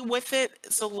okay with it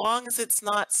so long as it's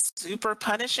not super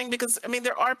punishing, because I mean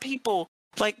there are people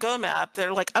like GoMap,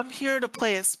 they're like, I'm here to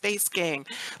play a space game,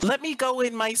 let me go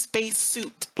in my space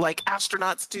suit like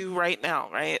astronauts do right now,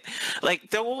 right? Like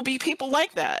there will be people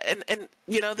like that, and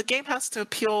the game has to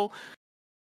appeal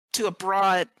to a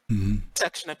broad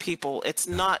section of people. It's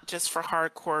not just for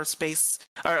hardcore space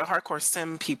or hardcore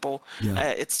sim people.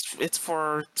 It's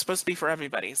supposed to be for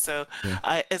everybody. So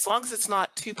as long as it's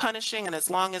not too punishing, and as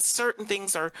long as certain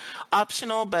things are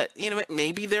optional, but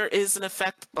maybe there is an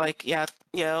effect, like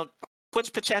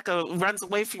Twitch Pacheco runs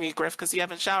away from you, Griff, because you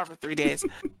haven't showered for 3 days.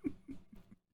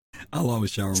 I'll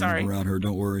always shower when I'm around her,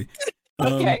 don't worry.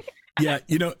 Okay. Yeah,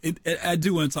 I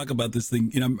do want to talk about this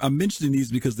thing. I'm mentioning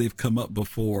these because they've come up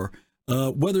before.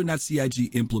 Whether or not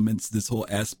CIG implements this whole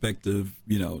aspect of,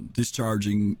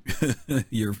 discharging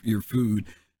your food,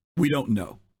 we don't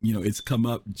know. It's come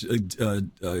up.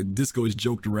 Disco has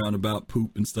joked around about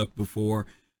poop and stuff before.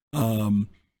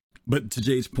 But to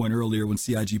Jay's point earlier, when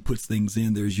CIG puts things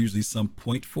in, there's usually some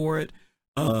point for it.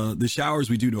 The showers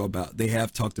we do know about. They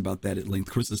have talked about that at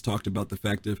length. Chris has talked about the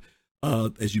fact of,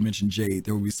 as you mentioned, Jay,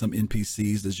 there will be some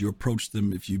NPCs as you approach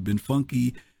them. If you've been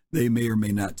funky, they may or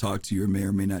may not talk to you, or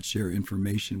may not share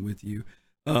information with you.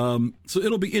 So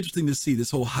it'll be interesting to see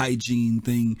this whole hygiene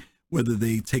thing, whether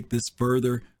they take this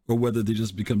further or whether they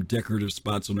just become decorative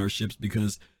spots on our ships,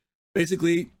 because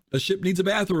basically a ship needs a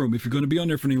bathroom if you're going to be on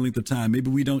there for any length of time.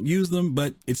 Maybe we don't use them,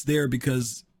 but it's there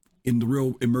because in the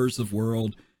real immersive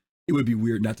world, it would be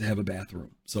weird not to have a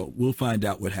bathroom. So we'll find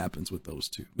out what happens with those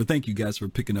two. But thank you guys for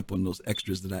picking up on those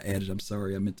extras that I added. I'm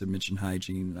sorry, I meant to mention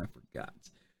hygiene and I forgot.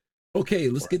 Okay,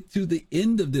 let's get to the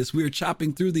end of this. We're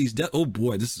chopping through these. Oh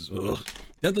boy, this is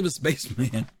Death of a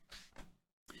Spaceman.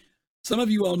 Some of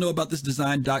you all know about this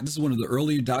design doc. This is one of the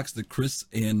earlier docs that Chris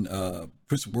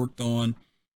worked on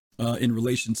in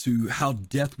relation to how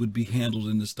death would be handled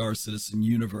in the Star Citizen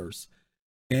universe.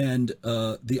 And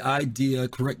the idea,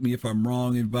 correct me if I'm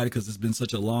wrong, everybody, because it's been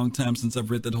such a long time since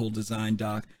I've read that whole design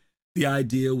doc. The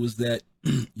idea was that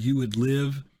you would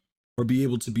live or be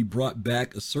able to be brought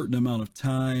back a certain amount of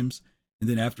times, and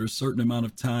then after a certain amount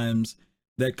of times,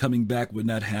 that coming back would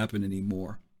not happen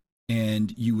anymore.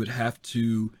 And you would have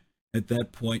to, at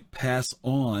that point, pass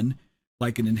on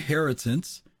like an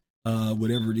inheritance,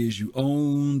 whatever it is you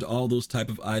owned, all those type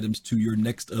of items to your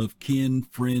next of kin,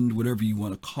 friend, whatever you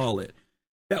want to call it.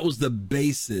 That was the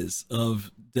basis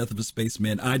of Death of a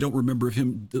Spaceman. I don't remember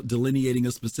him delineating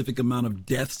a specific amount of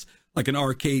deaths, like an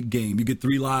arcade game. You get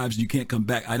 3 lives and you can't come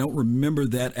back. I don't remember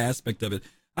that aspect of it.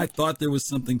 I thought there was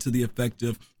something to the effect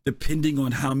of, depending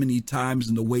on how many times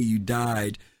and the way you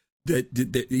died, that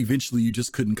eventually you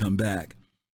just couldn't come back.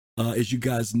 As you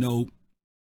guys know,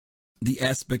 the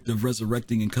aspect of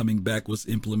resurrecting and coming back was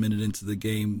implemented into the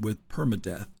game with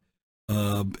permadeath.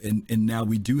 And now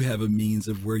we do have a means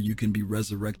of where you can be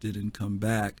resurrected and come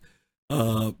back.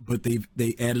 But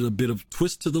they added a bit of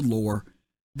twist to the lore.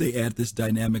 They add this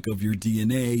dynamic of your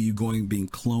DNA, being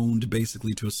cloned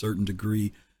basically to a certain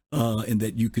degree, and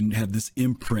that you can have this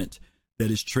imprint that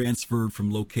is transferred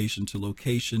from location to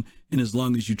location. And as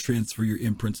long as you transfer your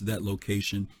imprint to that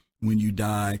location, when you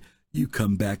die, you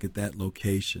come back at that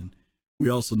location. We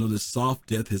also know that soft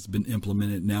death has been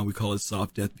implemented. Now we call it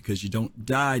soft death because you don't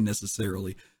die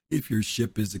necessarily. If your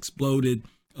ship is exploded,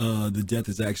 the death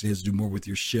has to do more with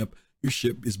your ship. Your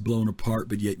ship is blown apart,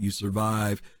 but yet you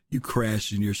survive. You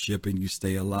crash in your ship and you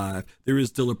stay alive. There is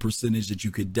still a percentage that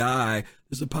you could die.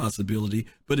 There's a possibility,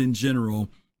 but in general,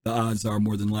 the odds are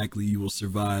more than likely you will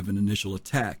survive an initial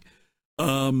attack.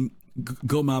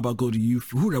 Gomob, I'll go to you.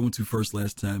 Who did I went to first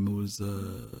last time? It was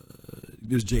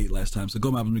Jade last time. So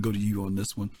Gomob, I'm gonna go to you on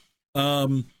this one.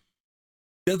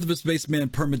 Death of a Spaceman,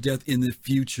 permadeath in the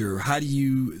future. How do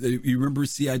you remember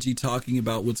CIG talking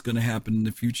about what's going to happen in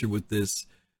the future with this?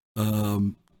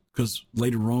 Because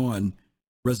later on,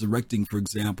 resurrecting, for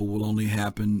example, will only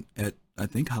happen at, I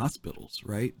think, hospitals,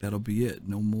 right? That'll be it.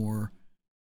 No more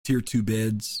tier 2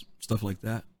 beds, stuff like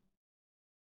that.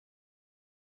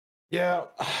 Yeah.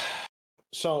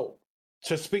 So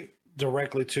to speak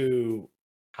directly to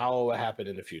how it will happen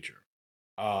in the future,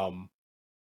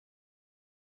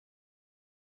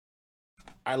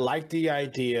 I like the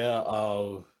idea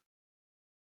of,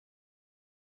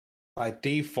 by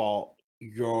default,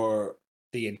 the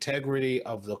integrity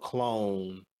of the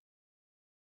clone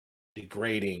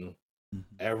degrading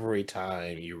every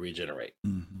time you regenerate.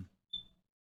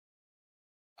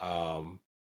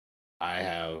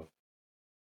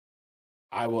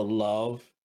 I would love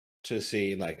to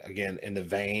see, like, again, in the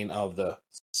vein of the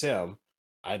sim,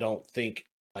 I don't think,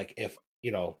 like, if,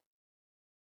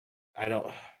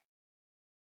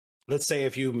 let's say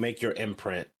if you make your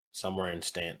imprint somewhere in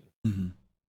Stanton,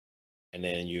 and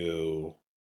then you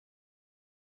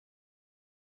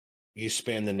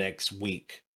spend the next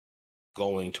week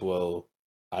going to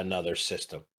another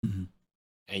system, and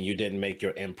you didn't make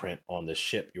your imprint on the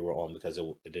ship you were on because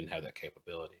it didn't have that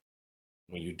capability.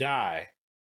 When you die,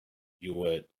 you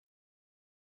would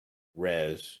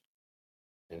res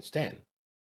in Stanton,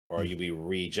 or you'd be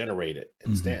regenerated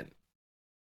in Stanton.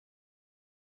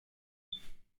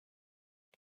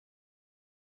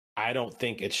 I don't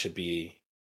think it should be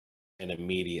an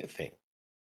immediate thing.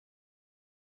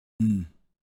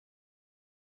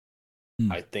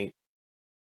 I think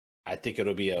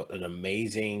it'll be an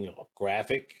amazing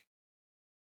graphic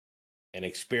and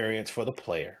experience for the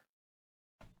player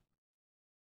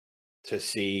to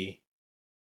see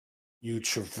you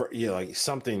ephemerally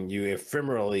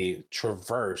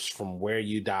traverse from where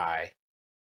you die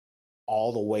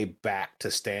all the way back to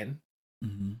Stanton,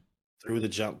 through the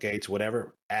jump gates,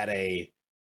 whatever, at a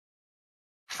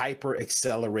hyper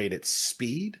accelerated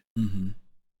speed,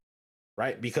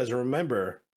 right? Because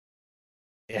remember,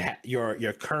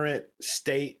 your current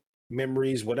state,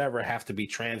 memories, whatever, have to be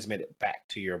transmitted back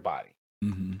to your body,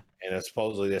 and there's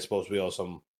supposed to be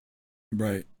some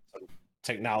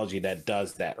technology that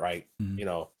does that, right?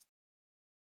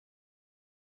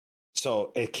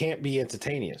 So it can't be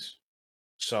instantaneous.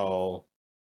 So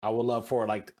I would love for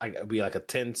it'd be like a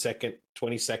 10-second,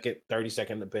 20-second,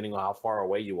 30-second, depending on how far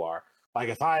away you are. Like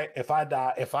if I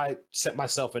set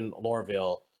myself in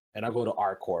Lorville and I go to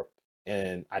ArcCorp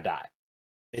and I die,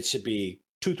 it should be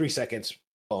 2-3 seconds,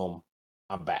 boom,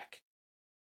 I'm back.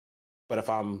 But if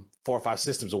I'm 4 or 5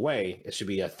 systems away, it should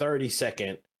be a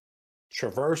 30-second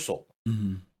traversal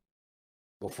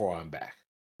before I'm back.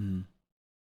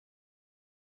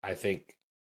 I think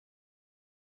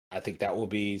that will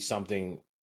be something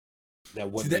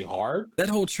that wouldn't be hard. That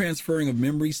whole transferring of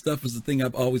memory stuff is the thing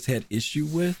I've always had issue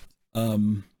with. Let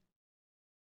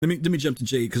me jump to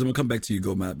Jade, because I'm gonna come back to you,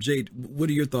 Gomob. Jade, what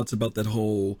are your thoughts about that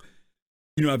whole,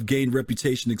 I've gained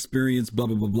reputation, experience, blah,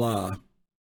 blah, blah, blah,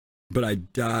 but I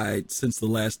died since the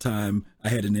last time I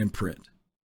had an imprint?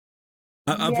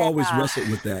 I've always wrestled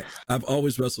with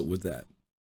that.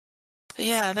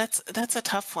 Yeah, that's a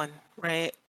tough one,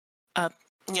 right? But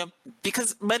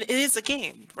it is a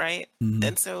game, right?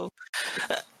 And so,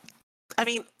 I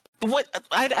mean, what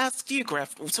I'd ask you,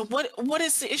 Griff. So, what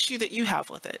is the issue that you have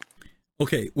with it?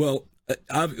 Okay, well,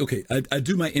 I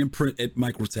do my imprint at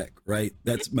Microtech, right?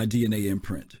 That's my DNA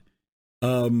imprint.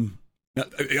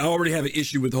 I already have an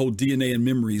issue with the whole DNA and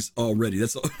memories already.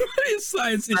 That's a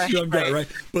science issue I've got, right?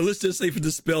 But let's just say to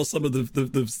dispel some of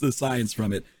the science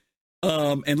from it.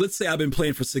 And let's say I've been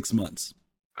playing for 6 months.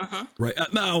 Right.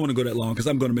 Now, I don't want to go that long because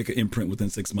I'm going to make an imprint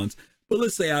within 6 months. But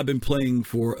let's say I've been playing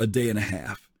for a day and a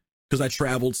half because I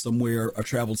traveled somewhere, I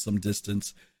traveled some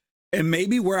distance. And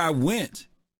maybe where I went,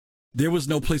 there was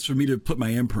no place for me to put my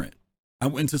imprint. I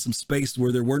went into some space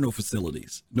where there were no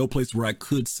facilities, no place where I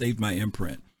could save my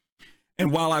imprint.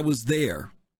 And while I was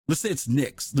there, let's say it's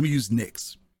Nyx. Let me use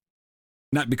Nyx.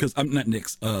 Not because I'm not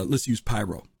Nyx. Let's use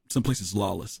Pyro. Some places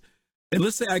lawless. And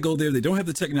let's say I go there. They don't have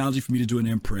the technology for me to do an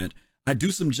imprint. I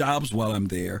do some jobs while I'm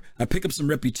there. I pick up some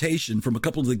reputation from a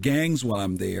couple of the gangs while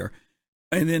I'm there.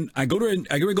 And then I go to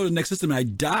the next system and I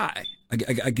die. I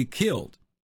get killed.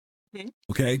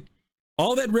 Okay.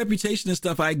 All that reputation and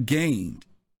stuff I gained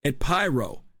at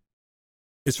Pyro,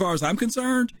 as far as I'm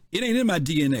concerned, it ain't in my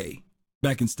DNA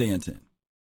back in Stanton.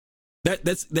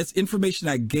 That's information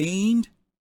I gained,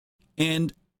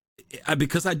 and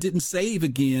because I didn't save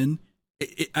again,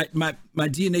 my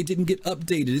DNA didn't get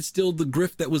updated. It's still the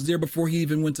Griff that was there before he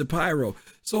even went to Pyro.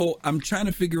 So I'm trying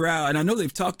to figure out, and I know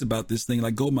they've talked about this thing,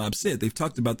 like GoMob said, they've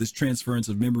talked about this transference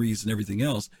of memories and everything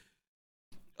else.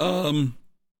 I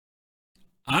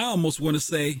almost want to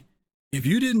say, if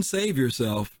you didn't save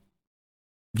yourself,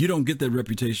 you don't get that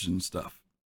reputation stuff.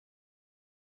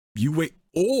 You wait,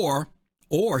 or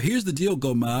here's the deal,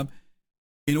 GoMob.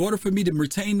 In order for me to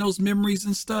retain those memories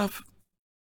and stuff,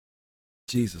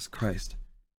 Jesus Christ,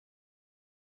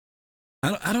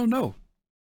 I don't know.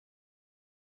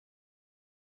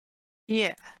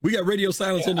 Yeah, we got radio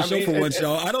silence on the show for once,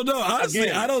 y'all. I don't know.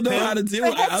 Honestly, I don't know how to deal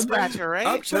with it. I'm trying to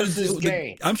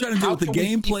deal with the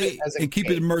gameplay and keep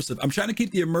it immersive. I'm trying to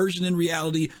keep the immersion in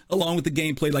reality along with the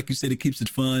gameplay. Like you said, it keeps it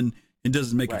fun and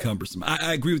doesn't make it cumbersome.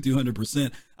 I agree with you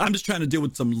 100%. I'm just trying to deal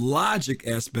with some logic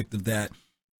aspect of that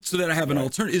so that I have an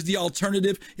alternative. Is the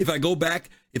alternative, if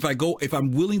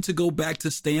I'm willing to go back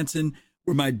to Stanton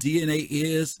where my DNA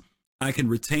is, I can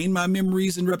retain my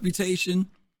memories and reputation?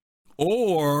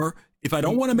 Or if I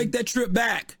don't want to make that trip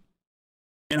back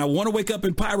and I want to wake up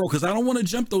in Pyro because I don't want to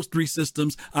jump those 3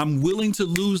 systems, I'm willing to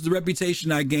lose the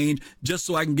reputation I gained just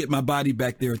so I can get my body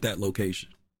back there at that location.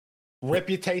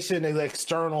 Reputation is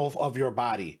external of your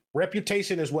body.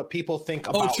 Reputation is what people think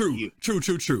about you. True.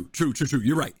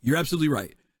 You're right. You're absolutely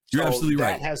right.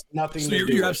 That has nothing to do with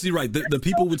it. You're absolutely right. The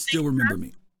people would still remember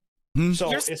me.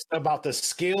 So it's about the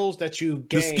skills that you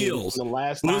gained the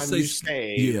last time you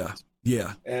stayed.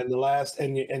 Yeah. And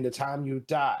the time you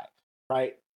die,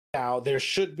 right? Now there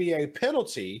should be a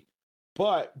penalty,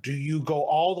 but do you go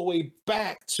all the way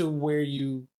back to where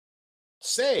you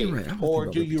saved, or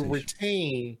do you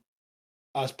retain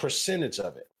a percentage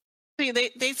of it?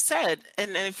 They've said,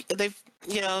 and if they've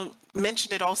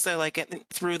mentioned it also, like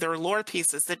through their lore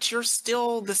pieces, that you're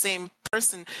still the same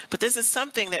person. But this is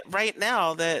something that right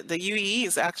now the UEE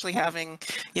is actually having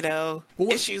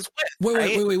issues with.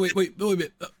 Wait.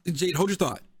 Jade, hold your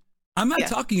thought. I'm not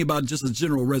talking about just a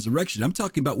general resurrection. I'm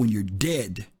talking about when you're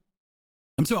dead.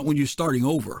 I'm talking about when you're starting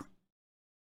over.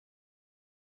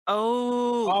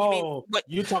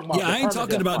 You talking about? Yeah, I ain't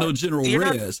talking about no general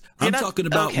res. I'm talking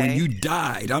about when you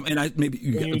died.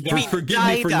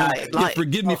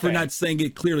 Forgive me for not saying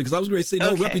it clearly, because I was going to say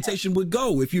no reputation would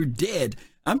go if you're dead.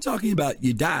 I'm talking about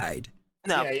you died.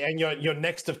 No, and your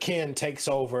next of kin takes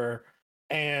over,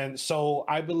 and so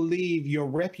I believe your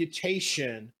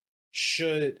reputation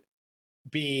should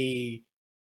be.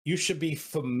 You should be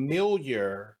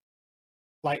familiar.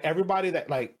 Like everybody that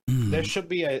there should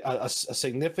be a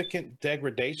significant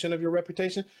degradation of your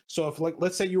reputation. So if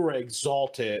let's say you were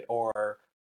exalted or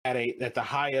at the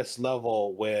highest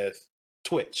level with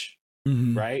Twitch,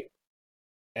 right?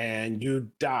 And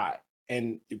you die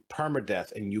and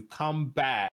permadeath and you come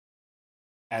back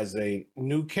as a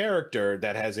new character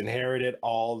that has inherited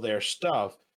all their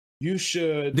stuff, you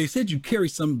should. They said you carry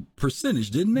some percentage,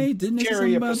 didn't they? Didn't they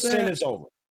carry a percentage over?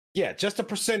 Yeah, just a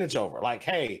percentage over. Like,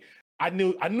 hey, I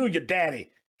knew your daddy.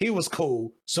 He was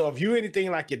cool. So if you anything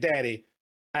like your daddy,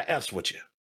 I F's with you.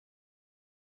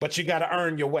 But you got to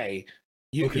earn your way.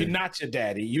 You're not your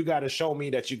daddy. You got to show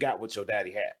me that you got what your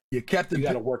daddy had. Yeah, Captain. You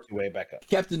got to work your way back up.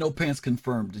 Captain No Pants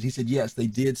confirmed it. He said yes, they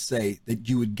did say that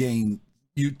you would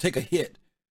you'd take a hit,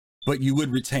 but you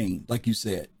would retain, like you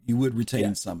said, you would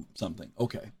retain something.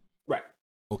 Okay. Right.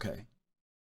 Okay.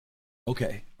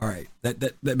 All right.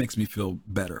 That makes me feel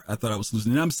better. I thought I was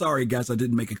losing. And I'm sorry, guys, I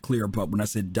didn't make it clear about when I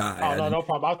said die. Oh, no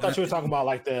problem. I thought you were talking about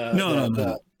like the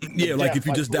no. Yeah, like if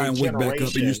you just die and wake back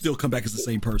up and you still come back as the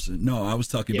same person. No, I was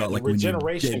talking about like when you're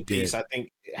regeneration piece. I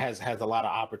think has a lot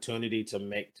of opportunity to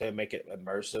make it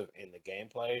immersive in the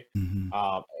gameplay.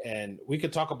 And we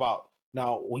could talk about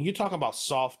now when you talk about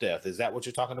soft death. Is that what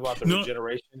you're talking about?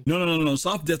 Regeneration? No.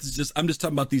 Soft death is I'm just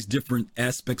talking about these different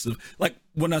aspects of, like,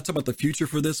 when I talk about the future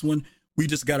for this one. We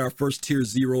just got our first tier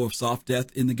 0 of soft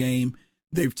death in the game.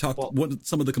 They've talked,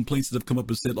 some of the complaints that have come up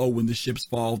and said, when the ships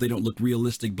fall, they don't look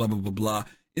realistic, blah, blah, blah, blah.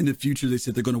 In the future, they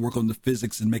said they're going to work on the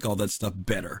physics and make all that stuff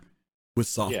better with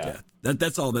soft death.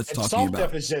 That's all that's talking soft about.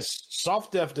 Death is just,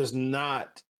 soft death does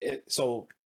not, so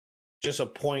just a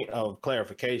point of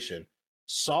clarification.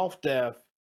 Soft death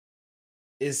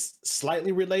is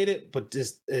slightly related, but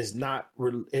this is not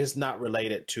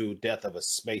related to death of a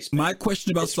spaceman. My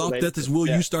question about soft death is, will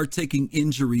you start taking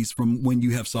injuries from when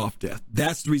you have soft death?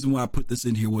 That's the reason why I put this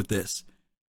in here with this.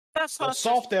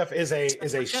 Soft death is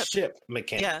a ship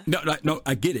mechanic. Yeah. No,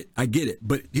 I get it.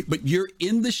 But you're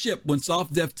in the ship when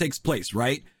soft death takes place,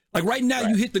 right? Like right now,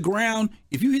 you hit the ground.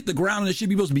 If you hit the ground in the ship,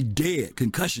 you're supposed to be dead,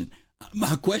 concussion.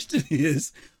 My question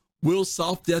is, will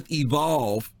soft death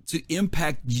evolve to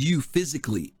impact you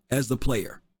physically as the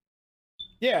player?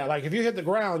 Yeah, like if you hit the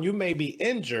ground, you may be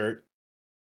injured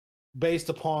based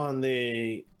upon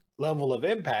the level of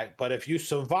impact, but if you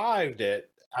survived it,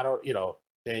 I don't,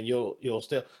 then you'll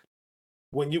still.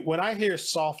 When I hear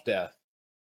soft death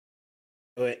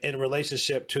in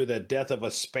relationship to the death of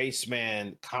a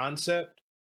spaceman concept,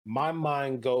 my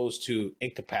mind goes to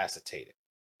incapacitated.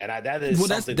 And that is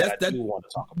something that I do want to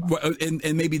talk about. Well,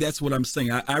 and maybe that's what I'm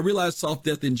saying. I realize soft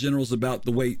death in general is about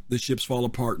the way the ships fall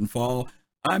apart and fall.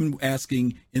 I'm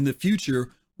asking, in the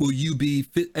future, will you be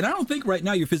fit? And I don't think right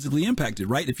now you're physically impacted,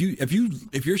 right?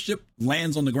 If your ship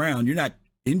lands on the ground, you're not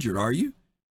injured, are you?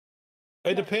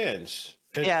 It depends.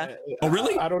 Yeah. Oh,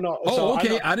 really? I don't know. Oh, So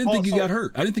okay. I didn't think you got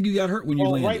hurt. I didn't think you got hurt when you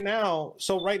landed. Right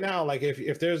now, like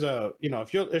if there's a,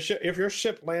 if your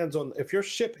ship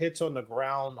hits on the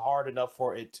ground hard enough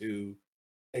for it to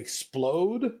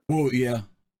explode, well, yeah,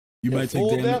 you might take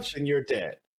damage. Depth, and you're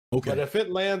dead. Okay. But if it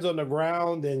lands on the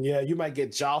ground, then yeah, you might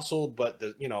get jostled, but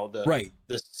the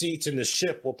seats in the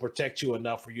ship will protect you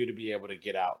enough for you to be able to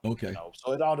get out. Okay.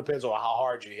 So it all depends on how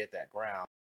hard you hit that ground.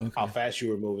 Okay. How fast you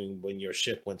were moving when your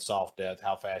ship went soft death,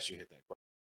 how fast you hit that ground.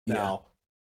 Yeah. Now,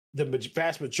 the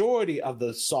vast majority of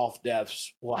the soft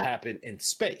deaths will happen in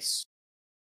space,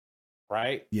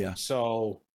 right? Yeah.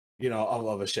 So,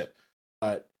 of a ship.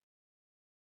 But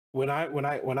when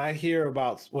I hear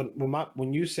about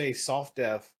when you say soft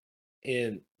death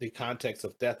in the context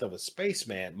of death of a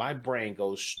spaceman, my brain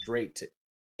goes straight to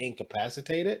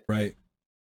incapacitated. Right.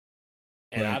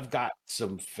 And right. I've got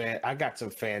some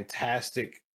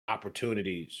fantastic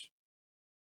opportunities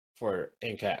for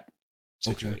NCAP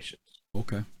situations.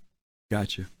 Okay.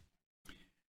 Gotcha.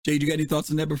 Jade, you got any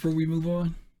thoughts on that before we move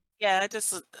on? Yeah, I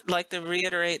just like to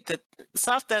reiterate that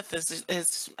soft death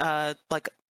is like,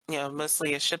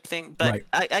 mostly a ship thing, but right.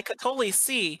 I could totally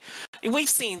see, we've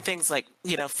seen things like,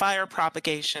 fire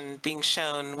propagation being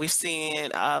shown. We've seen,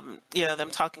 them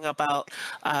talking about,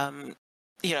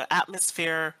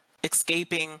 atmosphere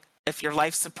escaping if your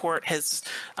life support has,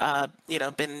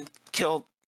 been killed,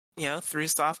 through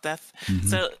soft death. Mm-hmm.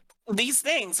 So these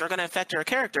things are going to affect your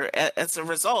character as a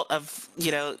result of,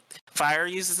 fire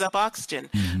uses up oxygen.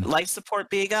 Mm-hmm. Life support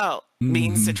being out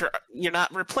means that you're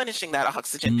not replenishing that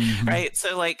oxygen, right?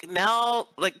 So like now,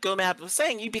 like Gomab was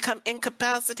saying, you become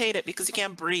incapacitated because you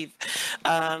can't breathe.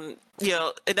 And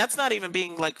that's not even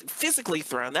being like physically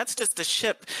thrown. That's just the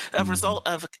ship, a result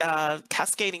of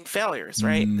cascading failures,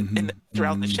 right?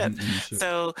 Throughout the ship.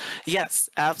 So yes,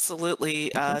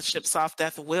 absolutely. Ship soft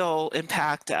death will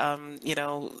impact,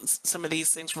 some of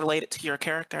these things related to your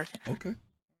character. Okay.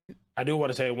 I do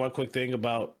want to say one quick thing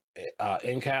about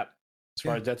NCAP as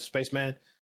far as Death of Spaceman.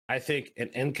 I think in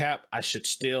NCAP,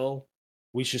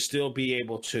 we should still be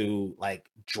able to like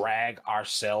drag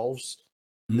ourselves,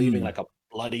 leaving like a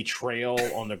bloody trail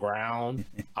on the ground.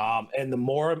 And the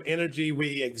more energy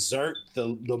we exert,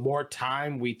 the more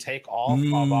time we take off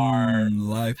of our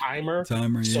timer,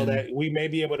 so that we may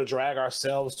be able to drag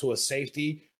ourselves to a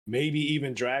safety. Maybe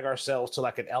even drag ourselves to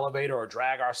like an elevator, or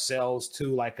drag ourselves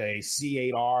to like a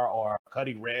C8R or a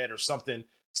Cuddy Red or something,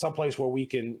 someplace where we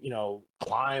can,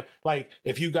 climb. Like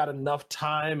if you got enough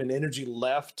time and energy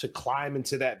left to climb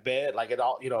into that bed, like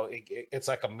it's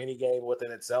like a mini game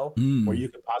within itself where you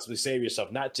can possibly save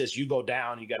yourself. Not just you go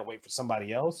down, you got to wait for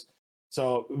somebody else.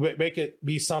 So make it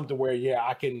be something where,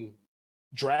 I can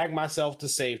drag myself to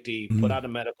safety, put out a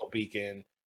medical beacon,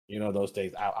 those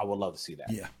things. I would love to see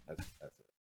that. Yeah. That's it.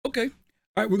 Okay.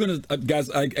 All right, we're going to, guys,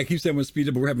 I keep saying we're speed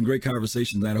up, but we're having great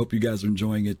conversations. I hope you guys are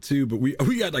enjoying it too, but we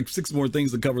got like 6 more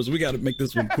things to cover, so we got to make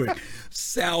this one quick.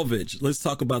 Salvage. Let's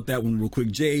talk about that one real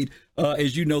quick. Jade,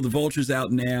 as you know, the Vulture's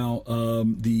out now.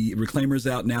 The Reclaimer's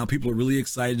out now. People are really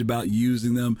excited about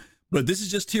using them, but this is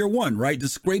just tier 1, right? The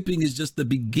scraping is just the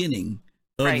beginning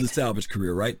of the salvage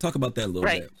career, right? Talk about that a little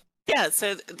bit. Yeah,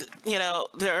 so,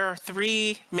 there are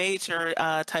 3 major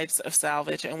types of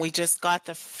salvage, and we just got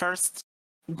the first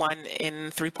one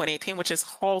in 3.18, which is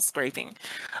hull scraping.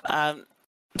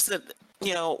 So,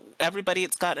 everybody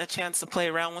has gotten a chance to play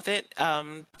around with it.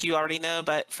 You already know,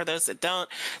 but for those that don't,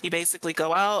 you basically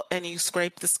go out and you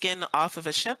scrape the skin off of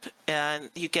a ship, and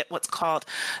you get what's called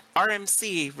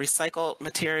RMC, Recycled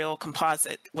Material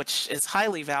Composite, which is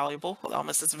highly valuable,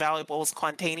 almost as valuable as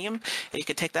Quantanium. And you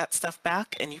can take that stuff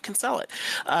back and you can sell it.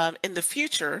 In the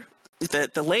future,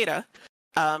 the later,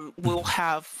 we'll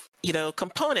have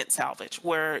component salvage,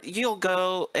 where you'll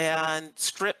go and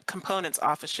strip components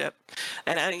off a ship.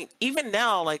 And I mean, even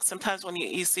now, like sometimes when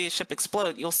you see a ship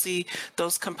explode, you'll see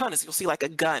those components. You'll see like a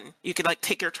gun. You could like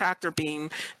take your tractor beam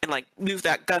and like move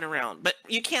that gun around, but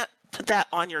you can't put that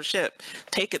on your ship,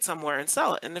 take it somewhere and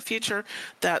sell it. In the future,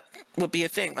 that would be a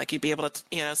thing. Like you'd be able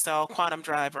to, sell quantum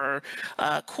drive or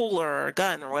a cooler or a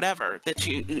gun or whatever that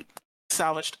you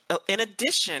salvaged in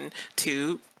addition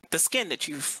to the skin that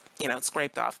you've,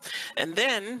 scraped off. And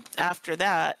then after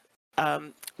that,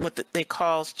 they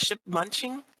call ship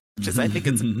munching, which is, I think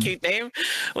it's a cute name,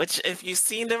 which if you've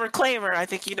seen the Reclaimer, I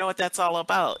think you know what that's all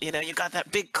about. You got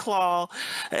that big claw,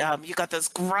 you got those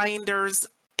grinders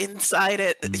inside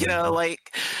it,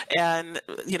 and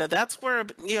that's where,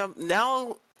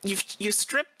 now you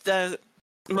strip the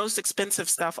most expensive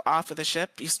stuff off of the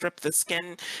ship. You strip the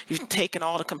skin, you've taken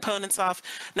all the components off.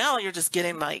 Now you're just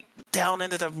getting like down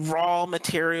into the raw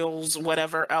materials,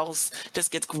 whatever else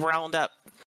just gets ground up.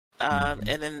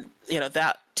 And then,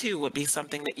 that too would be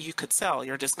something that you could sell.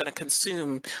 You're just going to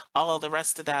consume all of the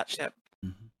rest of that ship.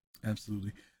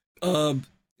 Absolutely.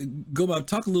 Goma,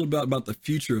 talk a little about the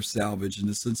future of salvage in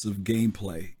the sense of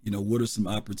gameplay. What are some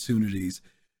opportunities?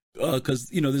 Because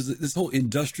there's this whole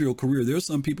industrial career. There are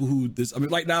some people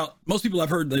like now, most people I've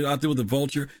heard they're out there with the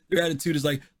Vulture, their attitude is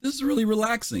like, this is really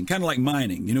relaxing, kind of like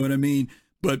mining. You know what I mean?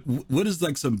 But what is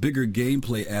like some bigger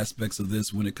gameplay aspects of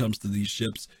this when it comes to these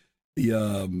ships,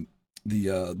 the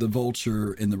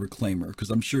Vulture and the Reclaimer? Because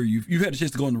I'm sure you've had a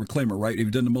chance to go on the Reclaimer, right? Have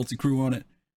you done the multi-crew on it?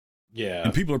 Yeah.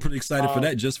 And people are pretty excited for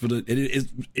that. Just for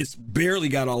it's barely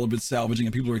got all of its salvaging,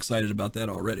 and people are excited about that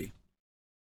already.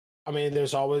 I mean,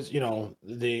 there's always, there's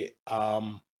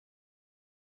going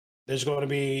to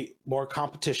be more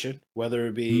competition, whether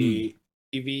it be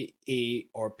PvE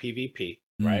or PvP,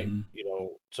 right?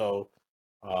 So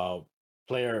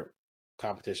player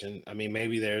competition. I mean,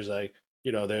 maybe there's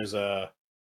there's a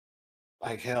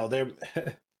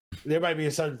there might be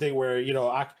a certain thing where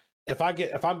if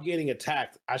I'm getting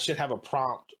attacked, I should have a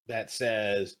prompt that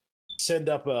says send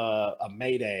up a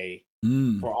mayday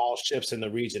for all ships in the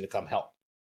region to come help.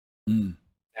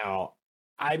 Now,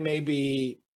 I may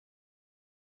be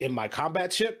in my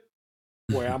combat ship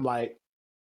where I'm like,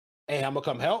 hey, I'm gonna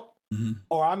come help,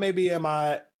 or I may be in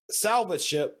my salvage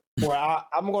ship where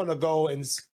I'm gonna go and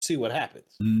see what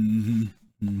happens.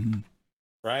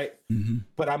 Right?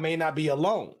 But I may not be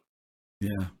alone.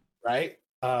 Yeah. Right?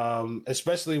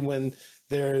 Especially when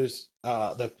there's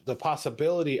the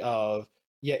possibility of,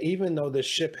 even though the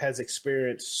ship has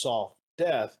experienced soft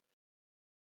death,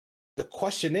 the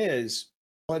question is,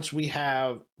 once we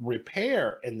have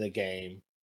repair in the game,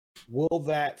 will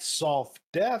that soft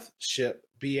death ship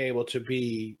be able to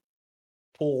be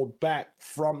pulled back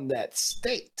from that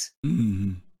state?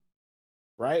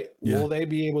 Right? Yeah. Will they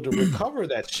be able to recover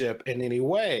that ship in any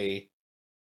way?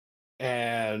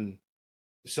 And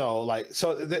so,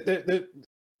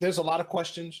 there's a lot of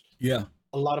questions. Yeah.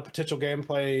 A lot of potential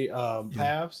gameplay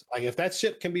paths. Like if that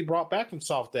ship can be brought back from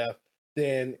soft death,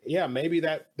 then maybe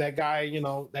that guy,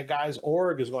 that guy's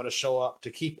org is going to show up to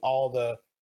keep all the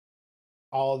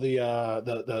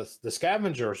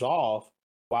scavengers off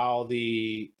while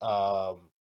the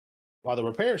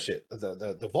repair ship,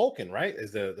 the Vulcan, right,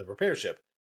 is the repair ship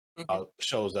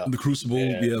shows up. The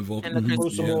Crucible, Vulcan. And the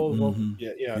Crucible,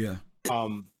 yeah.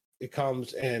 It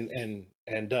comes and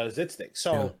does its thing.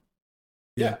 So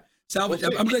yeah. Salvage.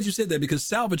 I'm glad you said that, because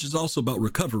salvage is also about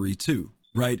recovery too,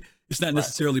 right? It's not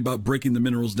necessarily about breaking the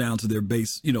minerals down to their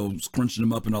base, scrunching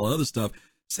them up and all the other stuff.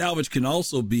 Salvage can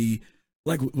also be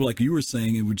like you were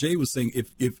saying, and what Jay was saying,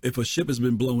 if a ship has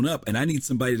been blown up and I need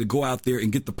somebody to go out there and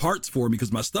get the parts for me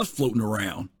because my stuff's floating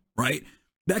around, right?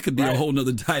 That could be a whole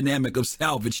nother dynamic of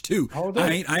salvage too.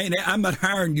 I'm not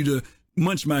hiring you to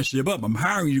munch my ship up. I'm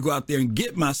hiring you to go out there and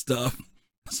get my stuff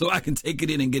so I can take it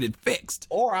in and get it fixed.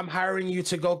 Or I'm hiring you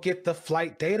to go get the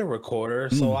flight data recorder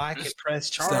so I can press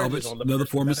charges salvage, on the another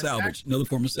form of salvage. Another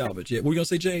form of salvage. Yeah. What were you gonna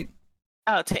say, Jade?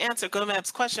 To answer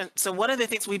Gomab's question, so one of the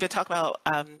things we've been talking about,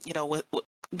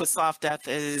 with soft death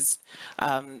is,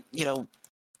 that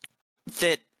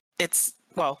it's,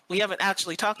 we haven't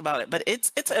actually talked about it, but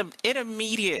it's an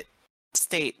intermediate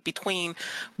state between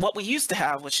what we used to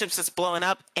have with ships that's blowing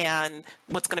up and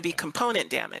what's going to be component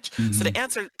damage. So to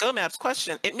answer Gomab's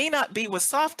question, it may not be with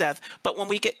soft death, but when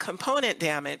we get component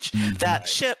damage, that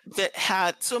ship that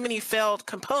had so many failed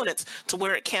components to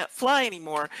where it can't fly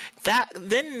anymore, that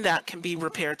can be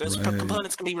repaired. Those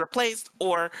components can be replaced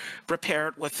or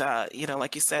repaired with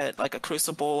like you said, like a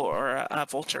Crucible or a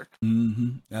Vulture.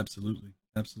 Absolutely.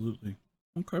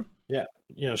 Okay. Yeah.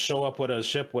 Show up with a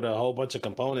ship with a whole bunch of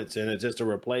components in it just to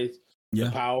replace the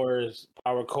power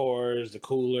cores, the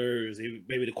coolers,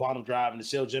 maybe the quantum drive and the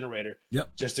shield generator.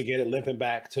 Just to get it limping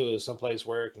back to someplace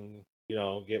where it can,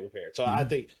 get repaired. So I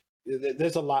think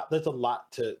there's a lot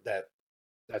to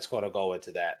that's going to go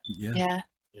into that. Yeah.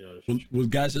 You know, Well,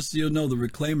 guys, just so you know, the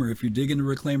Reclaimer, if you're digging the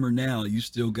Reclaimer now, you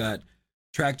still got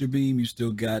tractor beam, you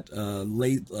still got not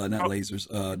lasers,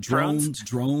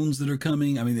 drones that are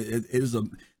coming. I mean, it is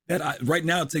right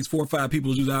now it takes 4 or 5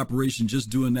 people to do the operation just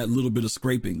doing that little bit of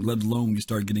scraping, let alone you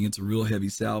start getting into real heavy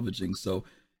salvaging. So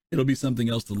it'll be something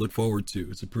else to look forward to.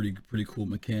 It's a pretty cool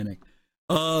mechanic.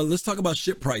 Let's talk about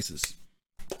ship prices.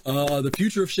 The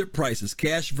future of ship prices,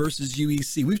 cash versus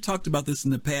UEC. We've talked about this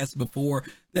in the past before,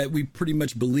 that we pretty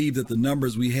much believe that the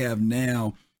numbers we have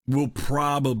now will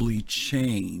probably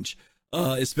change,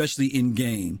 especially in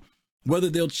game. Whether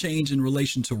they'll change in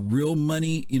relation to real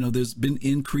money, there's been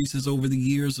increases over the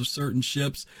years of certain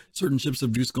ships. Certain ships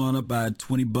have just gone up by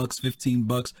 $20,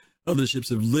 $15. Other ships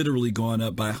have literally gone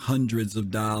up by hundreds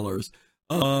of dollars.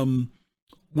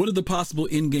 What are the possible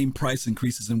in-game price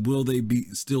increases, and will they be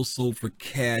still sold for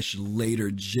cash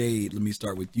later? Jade, let me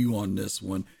start with you on this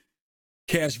one.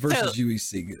 Cash versus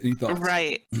UEC. Any thoughts?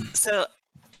 Right. So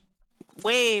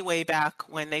way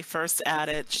back when they first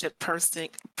added ship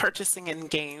purchasing in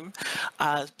game,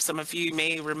 some of you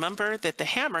may remember that the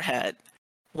Hammerhead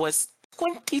was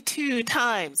 22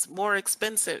 times more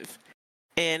expensive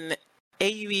in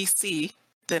AUEC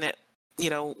than it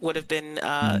would have been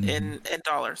in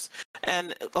dollars.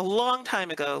 And a long time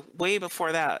ago, way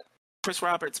before that, Chris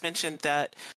Roberts mentioned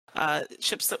that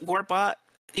ships that were bought,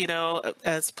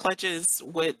 as pledges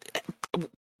would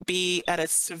be at a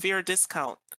severe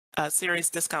discount, a serious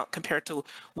discount compared to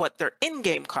what their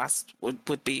in-game cost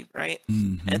would be, right?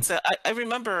 Mm-hmm. And so I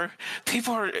remember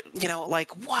people were,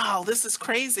 like, wow, this is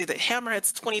crazy that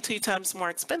Hammerhead's 22 times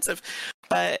more expensive.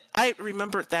 But I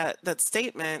remember that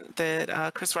statement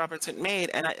that Chris Roberts had made,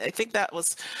 and I think that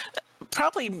was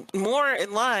probably more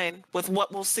in line with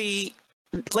what we'll see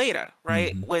later,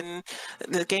 right? Mm-hmm. When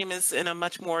the game is in a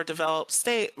much more developed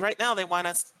state. Right now, they want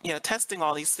us, testing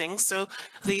all these things, so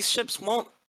these ships won't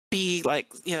be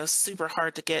super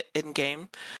hard to get in game.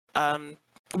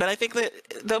 But I think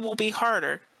that will be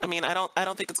harder. I mean, I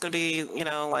don't think it's going to be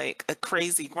like a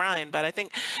crazy grind, but I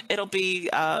think it'll be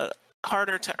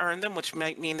harder to earn them, which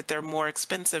might mean that they're more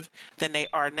expensive than they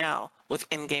are now with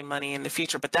in-game money in the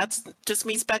future. But that's just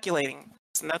me speculating.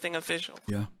 It's nothing official.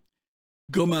 Yeah.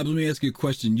 Gomab, let me ask you a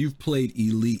question. You've played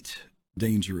Elite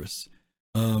Dangerous.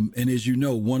 And as you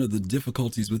know, one of the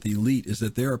difficulties with Elite is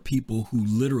that there are people who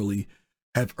literally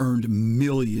have earned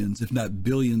millions, if not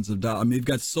billions of dollars. I mean, they've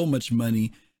got so much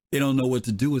money, they don't know what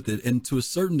to do with it. And to a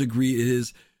certain degree,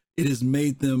 it has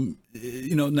made them,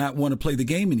 not want to play the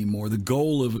game anymore. The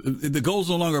goal's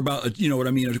no longer about,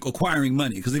 acquiring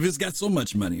money, because they've just got so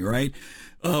much money, right?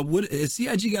 What has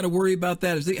CIG got to worry about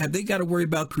that? Have they got to worry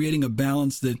about creating a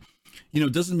balance that,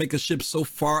 doesn't make a ship so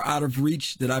far out of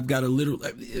reach that I've got to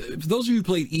literally, for those of you who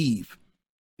played Eve,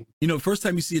 first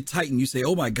time you see a Titan, you say,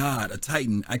 oh my God, a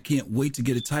Titan. I can't wait to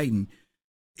get a Titan.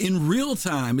 In real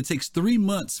time, it takes 3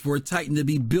 months for a Titan to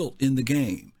be built in the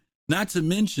game. Not to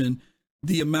mention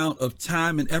the amount of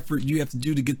time and effort you have to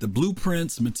do to get the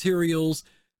blueprints, materials.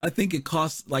 I think it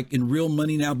costs, like, in real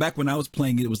money now. Back when I was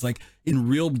playing it, it was like in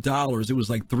real dollars, it was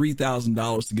like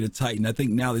 $3,000 to get a Titan. I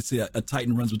think now they say a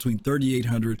Titan runs between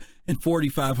 $3,800 and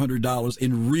 $4,500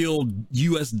 in real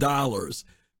US dollars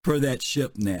for that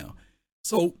ship now.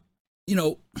 So,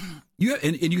 you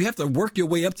have to work your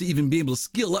way up to even be able to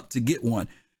skill up to get one.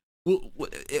 Well,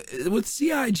 with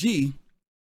CIG,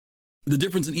 the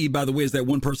difference in Eve, by the way, is that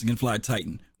one person can fly a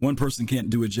Titan. One person can't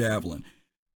do a Javelin.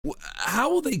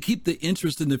 How will they keep the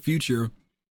interest in the future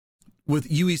with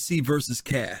UEC versus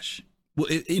cash? Well,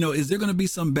 is there going to be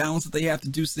some balance that they have to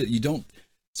do so that you don't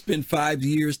spend 5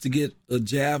 years to get a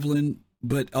Javelin,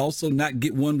 but also not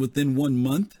get one within 1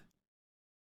 month?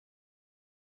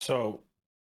 So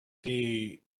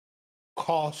the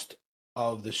cost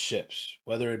of the ships,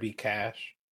 whether it be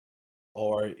cash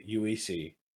or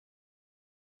UEC,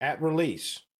 at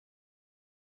release,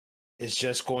 is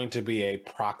just going to be a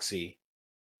proxy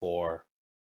for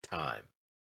time.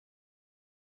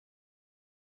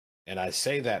 And I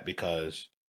say that because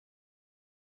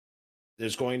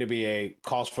there's going to be a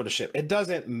cost for the ship. It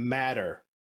doesn't matter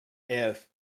if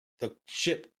the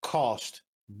ship cost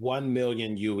 1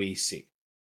 million UEC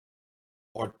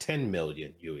or 10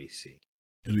 million UEC.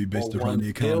 It'll be based or around the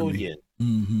economy. 1 billion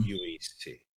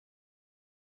UEC.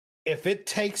 If it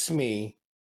takes me,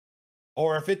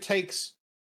 or if it takes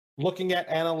looking at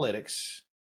analytics,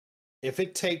 if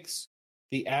it takes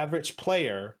the average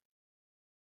player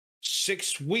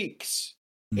 6 weeks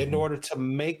in order to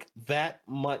make that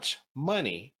much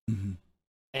money,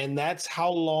 and that's how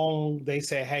long they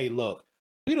say, hey, look,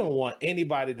 we don't want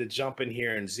anybody to jump in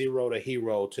here and zero to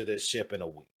hero to this ship in a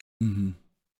week.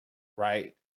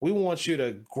 Right? We want you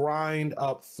to grind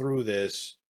up through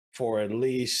this for at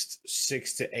least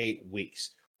 6 to 8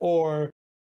 weeks. Or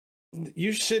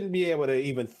you shouldn't be able to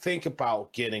even think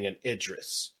about getting an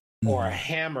Idris or a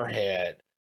Hammerhead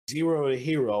 0 to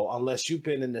hero unless you've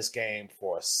been in this game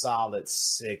for a solid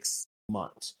 6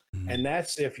 months. And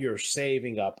that's if you're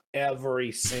saving up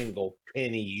every single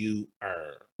penny you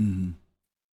earn.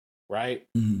 Right?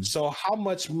 So how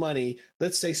much money,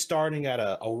 let's say starting at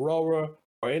a Aurora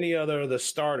or any other of the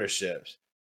starter ships,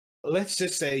 let's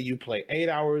just say you play 8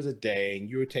 hours a day and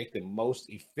you take the most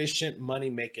efficient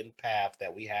money-making path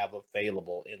that we have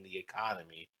available in the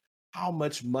economy. How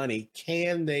much money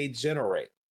can they generate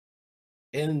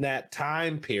in that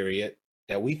time period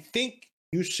that we think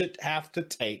you should have to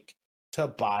take to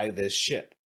buy this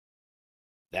ship?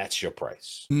 That's your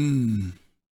price.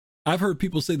 I've heard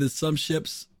people say that some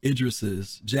ships,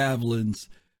 Idrises, Javelins,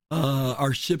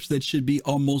 are ships that should be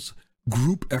almost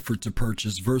group effort to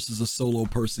purchase versus a solo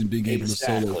person being able to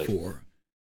solo for.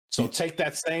 So take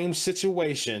that same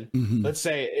situation. Let's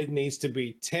say it needs to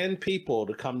be 10 people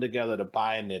to come together to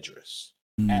buy an Idris,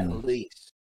 at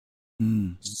least.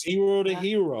 0 to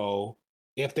hero,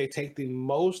 if they take the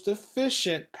most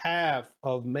efficient path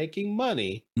of making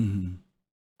money,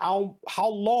 how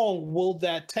long will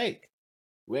that take?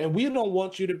 And we don't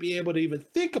want you to be able to even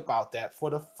think about that for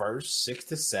the first 6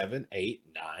 to 7, 8,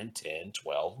 9, 10,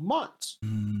 12 months.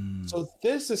 So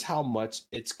this is how much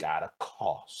it's got to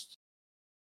cost.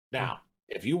 Now,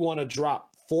 if you want to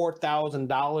drop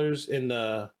 $4,000 in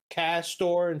the cash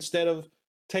store instead of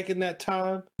taking that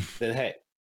time, then hey,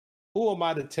 who am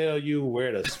I to tell you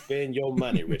where to spend your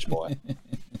money, rich boy?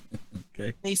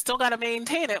 Okay. You still got to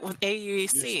maintain it with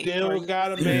AUEC. You still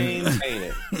got to maintain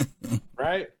it,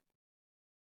 right?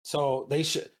 So they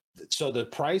should. So the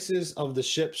prices of the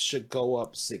ships should go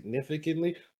up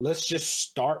significantly. Let's just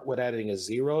start with adding a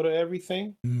 0 to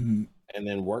everything, and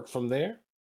then work from there.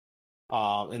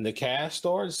 In the cash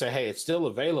store, say, hey, it's still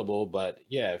available, but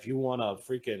yeah, if you want a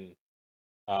freaking,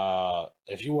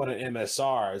 if you want an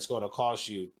MSR, it's going to cost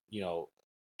you,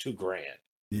 $2,000.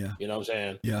 Yeah. You know what I'm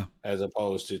saying? Yeah. As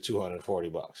opposed to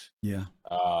 $240. Yeah.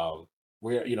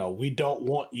 We don't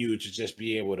want you to just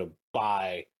be able to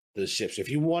buy the ships. If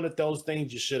you wanted those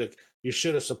things, you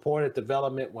should have supported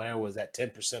development when it was at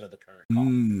 10% of the current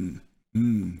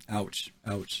cost.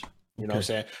 Ouch. You know what I'm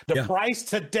saying? The price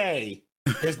today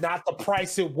is not the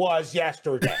price it was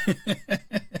yesterday.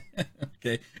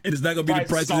 Okay. And it's not going to be the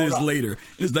price it is later.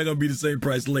 It's not going to be the same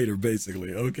price later,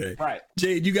 basically. Okay. Right.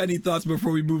 Jade, you got any thoughts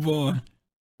before we move on?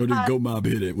 Or did Go Mob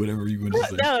hit it, whatever you want to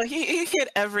say? No, he hit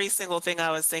every single thing I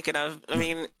was thinking of. I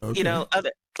mean,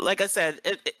 like I said,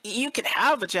 you can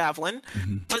have a Javelin,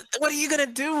 but what are you going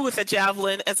to do with a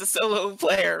Javelin as a solo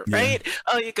player, right?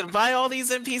 Oh, you can buy all these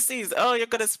NPCs. Oh, you're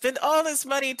going to spend all this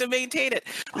money to maintain it.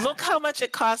 Look how much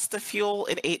it costs to fuel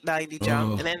an 890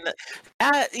 jump. And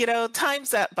then, times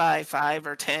that by 5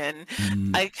 or 10.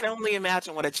 I can only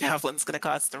imagine what a Javelin's going to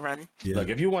cost to run. Yeah. Look,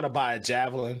 if you want to buy a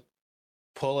Javelin,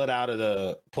 pull it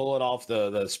off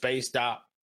the space dock,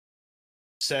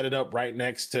 set it up right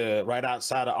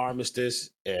outside of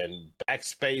Armistice, and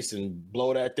backspace and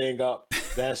blow that thing up.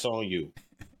 That's on you.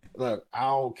 Look, I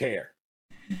don't care.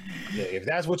 If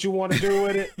that's what you want to do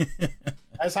with it,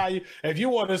 that's how you. If you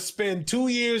want to spend 2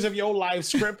 years of your life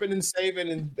scrimping and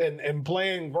saving and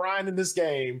playing, grinding this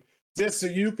game, just so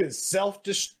you can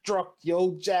self-destruct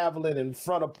your Javelin in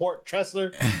front of Port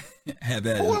Tressler. Have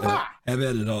at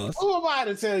it, Hoss. Who am I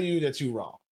to tell you that you're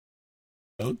wrong?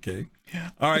 Okay.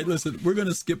 All right, listen, we're going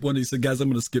to skip one of these. So guys, I'm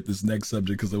going to skip this next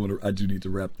subject because I do need to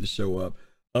wrap this show up.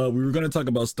 We were going to talk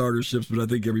about starter ships, but I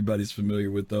think everybody's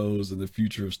familiar with those and the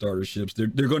future of starter ships. They're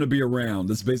going to be around.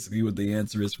 That's basically what the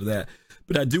answer is for that.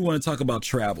 But I do want to talk about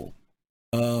travel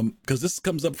because this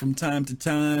comes up from time to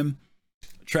time.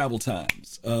 Travel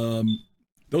times.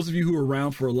 Those of you who were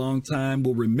around for a long time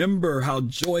will remember how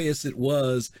joyous it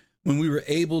was when we were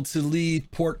able to leave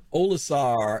Port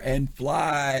Olisar and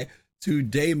fly to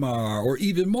Daymar, or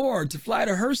even more, to fly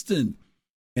to Hurston.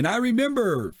 And I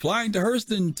remember flying to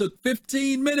Hurston took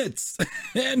 15 minutes.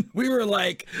 And we were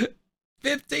like,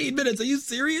 15 minutes? Are you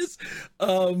serious?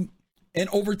 And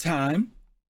over time,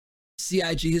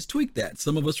 CIG has tweaked that.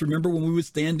 Some of us remember when we would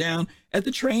stand down at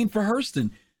the train for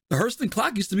Hurston. The Hurston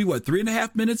clock used to be,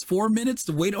 3.5 minutes, 4 minutes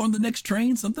to wait on the next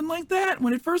train, something like that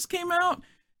when it first came out.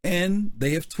 And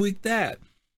they have tweaked that.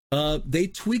 They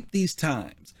tweaked these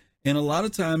times. And a lot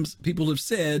of times people have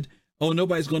said, oh,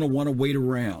 nobody's going to want to wait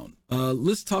around.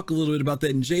 Let's talk a little bit about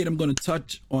that. And Jade, I'm going to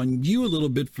touch on you a little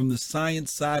bit from the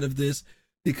science side of this,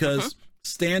 because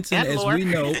Stanton,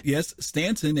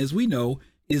 Stanton, as we know,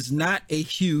 is not a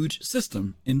huge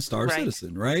system in Star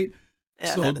Citizen, right?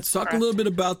 Yeah, So talk a little bit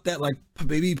about that, like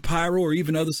maybe Pyro or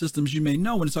even other systems you may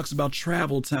know when it talks about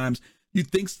travel times. Do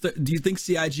you think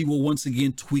CIG will once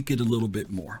again tweak it a little bit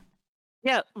more?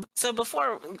 Yeah. So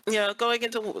before going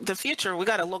into the future, we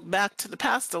got to look back to the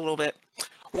past a little bit.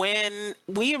 When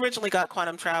we originally got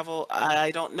quantum travel,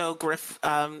 I don't know, Griff,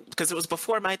 because it was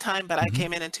before my time, but I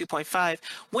came in 2.5.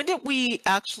 When could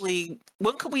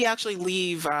we actually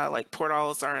leave like Port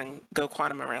Olisar and go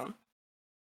quantum around?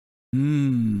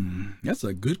 That's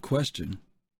a good question.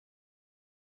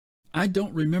 I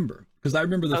don't remember, because I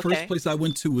remember the first place I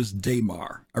went to was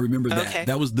Daymar. I remember that. Okay.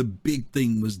 That was the big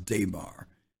thing, was Daymar.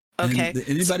 Okay. And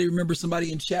anybody remember,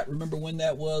 somebody in chat remember when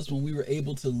that was, when we were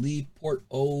able to leave Port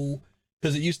O?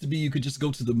 Because it used to be you could just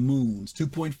go to the moons.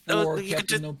 2.4,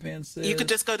 Captain No Pan said. You could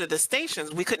just go to the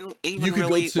stations. We couldn't even you could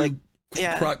really go to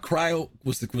cryo.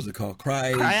 What's it called?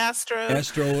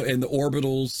 Astro and the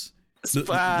orbitals.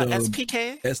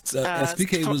 SPK.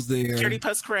 SPK was there. Security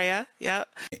Post Korea. Yeah.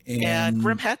 And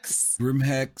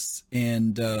Grimhex.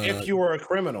 And if you were a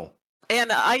criminal.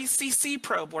 And the ICC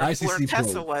probe, where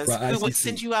Tessa was, who would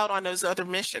send you out on those other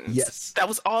missions. Yes. That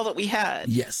was all that we had.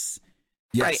 Yes.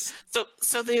 Right.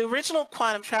 So the original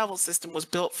quantum travel system was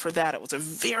built for that. It was a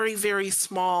very, very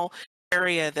small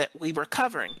area that we were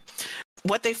covering.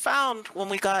 What they found when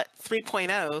we got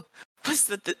 3.0 was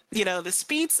that the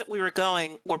speeds that we were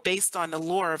going were based on the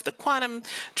lore of the quantum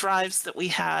drives that we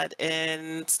had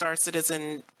in Star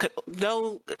Citizen could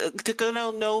go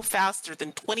no faster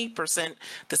than 20%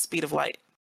 the speed of light,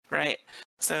 right?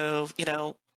 So,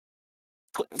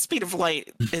 speed of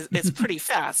light is pretty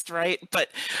fast, right? But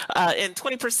and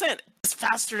 20% is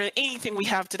faster than anything we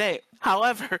have today.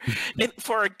 However,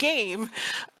 for a game,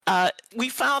 we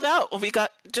found out when we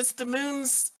got just the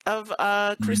moons of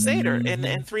Crusader in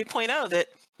 3.0 that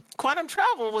quantum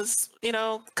travel was,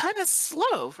 kind of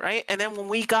slow, right? And then when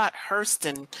we got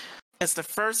Hurston as the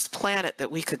first planet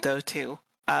that we could go to,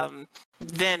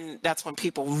 then that's when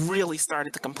people really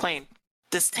started to complain.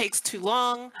 This takes too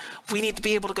long. We need to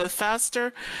be able to go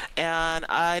faster. And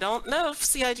I don't know if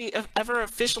CIG ever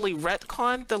officially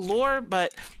retconned the lore,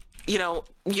 but,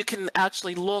 you can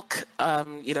actually look,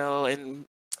 in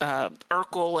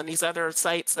Urkel and these other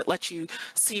sites that let you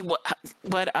see what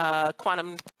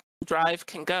quantum drive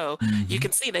can go. You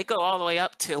can see they go all the way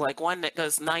up to like one that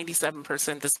goes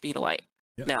 97% the speed of light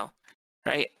now,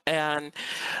 right? And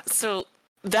so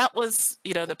that was,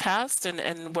 the past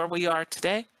and where we are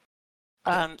today.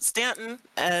 Stanton,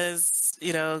 as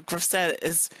Griff said,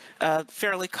 is a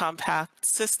fairly compact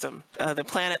system. The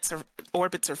planets'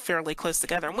 orbits are fairly close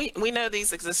together, and we know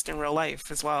these exist in real life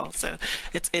as well. So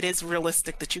it is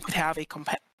realistic that you could have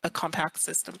a compact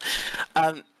system.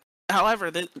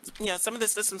 However, some of the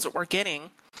systems that we're getting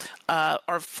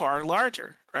are far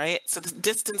larger, right? So the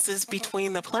distances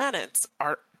between the planets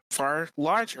are far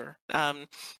larger, and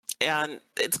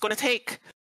it's going to take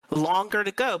longer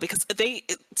to go because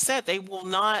it said they will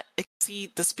not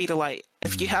exceed the speed of light.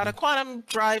 If you had a quantum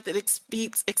drive that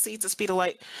exceeds the speed of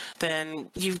light, then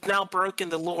you've now broken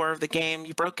the lore of the game.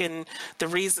 You've broken the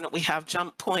reason that we have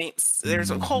jump points.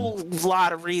 There's a whole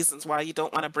lot of reasons why you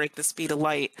don't want to break the speed of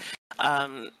light.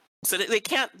 So they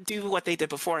can't do what they did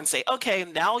before and say, okay,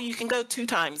 now you can go 2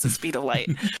 times the speed of light.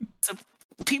 So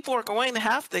people are going to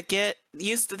have to get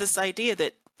used to this idea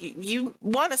that you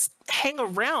want to hang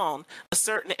around a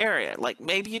certain area. Like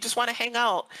maybe you just want to hang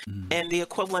out in the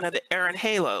equivalent of the Aaron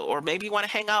Halo, or maybe you want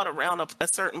to hang out around a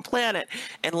certain planet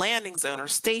and landing zone or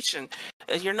station.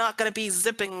 You're not going to be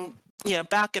zipping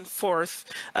back and forth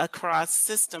across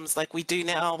systems like we do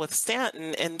now with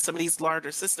Stanton and some of these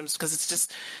larger systems, because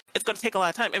it's going to take a lot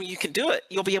of time. I mean, you can do it.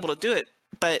 You'll be able to do it.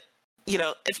 But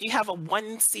if you have a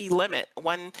 1C limit,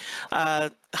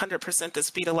 100% the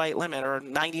speed of light limit, or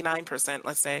 99%,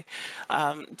 let's say,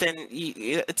 then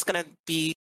it's going to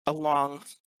be a long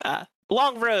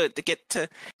road to get to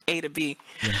A to B.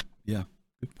 Yeah.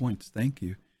 Good points. Thank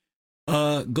you.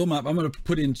 Gomap, I'm going to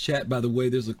put in chat, by the way,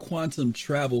 there's a quantum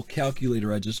travel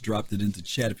calculator. I just dropped it into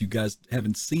chat. If you guys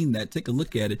haven't seen that, take a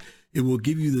look at it. It will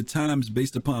give you the times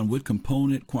based upon what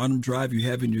component quantum drive you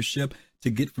have in your ship to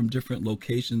get from different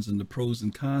locations and the pros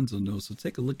and cons on those. So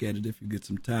take a look at it if you get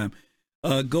some time.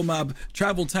 Gomab,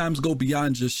 travel times go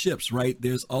beyond just ships, right?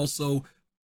 There's also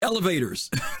elevators.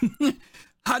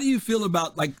 How do you feel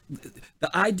about like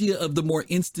the idea of the more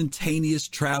instantaneous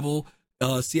travel?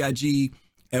 CIG,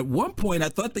 at one point, I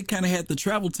thought they kind of had the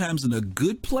travel times in a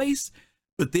good place,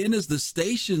 but then as the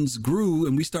stations grew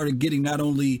and we started getting not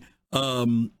only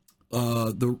on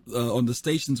the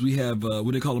stations, we have what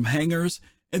do they call them, hangars,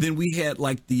 and then we had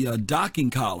like the docking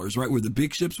collars, right, where the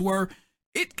big ships were.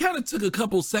 It kind of took a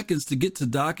couple seconds to get to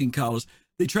docking collars.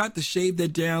 They tried to shave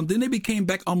that down. Then they became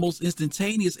back almost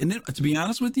instantaneous. And then, to be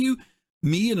honest with you,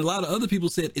 me and a lot of other people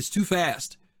said it's too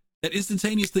fast. That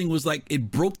instantaneous thing was like, it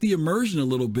broke the immersion a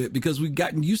little bit because we've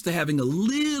gotten used to having a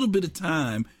little bit of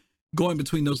time going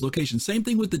between those locations. Same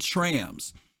thing with the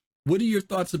trams. What are your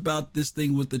thoughts about this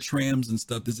thing with the trams and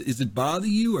stuff? Is it bother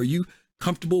you? Are you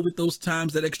comfortable with those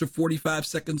times, that extra 45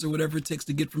 seconds or whatever it takes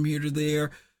to get from here to there?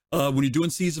 When you're doing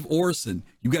Seas of Orison,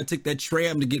 you got to take that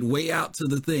tram to get way out to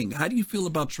the thing. How do you feel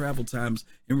about travel times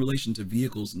in relation to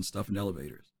vehicles and stuff and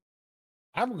elevators?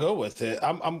 I'm good with it.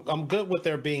 I'm good with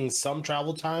there being some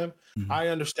travel time. Mm-hmm. I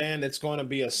understand it's going to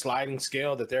be a sliding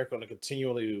scale that they're going to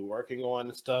continually be working on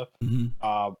and stuff. Mm-hmm.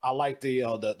 I like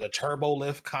the turbo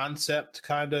lift concept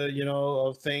kind of,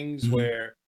 of things Mm-hmm.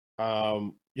 where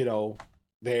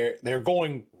they're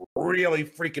going really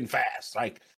freaking fast.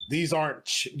 Like these aren't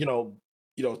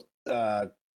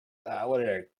what are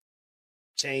they,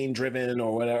 chain driven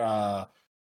or whatever,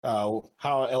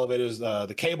 how elevators,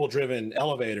 the cable driven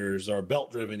elevators or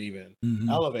belt driven even Mm-hmm.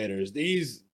 elevators.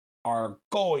 These are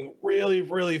going really,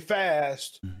 really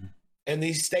fast. Mm-hmm. And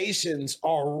these stations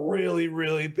are really,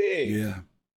 really big. Yeah.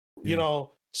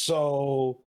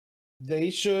 So they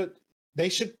should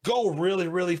go really,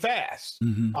 really fast.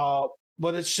 Mm-hmm.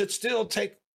 But it should still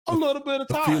take a little bit of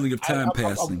A time. feeling of time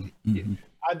passing. Mm-hmm.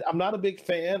 I'm not a big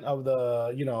fan of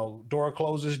the, door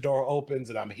closes, door opens,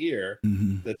 and I'm here.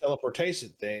 Mm-hmm. The teleportation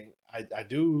thing. I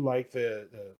do like the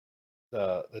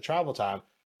travel time.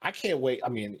 I can't wait. I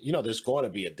mean, there's going to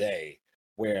be a day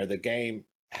where the game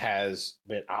has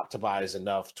been optimized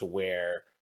enough to where,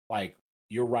 like,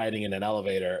 you're riding in an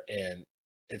elevator and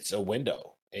it's a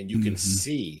window and you can Mm-hmm.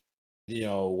 see,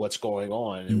 what's going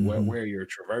on and Mm-hmm. where you're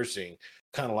traversing,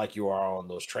 kind of like you are on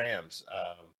those trams.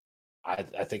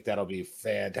 I think that'll be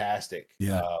fantastic.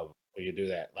 Yeah. When you do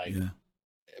that, like, Yeah.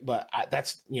 but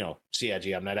that's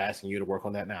CIG. I'm not asking you to work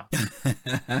on that now.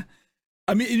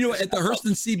 I mean, at the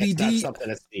Hurston It's not CBD, something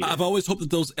that's needed. I've always hoped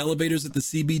that those elevators at the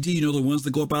CBD, the ones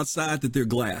that go up outside, that they're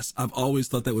glass. I've always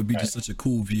thought that would be just such a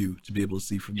cool view to be able to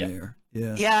see from there.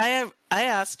 Yeah. Yeah, I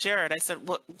asked Jared. I said,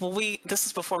 "Well, this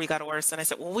is before we got worse." And I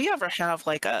said, "Will we ever have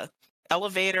like a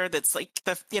elevator that's like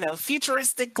the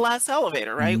futuristic glass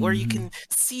elevator, right, where you can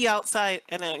see outside?"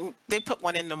 And then they put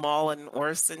one in the mall in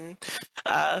Orson.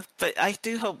 But I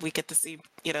do hope we get to see,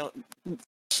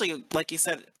 especially like you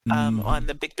said, on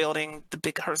the big building, the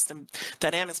big Hurston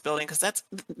Dynamics building, because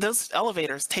those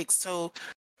elevators take so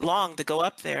long to go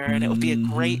up there, and it would be a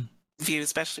great view,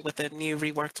 especially with the new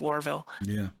reworked Warville.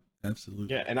 Yeah. Absolutely.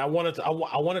 Yeah, and I wanted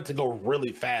to go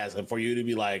really fast, and for you to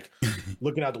be like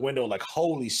looking out the window, like,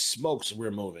 holy smokes, we're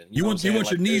moving. You want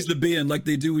your knees to bend like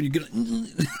they do when you get.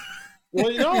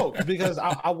 Well, because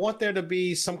I want there to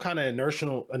be some kind of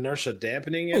inertia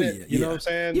dampening in it. You know what I'm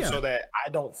saying? Yeah. So that I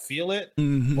don't feel it.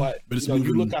 Mm-hmm. But it's you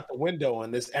moving. look out the window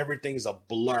and everything's a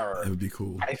blur. That would be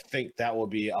cool. I think that would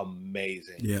be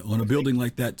amazing. Yeah, on a building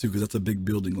like that too, because that's a big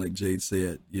building, like Jade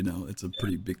said. It's a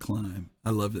pretty big climb. I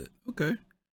love it. Okay.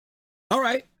 All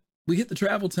right. We hit the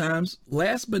travel times.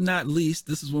 Last but not least,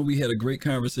 this is one we had a great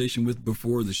conversation with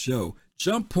before the show.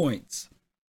 Jump points.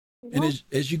 And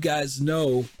as you guys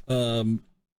know,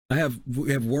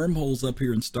 we have wormholes up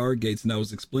here in Stargates, and I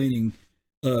was explaining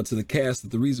to the cast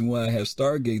that the reason why I have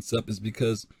Stargates up is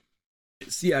because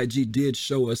CIG did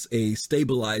show us a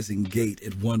stabilizing gate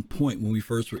at one point when we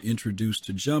first were introduced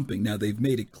to jumping. Now they've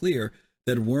made it clear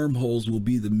that wormholes will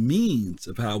be the means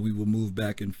of how we will move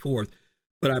back and forth.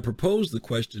 But I proposed the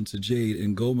question to Jade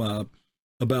and Gomob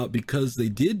about, because they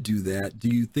did do that, do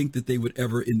you think that they would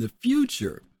ever in the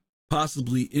future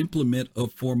possibly implement a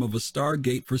form of a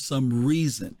Stargate for some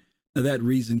reason? Now that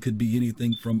reason could be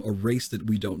anything from a race that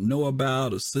we don't know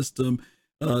about, a system,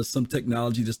 some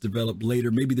technology that's developed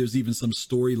later. Maybe there's even some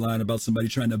storyline about somebody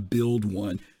trying to build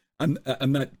one. I'm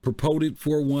not proponent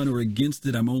for one or against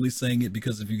it. I'm only saying it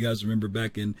because if you guys remember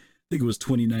back in, I think it was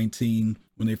 2019,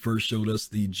 when they first showed us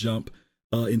the jump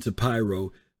into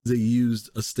Pyro, they used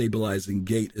a stabilizing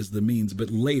gate as the means, but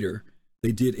later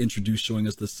they did introduce showing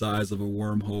us the size of a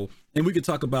wormhole. And we could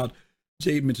talk about,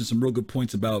 Jade mentioned some real good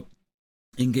points about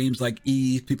in games like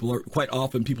Eve, quite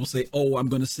often people say, oh, I'm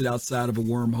going to sit outside of a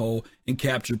wormhole and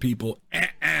capture people.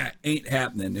 Ain't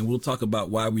happening. And we'll talk about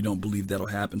why we don't believe that'll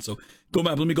happen. So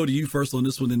let me go to you first on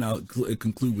this one, then I'll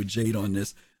conclude with Jade on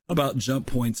this about jump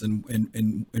points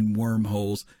and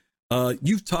wormholes.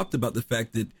 You've talked about the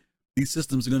fact that these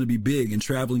systems are going to be big and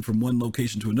traveling from one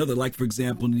location to another. Like, for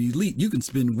example, in Elite, you can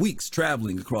spend weeks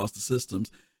traveling across the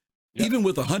systems. Yep. Even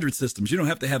with 100 systems, you don't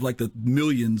have to have like the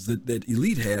millions that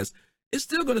Elite has. It's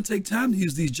still going to take time to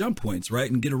use these jump points, right?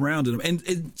 And get around in them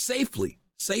and safely.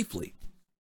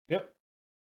 Yep.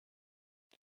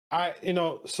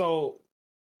 So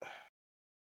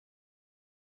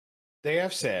they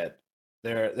have said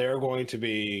there are going to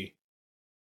be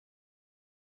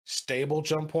stable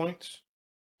jump points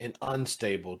and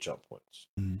unstable jump points.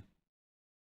 Mhm.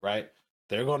 Right?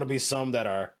 There are going to be some that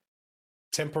are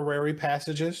temporary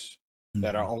passages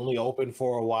that are only open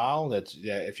for a while.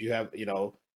 If you have,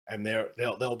 and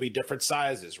they'll be different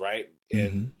sizes, right?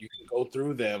 And you can go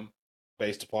through them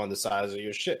based upon the size of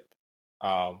your ship.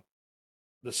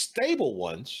 The stable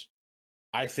ones,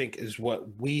 I think, is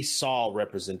what we saw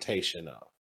representation of,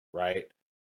 right?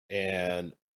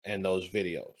 And those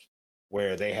videos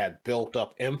where they had built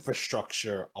up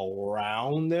infrastructure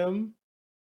around them.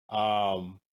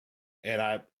 And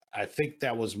I think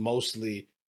that was mostly,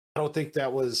 I don't think the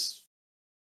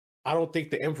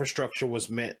infrastructure was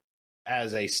meant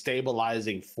as a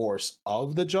stabilizing force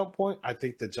of the jump point. I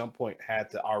think the jump point had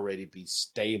to already be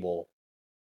stable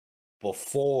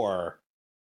before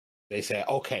they said,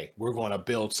 okay, we're going to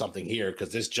build something here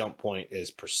because this jump point is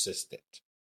persistent.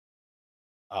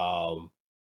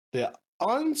 The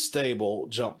unstable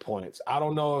jump points, I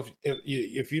don't know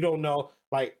if you don't know,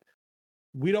 like,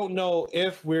 we don't know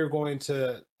if we're going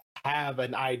to have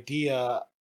an idea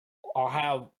or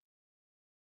have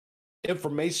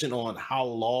information on how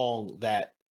long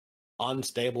that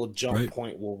unstable jump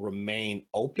point will remain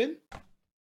open.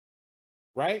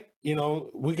 Right?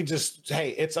 We could just, hey,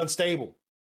 it's unstable.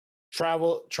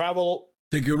 Travel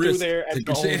take your through risk. there at Take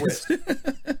your your own chance. risk.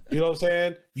 You know what I'm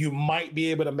saying? You might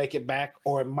be able to make it back,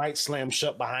 or it might slam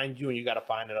shut behind you and you got to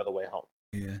find another way home.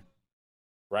 Yeah.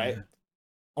 Right? Yeah.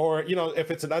 Or,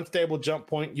 if it's an unstable jump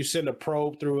point, you send a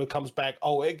probe through, it comes back.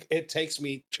 Oh, it takes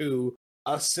me to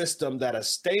a system that a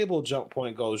stable jump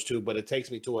point goes to, but it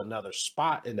takes me to another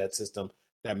spot in that system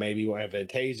that may be more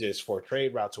advantageous for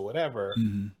trade routes or whatever.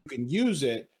 You can use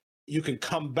it. You can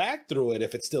come back through it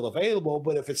if it's still available,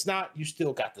 but if it's not, you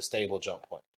still got the stable jump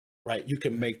point, right? You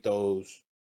can make those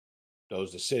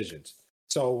decisions.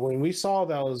 So when we saw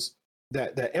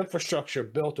that infrastructure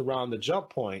built around the jump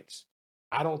points,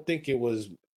 I don't think it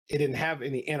didn't have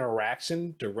any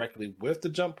interaction directly with the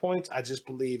jump points. I just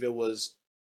believe it was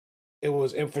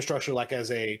infrastructure like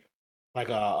as a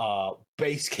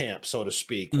base camp, so to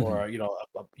speak, or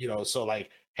so like,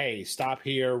 hey, stop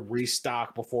here,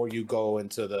 restock before you go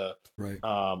into the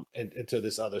into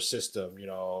this other system.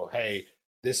 Hey,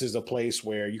 this is a place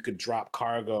where you could drop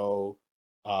cargo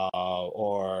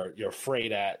or your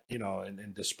freight at,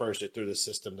 and disperse it through the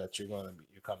system that you're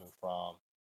coming from.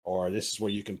 Or this is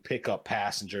where you can pick up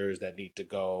passengers that need to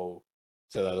go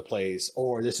to the other place.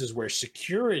 Or this is where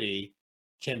security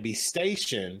can be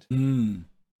stationed in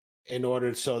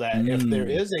order so that if there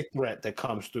is a threat that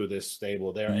comes through this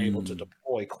stable, they're able to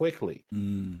deploy quickly.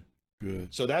 Good.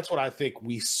 So that's what I think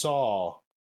we saw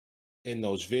in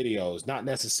those videos, not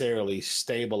necessarily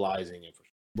stabilizing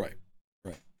infrastructure. Right.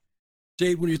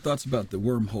 Jade, what are your thoughts about the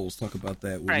wormholes? Talk about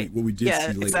that. What we did see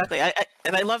later. Exactly.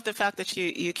 And I love the fact that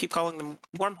you keep calling them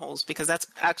wormholes, because that's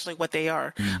actually what they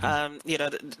are.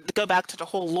 To go back to the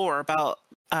whole lore about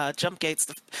jump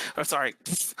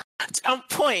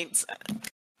points.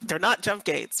 They're not jump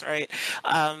gates, right?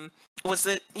 Was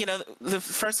it, the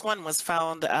first one was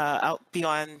found out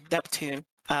beyond Neptune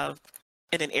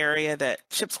in an area that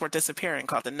ships were disappearing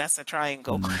called the Nessa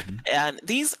Triangle. And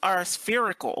these are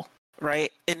spherical,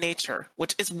 right, in nature,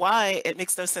 which is why it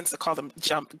makes no sense to call them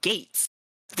jump gates,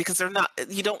 because they're not,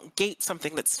 you don't gate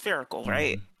something that's spherical,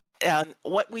 right? And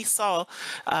what we saw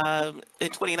in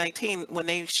 2019, when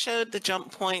they showed the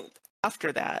jump point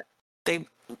after that, they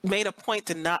made a point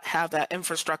to not have that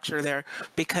infrastructure there,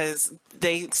 because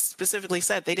they specifically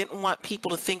said they didn't want people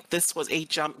to think this was a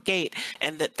jump gate,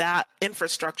 and that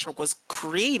infrastructure was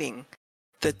creating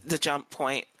the jump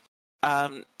point.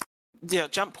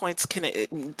 Jump points can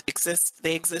exist.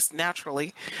 They exist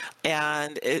naturally.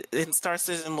 And in Star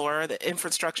Citizen lore, the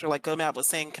infrastructure, like Gomab was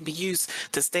saying, can be used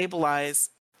to stabilize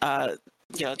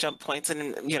jump points.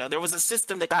 And, there was a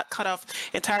system that got cut off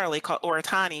entirely called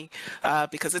Oratani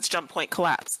because its jump point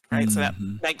collapsed, right? So that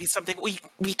might be something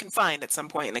we can find at some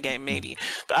point in the game, maybe.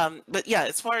 But yeah,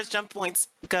 as far as jump points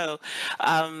go,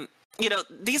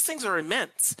 these things are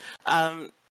immense.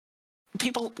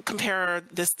 People compare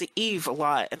this to Eve a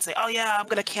lot and say, oh yeah, I'm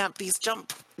going to camp these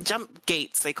jump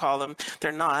gates, they call them.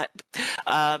 They're not.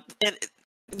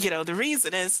 The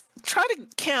reason is, try to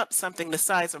camp something the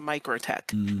size of Microtech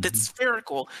that's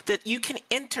spherical, that you can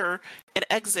enter and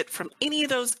exit from any of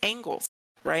those angles,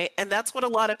 right? And that's what a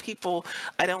lot of people,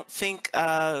 I don't think,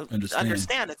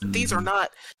 understand. These are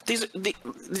not,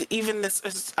 even this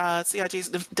CIG's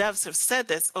devs have said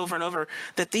this over and over,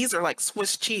 that these are like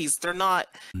Swiss cheese. They're not,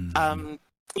 a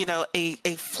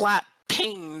flat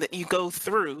pain that you go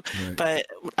through, Right. but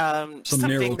Some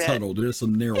narrow something that, tunnel. There's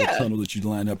some narrow Yeah. tunnel that you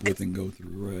line up with and go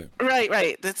through. Right.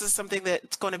 right. This is something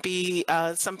that's going to be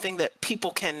something that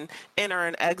people can enter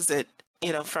and exit,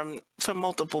 from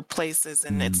multiple places,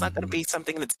 and it's not going to be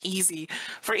something that's easy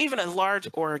for even a large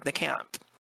org to camp.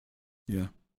 Yeah.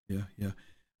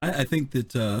 I think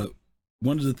that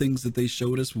one of the things that they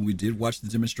showed us when we did watch the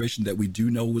demonstration that we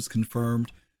do know was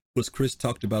confirmed was Chris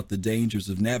talked about the dangers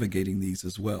of navigating these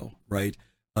as well, right?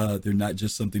 They're not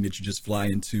just something that you just fly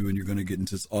into and you're going to get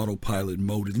into this autopilot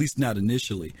mode, at least not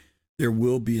initially. There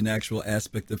will be an actual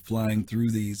aspect of flying through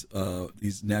these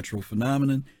natural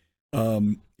phenomenon.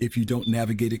 If you don't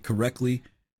navigate it correctly,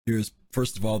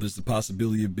 first of all, there's the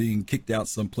possibility of being kicked out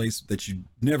someplace that you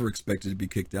never expected to be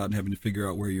kicked out and having to figure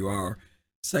out where you are.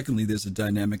 Secondly, there's a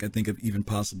dynamic, I think, of even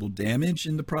possible damage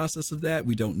in the process of that.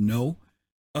 We don't know.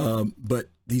 But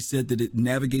he said that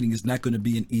navigating is not going to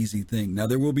be an easy thing. Now,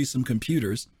 there will be some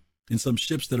computers and some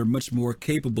ships that are much more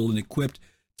capable and equipped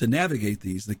to navigate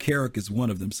these. The Carrack is one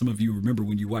of them. Some of you remember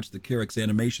when you watch the Carrack's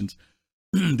animations,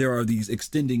 there are these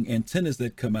extending antennas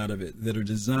that come out of it that are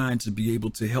designed to be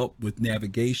able to help with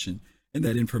navigation, and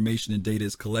that information and data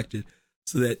is collected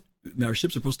so that now our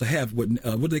ships are supposed to have what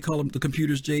do they call them? The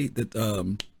computers, Jade, that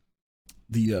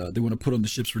they want to put on the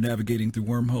ships for navigating through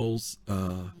wormholes.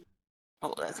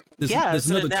 There's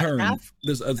another term.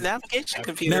 There's a navigation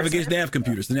computers. Nav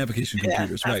computers, the navigation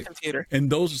computers, right? Computer. And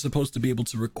those are supposed to be able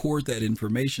to record that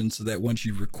information so that once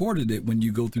you've recorded it, when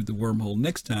you go through the wormhole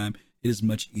next time, it is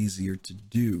much easier to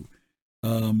do.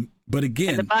 But again,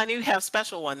 and the Banu have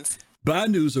special ones.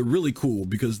 Banus are really cool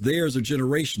because theirs are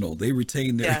generational. They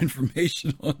retain their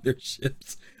information on their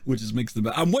ships, which makes them.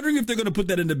 I'm wondering if they're going to put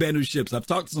that in the Banu ships. I've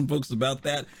talked to some folks about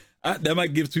that. That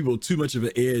might give people too much of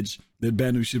an edge that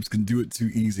Banu ships can do it too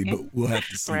easy, but we'll have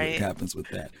to see what happens with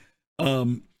that.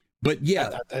 But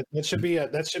yeah, that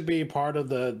should be part of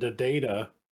the data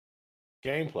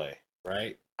gameplay,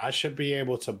 right? I should be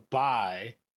able to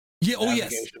buy. Yeah. Oh,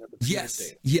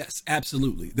 yes,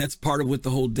 absolutely. That's part of what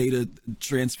the whole data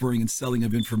transferring and selling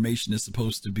of information is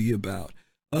supposed to be about.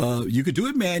 You could do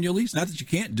it manually. It's not that you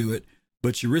can't do it,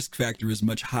 but your risk factor is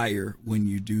much higher when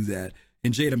you do that.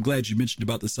 And Jade, I'm glad you mentioned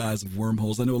about the size of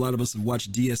wormholes. I know a lot of us have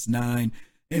watched DS9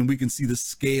 and we can see the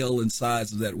scale and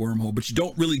size of that wormhole, but you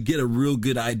don't really get a real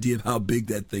good idea of how big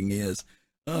that thing is.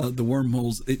 The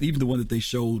wormholes, even the one that they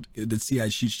showed, the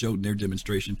CIG showed in their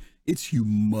demonstration, it's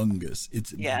humongous.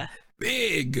 It's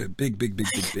big.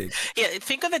 Yeah,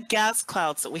 think of the gas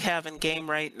clouds that we have in game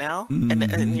right now, and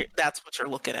that's what you're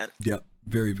looking at. Yep,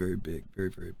 very, very big, very,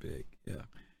 very big. Yeah.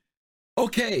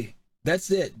 Okay, that's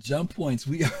it. Jump points.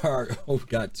 We are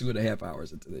 2.5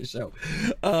 hours into this show.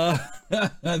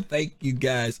 Thank you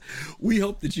guys. We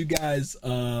hope that you guys.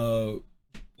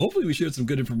 Hopefully, we shared some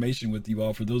good information with you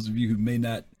all. For those of you who may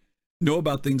not know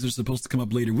about things that are supposed to come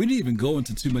up later, we didn't even go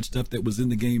into too much stuff that was in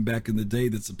the game back in the day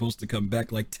that's supposed to come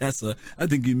back, like Tessa. I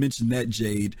think you mentioned that,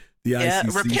 Jade. The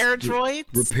ICC repair droids.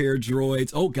 Repair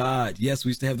droids. Oh God, yes, we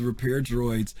used to have the repair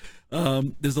droids.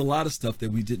 There's a lot of stuff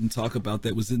that we didn't talk about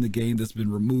that was in the game that's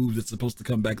been removed. That's supposed to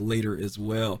come back later as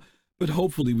well. But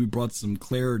hopefully, we brought some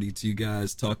clarity to you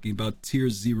guys talking about Tier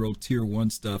 0, Tier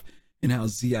 1 stuff, and how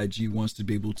ZIG wants to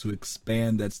be able to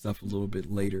expand that stuff a little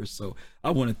bit later. So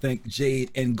I want to thank Jade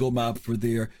and Gomob for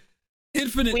their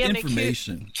infinite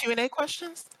information. Q&A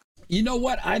questions? You know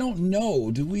what? I don't know.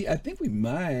 Do we? I think we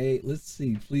might. Let's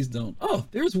see. Please don't. Oh,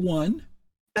 there's one.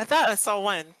 I thought I saw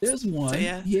one. There's one. So,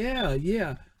 yeah.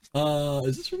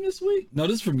 Is this from this week? No,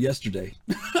 this is from yesterday.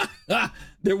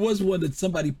 There was one that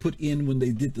somebody put in when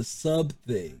they did the sub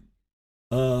thing.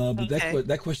 But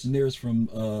that question there is from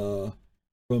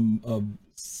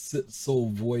Soul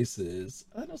Voices.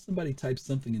 I know somebody typed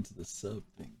something into the sub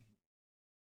thing.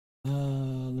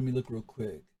 Let me look real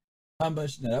quick. How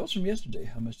much? Now that was from yesterday.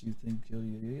 How much do you think?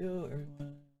 Yo,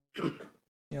 everyone.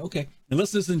 Yeah, okay.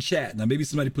 Unless it's in chat. Now maybe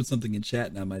somebody put something in chat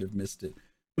and I might have missed it.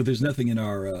 But there's nothing in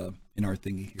our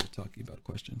thingy here talking about a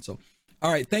question. So,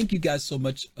 all right. Thank you guys so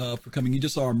much for coming. You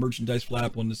just saw our merchandise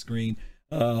flap on the screen.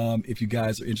 If you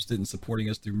guys are interested in supporting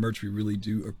us through merch, we really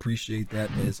do appreciate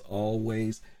that as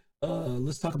always.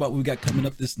 Let's talk about what we got coming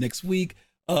up this next week.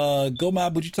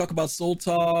 Gomob, would you talk about Soul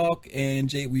Talk? And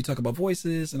Jay, will you talk about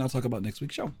Voices? And I'll talk about next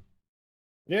week's show.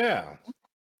 Yeah.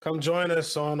 Come join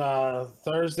us on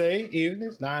Thursday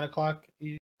evenings,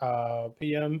 9:00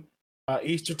 p.m.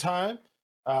 Eastern time.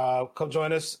 Come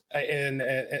join us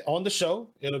on the show.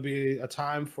 It'll be a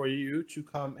time for you to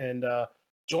come and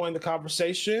join the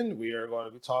conversation. We are going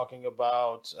to be talking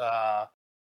about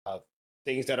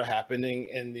things that are happening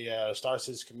in the Star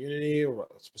Citizen community,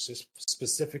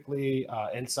 specifically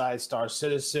inside Star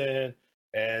Citizen,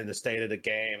 and the state of the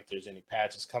game, if there's any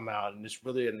patches come out, and it's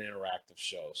really an interactive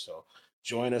show. So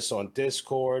join us on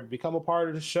Discord, become a part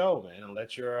of the show, man, and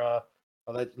let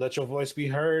your voice be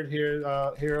heard here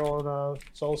on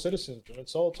Soul Citizens during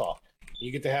Soul Talk.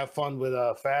 You get to have fun with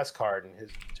Fast Card and his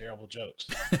terrible jokes.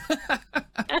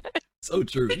 So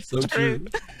true, so true,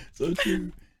 so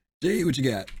true. Jay, what you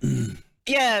got?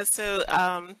 Yeah, so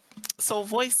Soul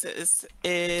Voices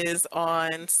is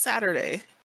on Saturday,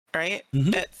 right?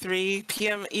 Mhm. At 3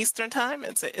 p.m. Eastern time.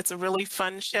 It's a really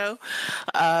fun show.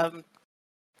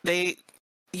 We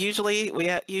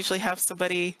usually have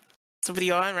somebody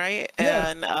on, right? Yeah.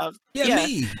 And Yeah,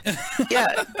 me.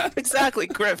 yeah, exactly,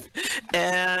 Griff.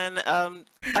 And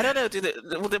I don't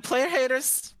know, will the player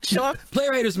haters show up?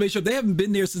 Player haters may show up. They haven't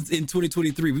been there since in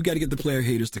 2023. We've got to get the player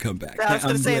haters to come back. I was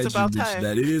going to say it's glad you about mentioned time.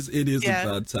 that. It is Yeah.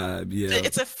 about time. Yeah.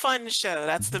 It's a fun show.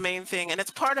 That's the main thing, and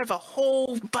it's part of a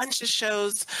whole bunch of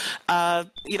shows.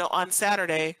 On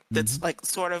Saturday. That's like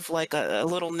sort of like a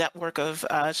little network of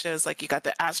shows. Like you got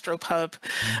the Astro Pub.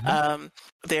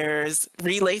 There's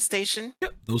Relay Station.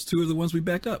 Yep. Those two are the ones we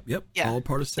backed up. Yep. Yeah. All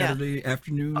part of Saturday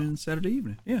afternoon and Saturday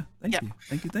evening. Yeah. Thank Yep. you.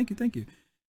 Thank you. Thank you. Thank you.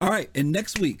 All right. And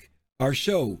next week, our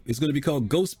show is going to be called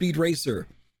Go Speed Racer.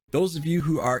 Those of you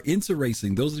who are into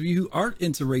racing, those of you who aren't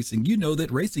into racing, you know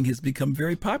that racing has become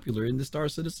very popular in the Star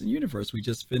Citizen universe. We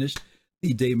just finished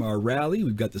the Daymar Rally.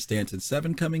 We've got the Stanton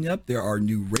 7 coming up. There are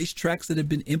new racetracks that have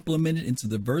been implemented into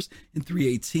the verse in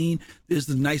 318. There's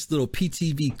the nice little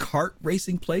PTV kart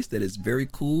racing place that is very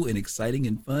cool and exciting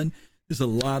and fun. There's a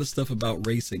lot of stuff about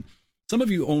racing. Some of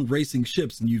you own racing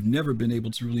ships and you've never been able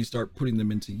to really start putting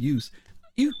them into use.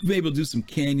 You've been able to do some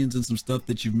canyons and some stuff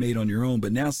that you've made on your own,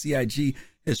 but now CIG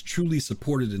has truly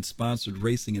supported and sponsored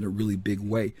racing in a really big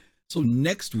way. So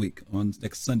next week, on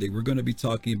next Sunday, we're going to be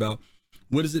talking about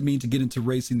what does it mean to get into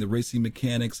racing, the racing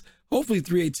mechanics. Hopefully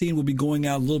 318 will be going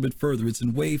out a little bit further. It's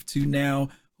in wave 2 now.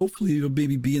 Hopefully it'll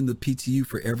maybe be in the PTU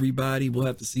for everybody. We'll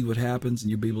have to see what happens and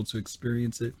you'll be able to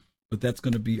experience it. But that's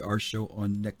going to be our show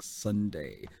on next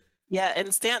Sunday. Yeah,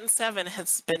 and Stanton 7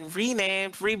 has been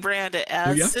rebranded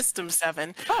as yeah? System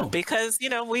 7 Oh. because,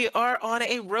 we are on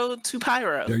a road to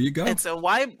Pyro. There you go. And so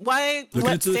why Looking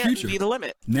let into the Stanton future. be the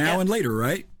limit? Now Yeah. and later,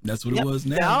 right? That's what Yep. it was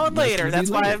now. Now and later. That's That's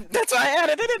gonna be later. why I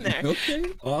added it in there.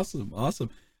 Okay, awesome.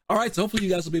 All right, so hopefully you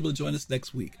guys will be able to join us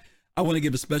next week. I want to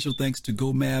give a special thanks to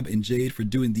GoMab and Jade for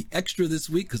doing the extra this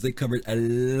week because they covered a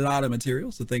lot of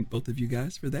material. So thank both of you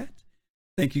guys for that.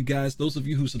 Thank you guys. Those of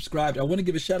you who subscribed, I want to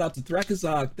give a shout out to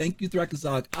Thrakazog. Thank you,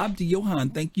 Thrakazog. Abdi Johan,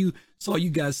 thank you. Saw you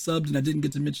guys subbed and I didn't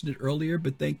get to mention it earlier,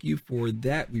 but thank you for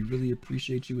that. We really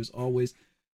appreciate you as always.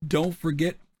 Don't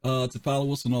forget to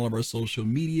follow us on all of our social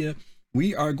media.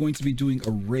 We are going to be doing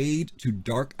a raid to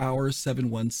Dark Hour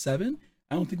 717.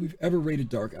 I don't think we've ever raided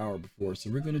Dark Hour before, so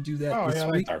we're going to do that this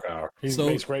week. Dark Hour. He So,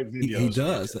 makes great videos. He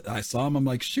does. I saw him. I'm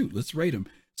like, shoot, let's raid him.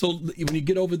 So when you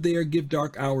get over there, give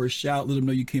Dark Hour a shout. Let him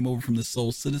know you came over from the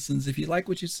Soul Citizens. If you like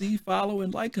what you see, follow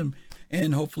and like him.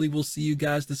 And hopefully we'll see you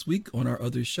guys this week on our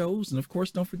other shows. And of course,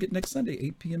 don't forget next Sunday,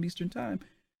 8 p.m. Eastern Time.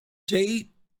 Jade,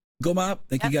 GoMab,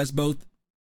 thank you guys both.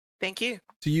 Thank you.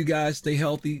 To you guys, stay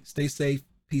healthy, stay safe,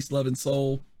 peace, love, and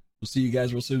soul. We'll see you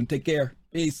guys real soon. Take care.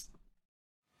 Peace.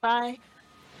 Bye.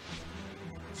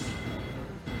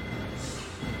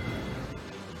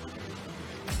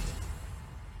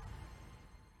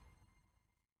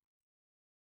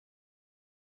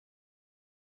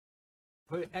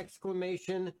 Put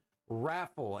exclamation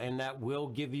raffle and that will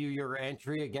give you your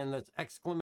entry. Again, that's exclamation